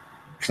me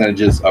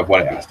percentages of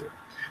what I asked it.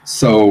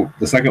 So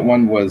the second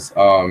one was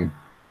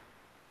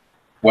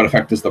what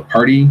effect does the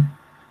party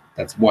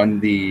that's won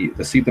the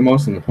seat the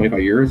most in the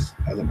 25 years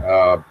has an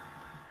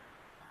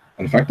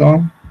effect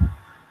on?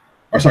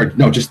 Or sorry,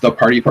 no, just the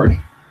party part.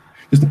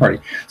 Just the party.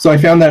 So I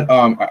found that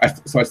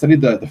I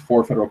studied the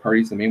 4 federal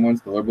parties, the main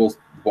ones, the Liberals,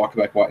 the Bloc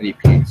Quebec,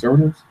 NDP, and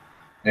Conservatives,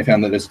 and I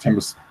found that there's a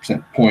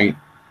 10% point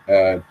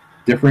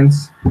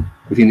difference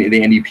between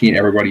the NDP and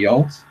everybody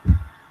else,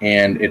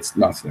 and it's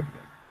not significant.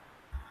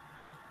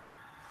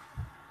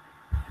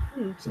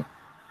 So.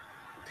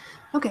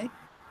 Okay.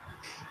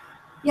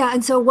 Yeah,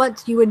 and so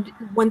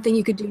one thing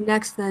you could do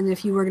next then,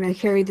 if you were going to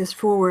carry this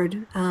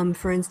forward,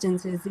 for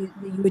instance, is you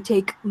would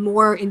take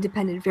more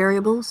independent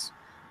variables,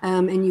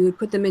 and you would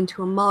put them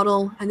into a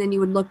model, and then you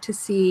would look to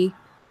see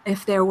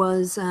if there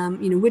was,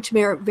 which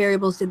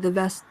variables did the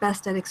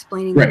best at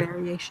explaining the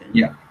variation.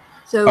 Yeah.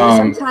 So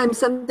sometimes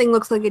something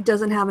looks like it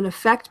doesn't have an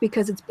effect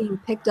because it's being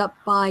picked up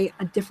by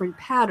a different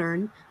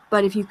pattern,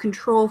 but if you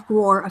control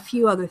for a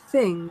few other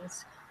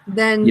things,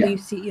 then you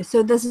see.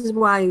 So this is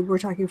why we're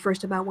talking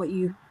first about what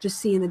you just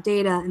see in the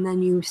data, and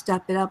then you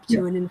step it up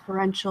to an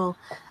inferential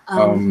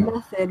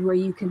method where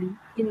you can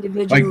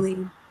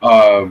individually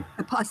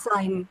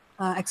assign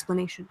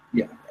explanation.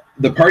 Yeah,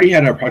 the party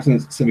had an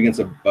approximate significance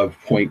of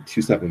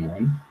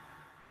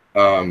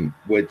 0.271,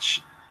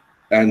 which,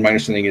 and my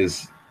understanding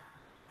is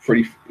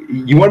pretty.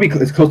 You want to be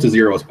as close to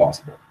 0 as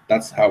possible.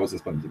 That's how it was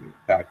explained to me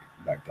back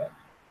then.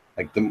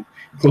 Like the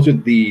closer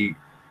the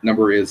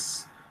number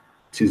is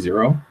to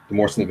 0, the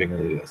more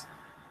significant it is.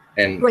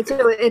 And right,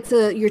 so it's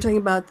you're talking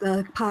about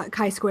the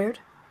chi-squared.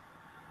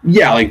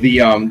 Yeah, like the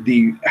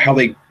how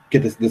they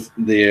get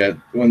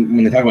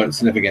when they talk about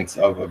significance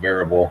of a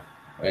variable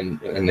in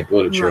the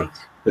literature,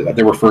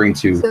 they're referring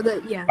to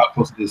how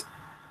close it is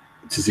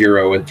to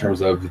 0 in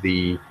terms of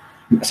the.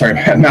 Sorry,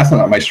 math's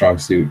not my strong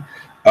suit.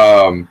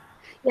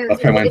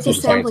 That's probably why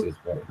social sciences.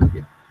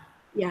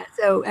 Yeah,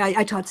 so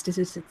I taught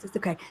statistics. It's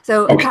okay.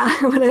 So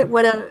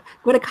what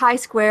a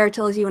chi-square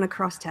tells you in a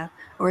crosstab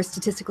or a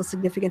statistical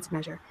significance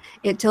measure,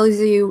 it tells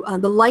you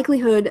the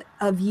likelihood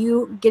of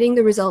you getting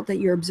the result that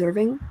you're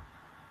observing.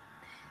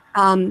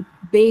 It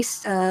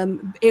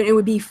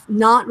would be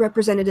not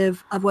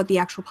representative of what the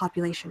actual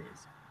population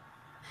is.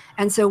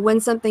 And so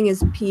when something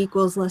is p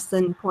equals less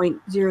than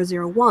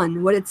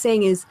 0.001, what it's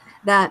saying is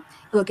that,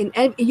 look,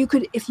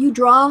 if you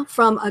draw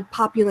from a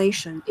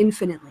population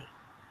infinitely,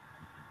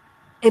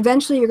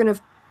 eventually you're going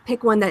to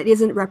pick one that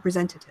isn't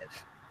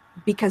representative,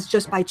 because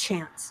just by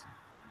chance,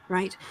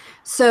 right?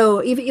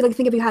 So even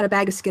think if you had a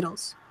bag of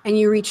Skittles and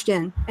you reached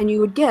in, and you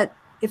would get,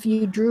 if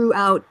you drew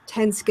out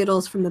 10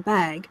 Skittles from the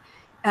bag,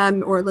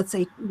 or let's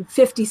say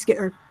 50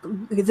 Skittles,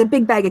 it's a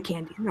big bag of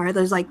candy, all right?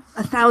 There's like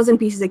 1,000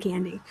 pieces of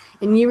candy,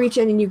 and you reach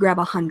in and you grab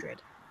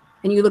 100,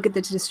 and you look at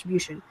the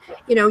distribution.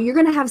 You're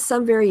going to have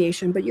some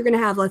variation, but you're going to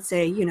have, let's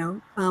say,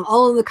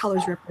 all of the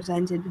colors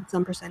represented in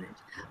some percentage.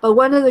 But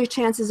what are the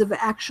chances of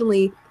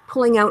actually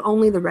pulling out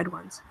only the red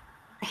ones?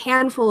 A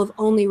handful of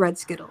only red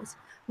Skittles.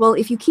 Well,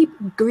 if you keep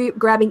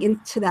grabbing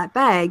into that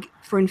bag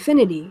for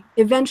infinity,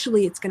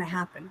 eventually it's going to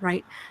happen,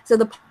 right? So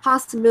the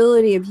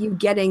possibility of you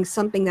getting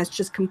something that's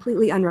just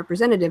completely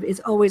unrepresentative is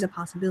always a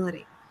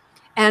possibility.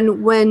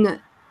 And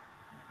when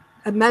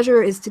a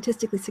measure is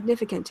statistically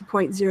significant to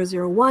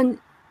 0.001,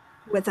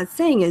 what that's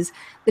saying is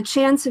the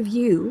chance of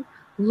you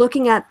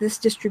looking at this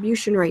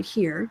distribution right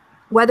here,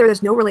 whether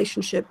there's no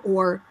relationship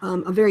or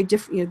a very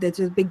different, there's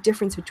a big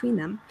difference between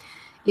them,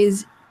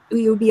 is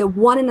it would be a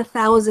 1 in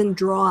 1,000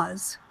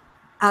 draws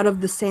out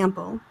of the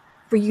sample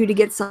for you to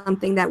get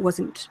something that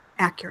wasn't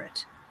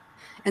accurate.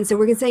 And so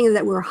we're saying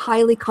that we're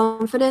highly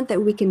confident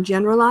that we can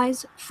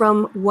generalize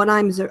from what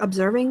I'm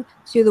observing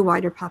to the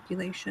wider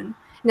population.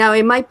 Now,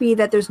 it might be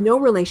that there's no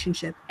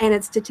relationship and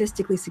it's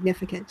statistically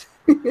significant.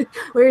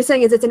 What you're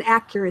saying is it's an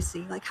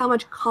accuracy. Like, how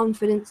much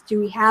confidence do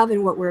we have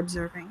in what we're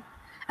observing?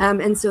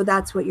 And so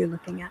that's what you're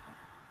looking at.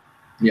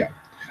 Yeah.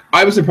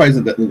 I was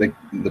surprised that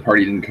the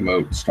party didn't come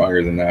out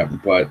stronger than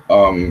that. But,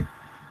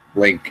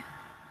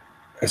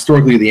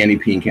 historically, the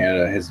NDP in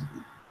Canada has,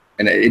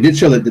 and it did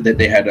show that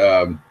they had,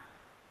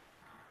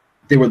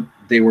 they weren't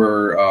the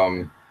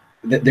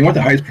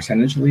highest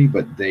percentagely,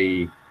 but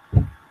they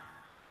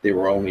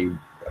were only,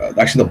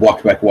 actually the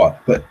Bloc Quebec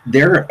but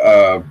they're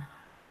a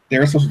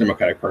social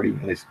democratic party,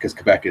 at least because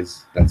Quebec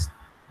that's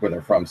where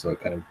they're from, so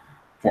it kind of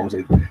forms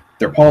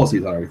their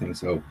policies on everything.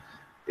 So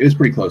it was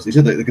pretty close. They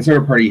said the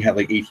Conservative Party had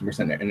like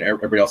 18%, and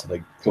everybody else had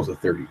like close to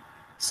 30%.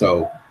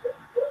 So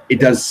it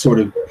does sort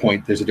of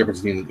point. There's a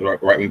difference between the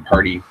right-wing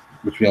party,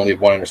 which we only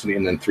have one in our city,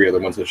 and then 3 other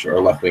ones which are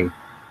left-wing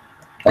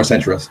or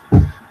centrist.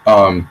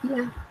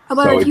 Yeah.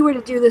 But So if you were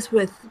to do this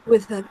with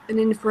an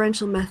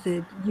inferential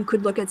method, you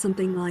could look at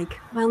something like,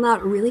 well,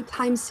 not really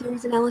time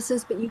series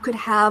analysis, but you could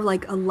have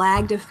like a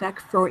lagged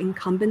effect for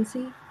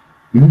incumbency,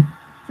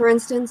 for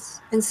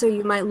instance. And so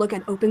you might look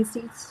at open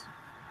seats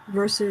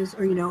versus,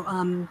 or,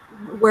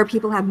 where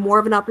people have more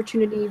of an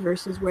opportunity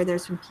versus where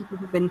there's some people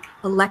who've been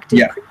elected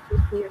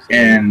previously or something.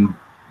 And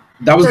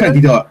that was the kind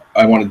of detail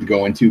I wanted to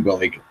go into, but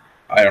like,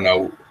 I don't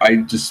know.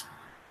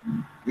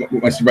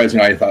 My supervisor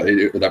and I thought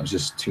that was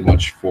just too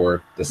much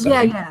for the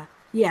setting.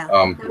 Yeah.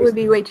 That would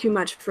be way too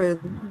much for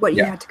what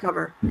you had to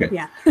cover. Okay.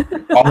 Yeah.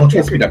 I'll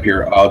try to speed up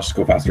here. I'll just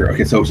go faster.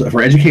 Okay, so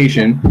for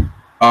education,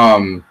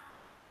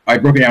 I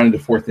broke it down into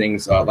 4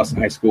 things: less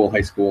than high school,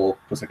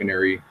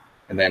 post-secondary,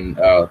 and then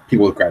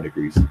people with grad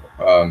degrees.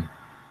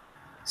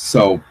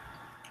 So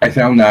I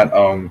found that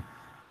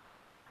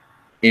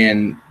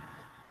in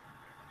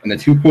the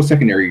 2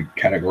 post-secondary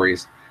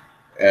categories,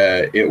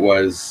 it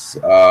was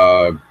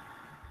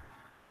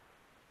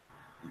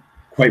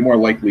quite more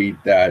likely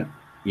that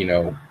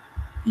you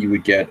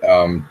would get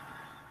a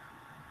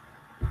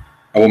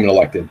woman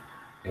elected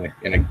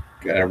in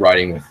a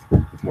riding with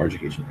more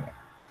education.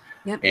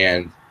 Yep.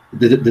 And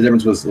the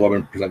difference was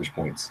 11 percentage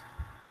points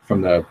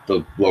from the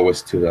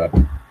lowest to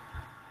the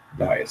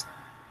highest.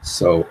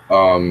 So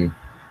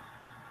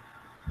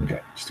okay,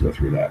 just to go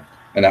through that,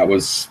 and that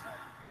was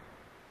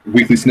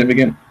weakly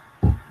significant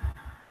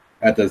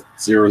at the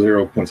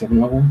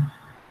 0.7 level.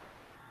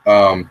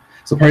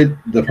 So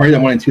the party that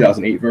won in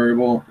 2008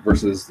 variable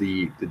versus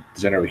the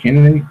general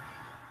candidate.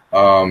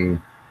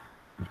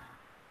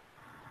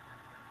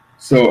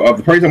 So of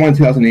the parties that won in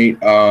 2008,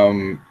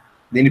 the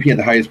NDP had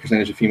the highest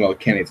percentage of female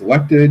candidates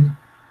elected,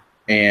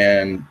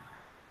 and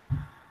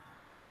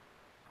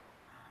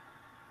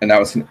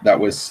that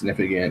was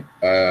significant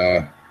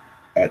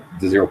at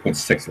the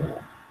 0.6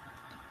 level,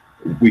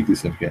 weakly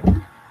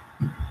significant.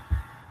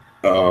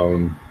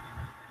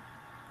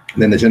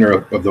 Then the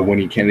gender of the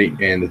winning candidate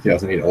in the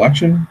 2008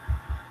 election.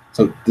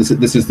 So this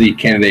is the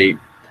candidate,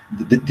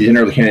 the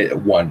gender of the candidate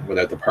that won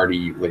without the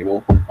party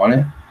label on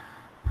it.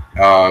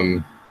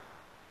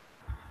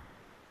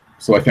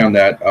 So I found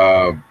that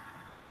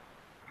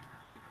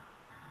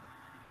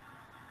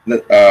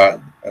in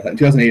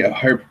 2008, a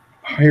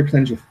higher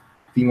percentage of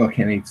female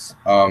candidates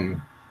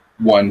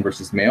won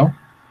versus male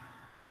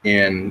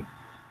in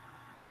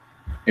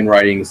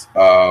ridings.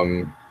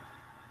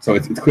 So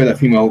it's clear that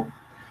female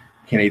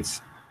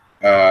candidates,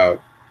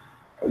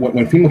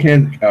 when female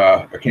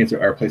candidates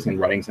are placed in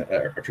ridings that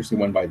are traditionally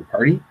won by the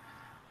party,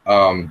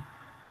 the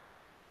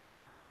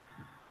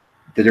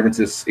difference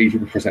is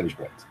 82 percentage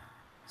points.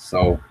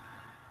 So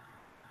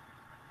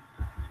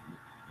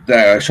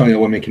showing that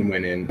women can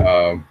win in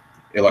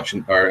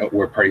election or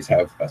where parties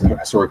have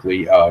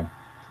historically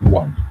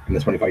won in the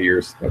 25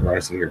 years that we're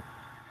here.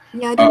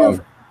 Yeah, I don't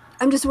know.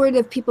 I'm just worried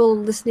if people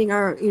listening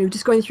are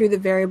just going through the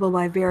variable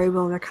by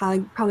variable, they're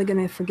probably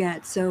going to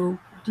forget. So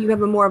do you have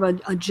more of a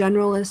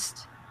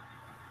generalist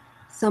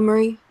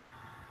summary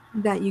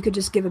that you could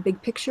just give a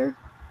big picture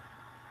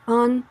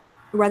on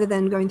rather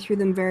than going through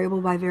them variable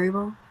by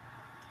variable?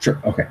 Sure.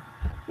 Okay.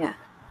 Yeah.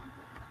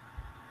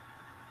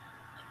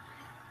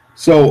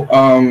 So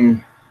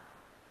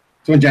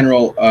in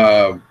general,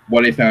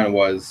 what I found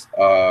was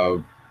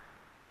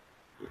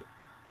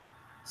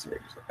sorry,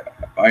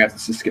 I have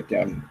to skip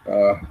down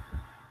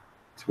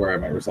to where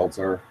my results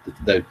are,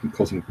 the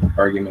closing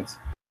arguments.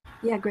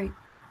 Yeah, great.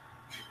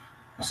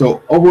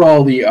 So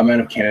overall, the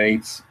amount of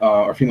candidates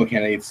or female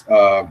candidates,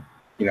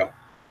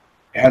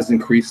 has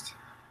increased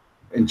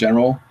in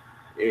general.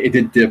 It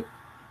did dip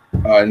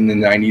in the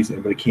 90s,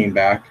 but it came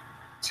back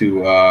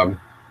to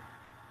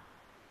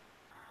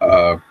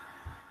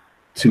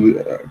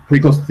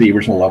pretty close to the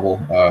original level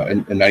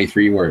in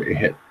 93, where it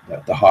hit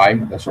the high,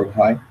 the historical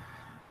high.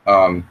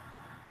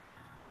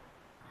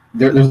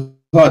 There's a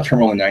lot of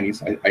turmoil in the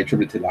 90s. I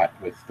attribute to that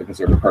with the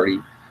Conservative Party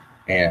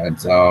and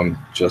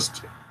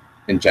just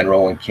in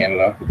general in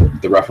Canada,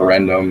 the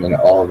referendum and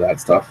all of that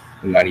stuff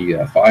in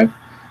 95.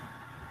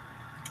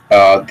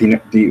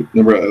 The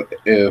number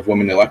of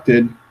women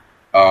elected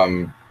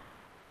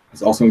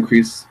has also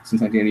increased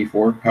since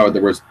 1984. However,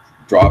 there was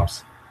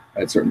drops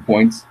at certain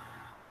points,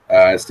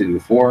 as stated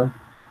before.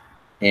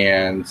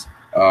 And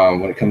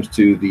when it comes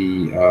to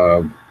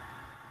the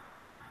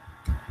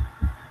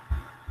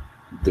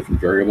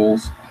different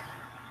variables,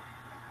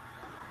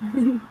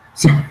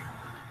 so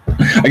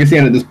I guess I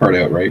ended this part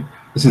out, right?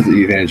 This is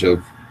the advantage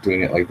of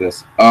doing it like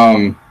this.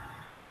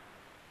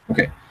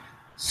 Okay,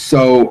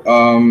 so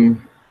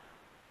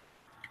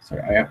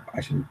sorry,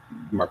 I should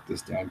mark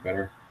this down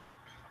better.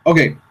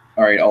 Okay,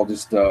 all right, I'll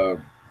just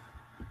okay.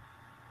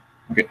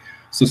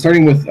 So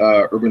starting with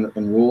urban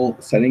and rural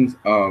settings,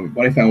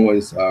 what I found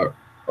was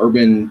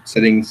urban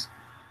settings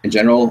in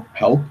general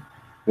help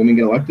women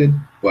get elected,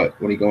 but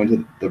when you go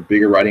into the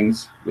bigger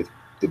ridings with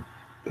the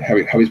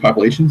heaviest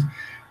populations,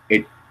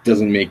 it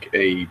doesn't make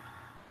a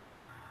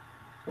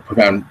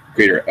profound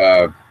greater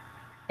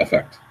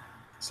effect.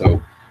 So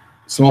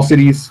small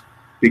cities,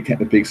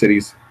 big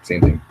cities,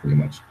 same thing pretty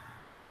much.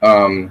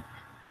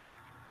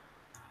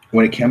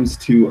 When it comes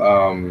to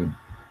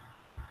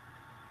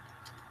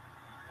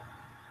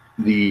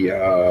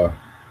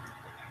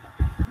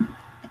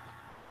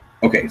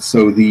okay,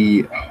 so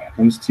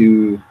comes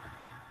to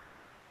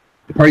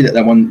the party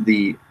that won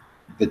the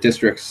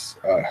districts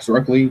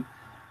historically.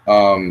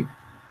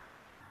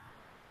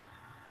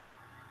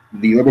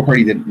 The Liberal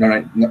Party did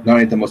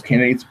nominate the most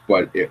candidates,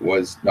 but it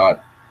was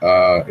not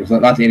the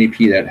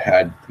NDP that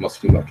had the most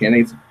female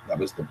candidates. That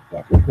was the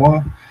Bloc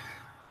Québécois.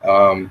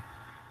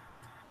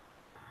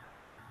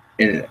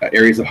 In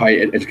areas of high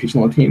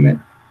educational attainment,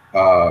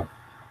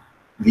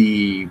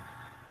 the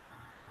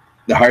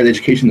higher the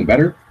education, the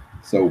better.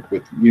 So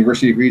with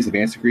university degrees,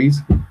 advanced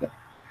degrees,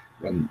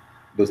 when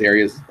those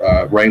areas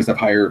ridings have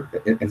higher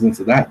incidence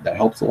of that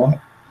helps a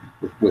lot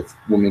with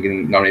women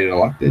getting nominated and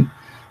elected.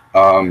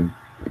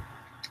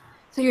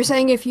 So you're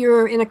saying if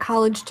you're in a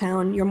college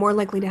town, you're more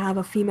likely to have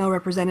a female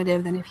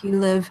representative than if you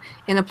live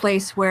in a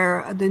place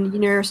where the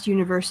nearest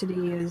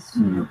university is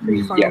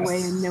pretty far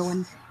away and no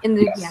one in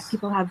the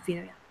people have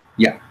female.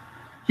 Yeah.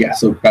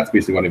 So that's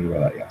basically what I mean by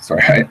that. Yeah.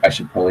 Sorry, I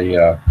should probably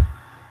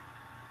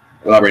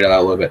elaborate on that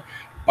a little bit.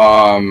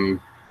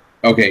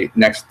 Okay.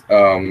 Next.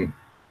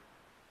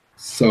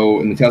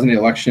 So in the 2008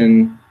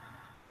 election,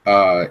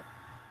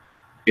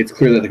 it's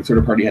clear that the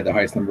Conservative Party had the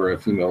highest number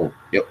of female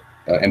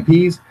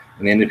MPs,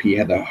 and the NDP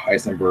had the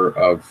highest number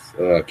of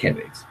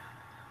candidates.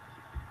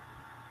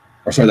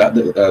 Or sorry,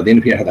 the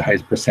NDP had the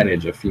highest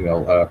percentage of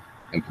female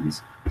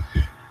MPs,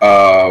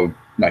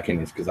 not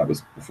candidates, because that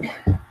was before.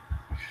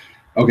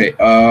 Okay,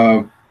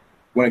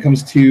 when it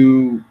comes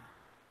to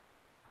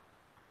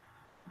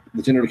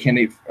the gender of a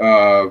candidate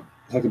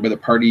selected by the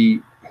party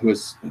who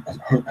has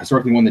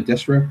historically won the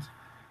district,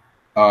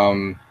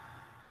 the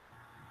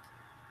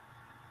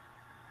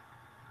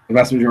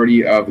vast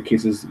majority of the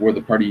cases where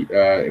the party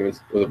where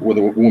the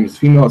woman was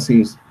female, it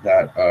seems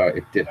that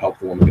it did help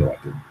the woman get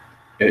elected,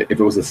 if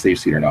it was a safe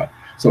seat or not.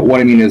 So what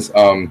I mean is,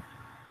 why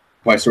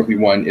historically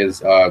won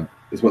is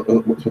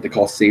what they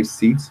call safe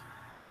seats,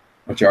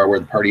 which are where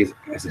the party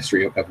has a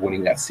history of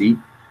winning that seat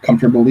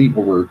comfortably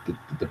over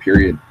the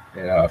period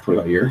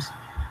 45 years.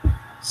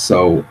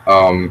 So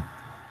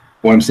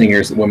what I'm saying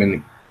here is that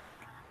women,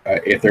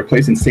 if they're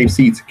placed in safe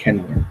seats,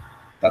 can win.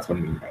 That's what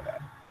I mean by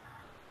that.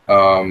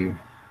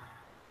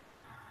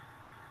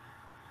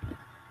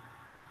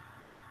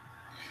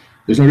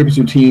 There's no difference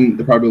between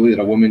the probability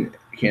that a woman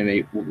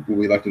candidate will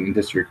be elected in a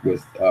district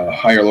with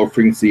high or low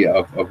frequency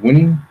of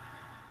winning.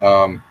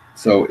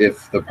 So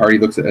if the party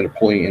looks at a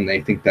polling and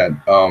they think that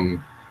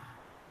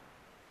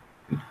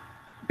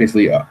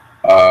basically the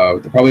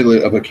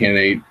probability of a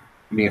candidate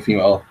being a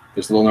female,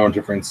 there's a little no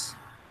difference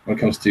when it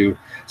comes to,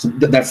 so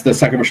that's the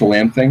sacrificial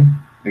lamb thing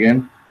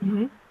again,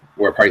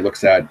 where a party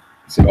looks at,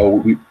 say,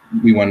 oh,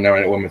 we want to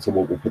nominate women, so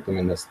we'll put them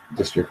in this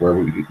district where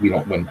we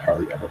don't win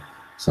hardly ever.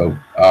 So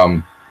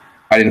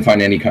I didn't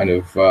find any kind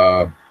of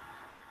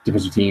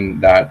difference between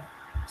that.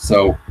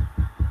 So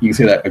you can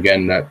say that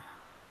again, that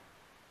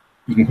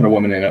you can put a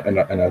woman in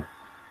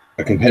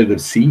a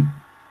competitive seat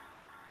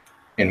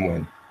and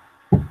win.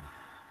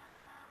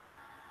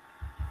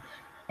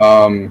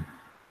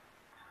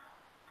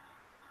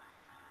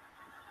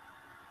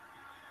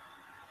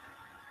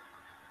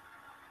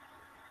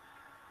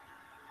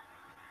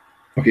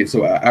 Okay,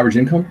 so average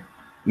income,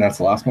 and that's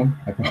the last one,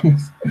 I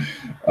promise.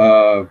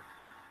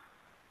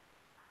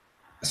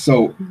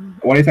 So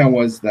what I found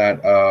was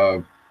that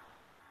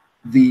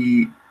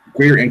the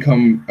greater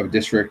income of a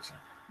district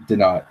did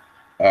not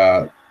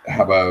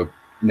have a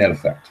net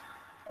effect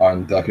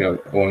on the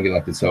woman getting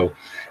elected. So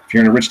if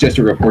you're in a rich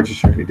district or a poor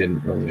district, it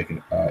didn't really make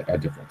a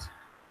difference.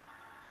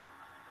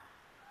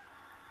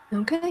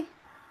 Okay.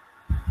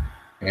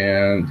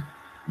 And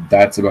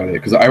that's about it,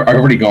 because I've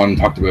already gone and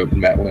talked about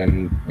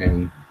Metlin,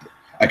 and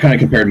I kind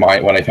of compared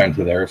what I found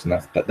to theirs, and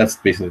that's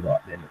basically the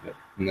end of it,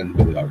 and then the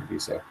bibliography.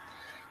 So,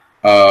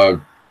 do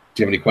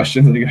you have any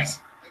questions, I guess?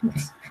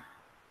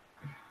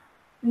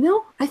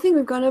 No, I think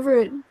we've gone over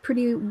it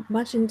pretty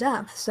much in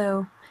depth.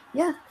 So,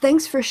 yeah,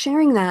 thanks for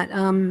sharing that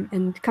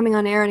and coming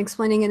on air and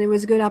explaining it. It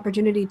was a good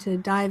opportunity to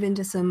dive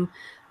into some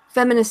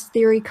feminist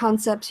theory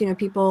concepts.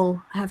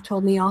 People have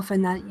told me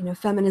often that,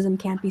 feminism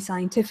can't be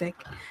scientific.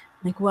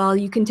 Like, well,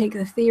 you can take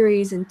the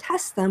theories and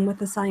test them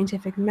with a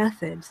scientific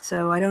method.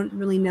 So I don't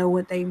really know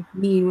what they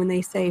mean when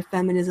they say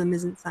feminism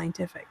isn't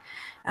scientific.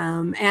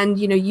 And,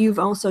 you've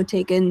also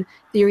taken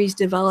theories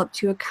developed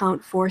to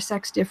account for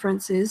sex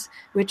differences,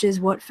 which is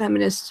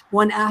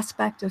one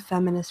aspect of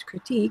feminist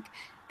critique.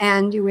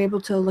 And you were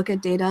able to look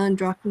at data and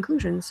draw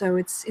conclusions. So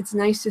it's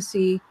nice to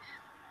see,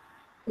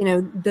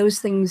 those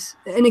things,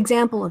 an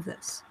example of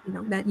this,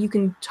 that you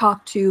can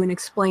talk to and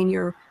explain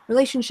your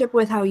relationship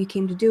with, how you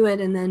came to do it,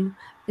 and then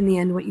in the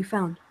end, what you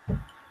found.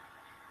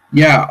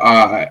 Yeah,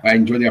 I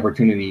enjoyed the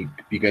opportunity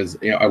because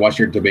I watched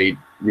your debate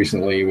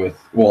recently with,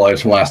 well, it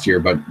was from last year,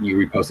 but you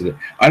reposted it.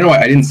 I don't know,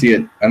 I didn't see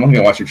it. I don't think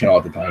I watched your channel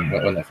at the time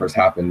when that first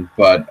happened,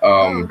 but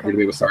your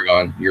debate with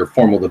Sargon, your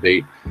formal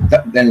debate,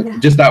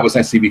 just that was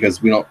nice to see,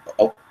 because we don't,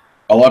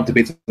 a a lot of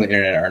debates on the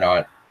internet are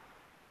not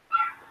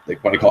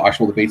like what I call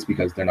actual debates,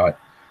 because they're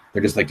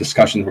just like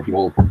discussions where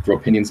people throw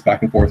opinions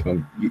back and forth.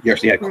 When you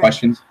actually had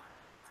questions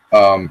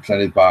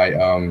presented by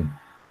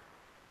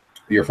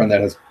your friend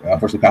that has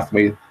unfortunately passed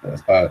away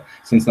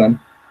since then.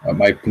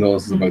 My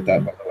condolences about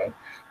that, by the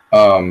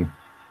way.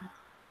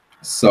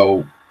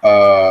 So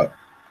I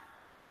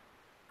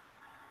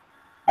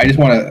just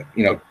want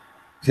to,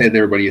 say to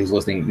everybody who's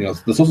listening,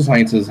 the social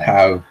sciences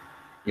have,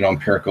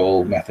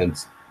 empirical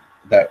methods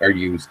that are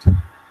used.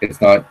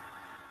 It's not,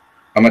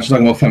 I'm not just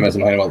talking about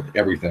feminism, I'm talking about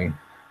everything,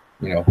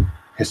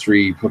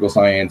 history, political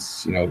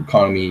science,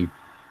 economy,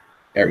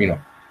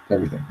 everything.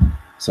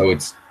 So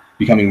it's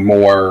becoming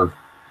more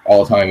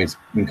all the time. It's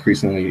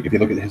increasingly, if you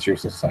look at the history of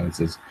social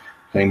sciences,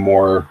 becoming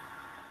more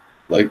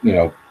like,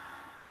 the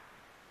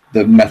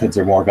methods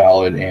are more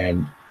valid,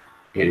 and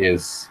it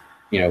is,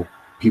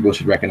 people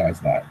should recognize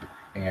that.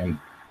 And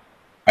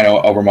I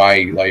know over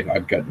my life,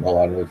 I've gotten a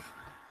lot of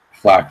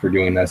flack for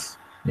doing this,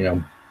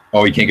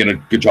 oh, you can't get a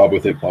good job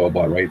with it, blah, blah,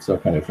 blah, right? So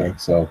kind of thing.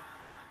 So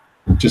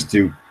just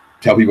to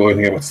tell people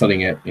everything about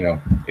studying it,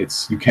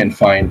 you can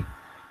find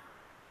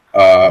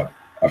a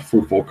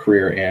fruitful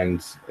career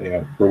and,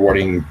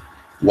 rewarding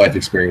life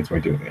experience by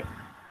doing it.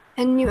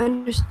 And you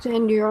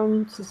understand your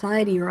own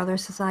society or other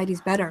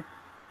societies better.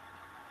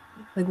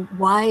 Like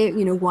why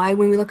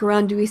when we look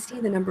around, do we see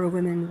the number of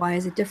women? Why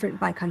is it different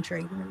by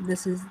country?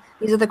 These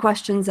are the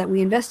questions that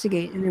we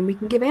investigate, and then we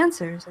can give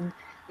answers. And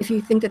if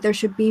you think that there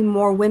should be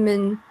more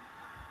women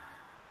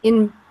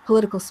in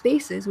political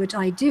spaces, which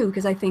I do,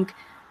 because I think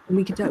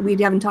we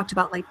haven't talked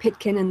about like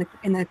Pitkin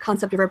and the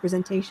concept of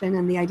representation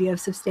and the idea of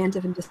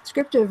substantive and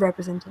descriptive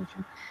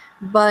representation.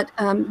 But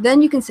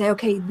then you can say,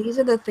 okay, these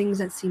are the things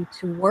that seem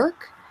to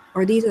work,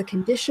 or these are the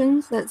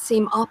conditions that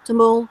seem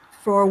optimal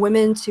for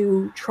women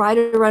to try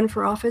to run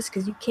for office,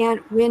 because you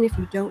can't win if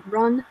you don't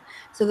run.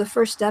 So the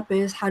first step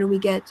is, how do we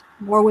get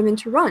more women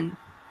to run?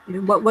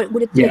 What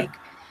would it take?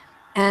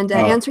 And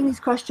answering these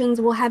questions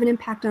will have an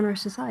impact on our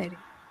society.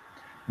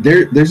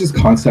 There's this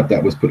concept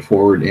that was put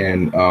forward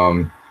in,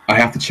 I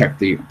have to check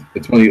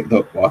it's one of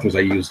the authors I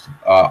used.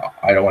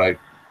 I don't want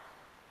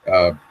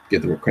to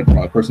get the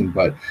wrong person,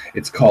 but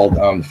it's called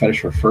The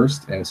Fetish for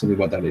First. And simply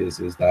what that is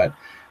that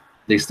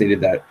they stated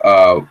that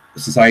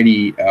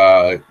society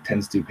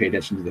tends to pay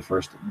attention to the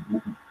first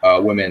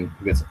women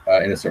who gets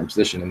in a certain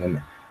position, and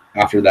then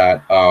after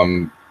that,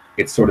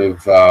 it's sort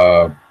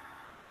of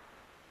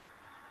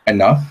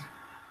enough,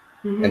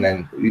 and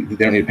then they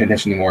don't need to pay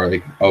attention anymore.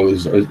 Like, oh,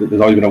 there's always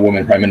been a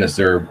woman prime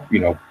minister.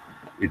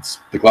 It's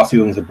the glass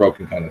ceilings are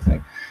broken kind of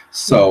thing.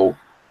 So,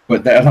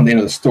 but that's not the end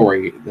of the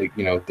story. Like,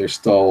 there's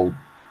still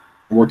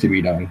work to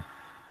be done,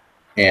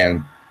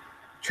 and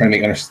trying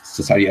to make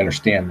society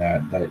understand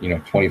that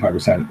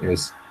 25%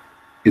 is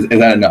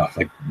that enough?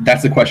 Like,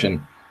 that's the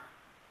question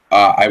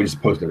I would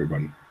just pose to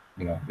everybody.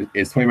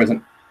 Is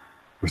 20%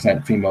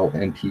 female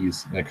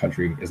MPs in a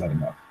country, is that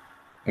enough?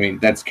 I mean,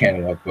 that's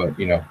Canada, but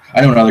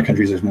I know in other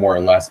countries there's more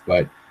or less,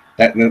 but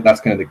that's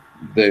kind of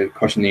the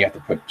question that you have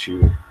to put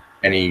to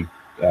any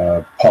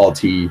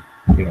polity,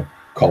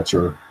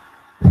 culture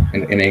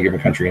in any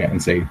given country,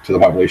 and say to the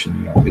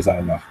population, is that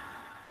enough?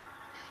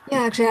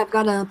 Yeah, actually, I've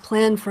got a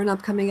plan for an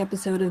upcoming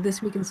episode of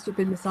This Week in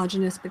Stupid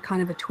Misogynist, but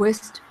kind of a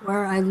twist,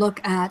 where I look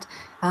at,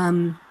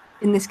 in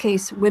this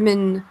case,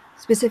 women,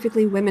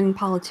 specifically women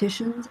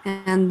politicians,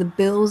 and the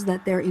bills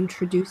that they're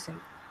introducing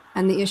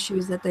and the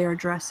issues that they are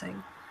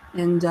addressing.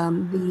 And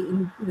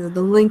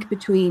the link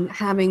between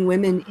having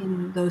women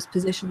in those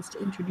positions to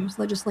introduce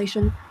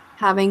legislation,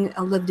 having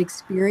a lived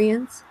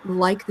experience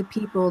like the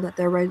people that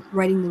they're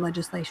writing the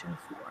legislation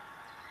for.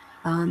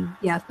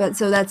 But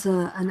so that's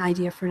an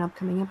idea for an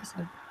upcoming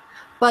episode.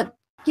 But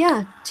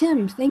yeah,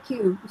 Tim, thank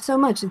you so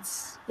much.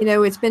 It's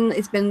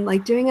been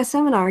like doing a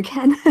seminar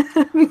again.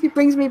 It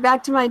brings me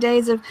back to my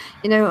days of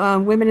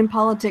women in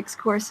politics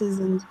courses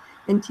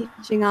and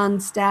teaching on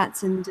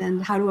stats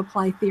and how to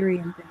apply theory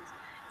and things.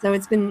 So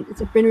it's been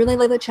really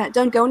lovely to chat.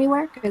 Don't go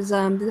anywhere, because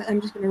I'm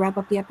just going to wrap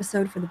up the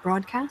episode for the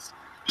broadcast.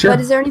 Sure.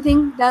 But is there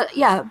anything that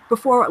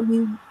before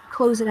we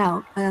close it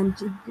out,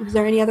 is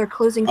there any other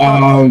closing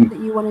thoughts that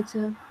you wanted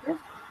to give?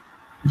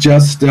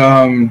 Just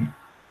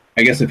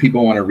I guess if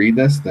people want to read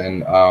this,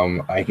 then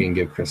I can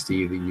give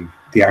Christy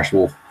the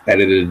actual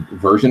edited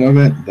version of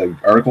it, the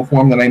article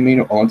form that I made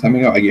a long time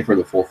ago. I gave her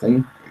the full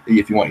thing.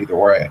 If you want either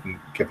or, I can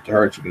give it to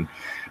her. She can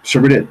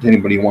distribute it to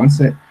anybody who wants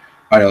it.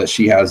 I know that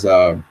she has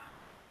 4,000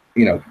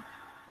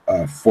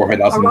 or 5,000.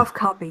 A rough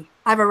copy.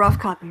 I have a rough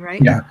copy, right?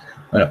 Yeah,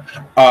 I know.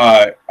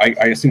 I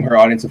assume her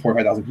audience of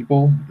 4,000 or 5,000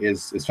 people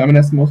is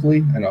feminist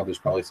mostly. I know there's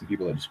probably some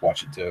people that just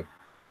watch it to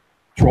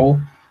troll.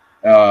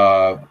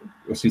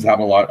 It seems to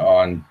happen a lot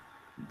on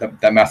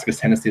that masochist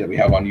tendency that we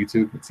have on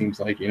YouTube. It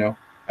seems like,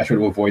 I try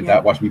to avoid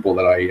that, watching people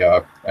that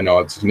I know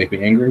it's just make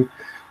me angry.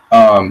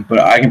 But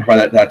I can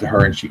provide that to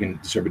her, and she can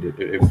distribute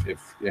it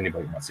if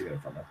anybody wants to get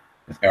it from her.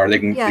 or they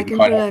can Yeah, I can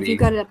put contact if me. you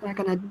got it like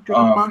on a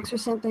Dropbox or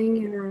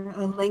something, or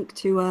a link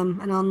to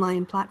an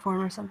online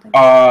platform or something.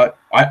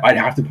 I'd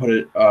have to put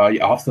it.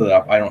 Yeah, I'll set it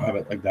up. I don't have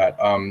it like that.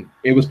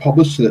 It was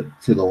published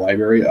to the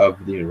library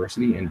of the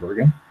university in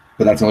Bergen,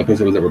 but that's the only place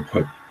it was ever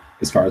put,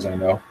 as far as I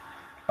know.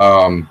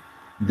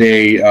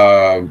 They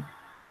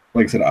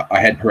like I said, I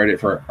had read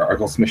it for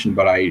article submission,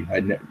 but I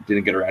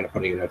didn't get around to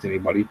putting it out to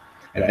anybody,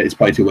 and it's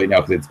probably too late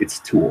now because it's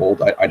too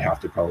old. I'd have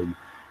to probably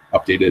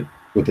update it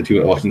with the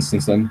 2 elections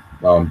since then.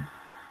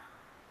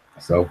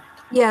 So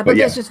Yeah, but but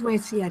yeah, there's just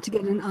ways, to to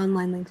get an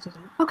online link to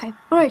them. Okay,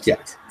 all right. yeah.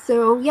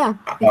 So yeah,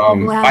 if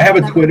people I have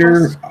a that Twitter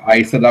request.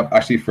 I set up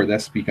actually for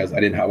this because I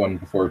didn't have one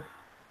before.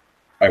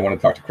 I want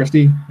to talk to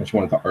Christy, and she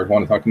want to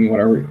talk to me,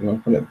 whatever you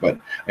know. But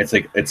it's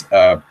like it's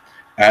at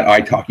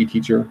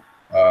italkyteacher,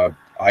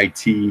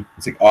 it.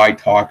 It's like I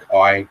talk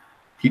I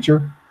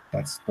teacher.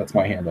 That's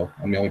my handle.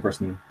 I'm the only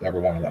person that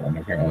ever wanted that one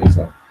apparently.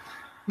 So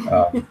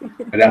I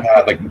don't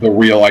have like the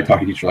real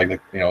italki teacher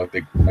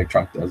like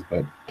Trump does,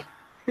 but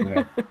you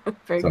know.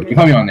 Very So you good. can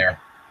find me on there.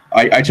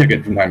 I check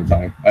it from time to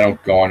time. I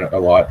don't go on it a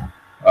lot.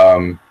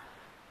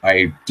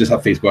 I just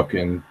have Facebook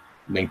and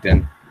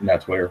LinkedIn,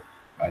 not Twitter.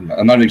 I'm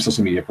not a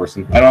social media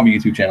person. I don't have a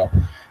YouTube channel.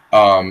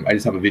 I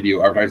just have a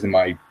video advertising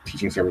my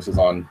teaching services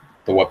on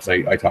the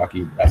website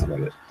italki. That's about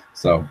it.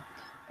 So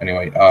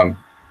anyway,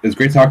 it was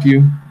great to talk to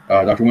you,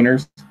 Dr.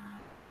 Winters.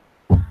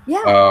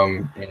 Yeah.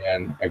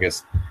 And I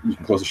guess you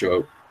can close the show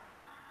out.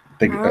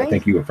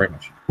 Thank you very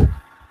much.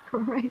 All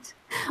right.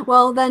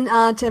 Well, then,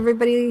 to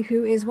everybody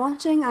who is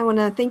watching, I want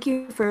to thank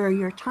you for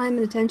your time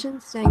and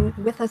attention, staying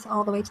with us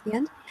all the way to the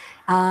end.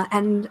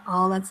 And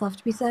all that's left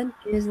to be said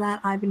is that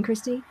I've been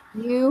Christy.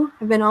 You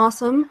have been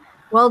awesome.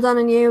 Well done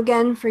on you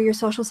again for your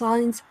social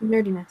science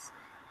nerdiness.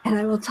 And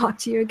I will talk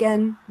to you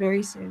again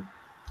very soon.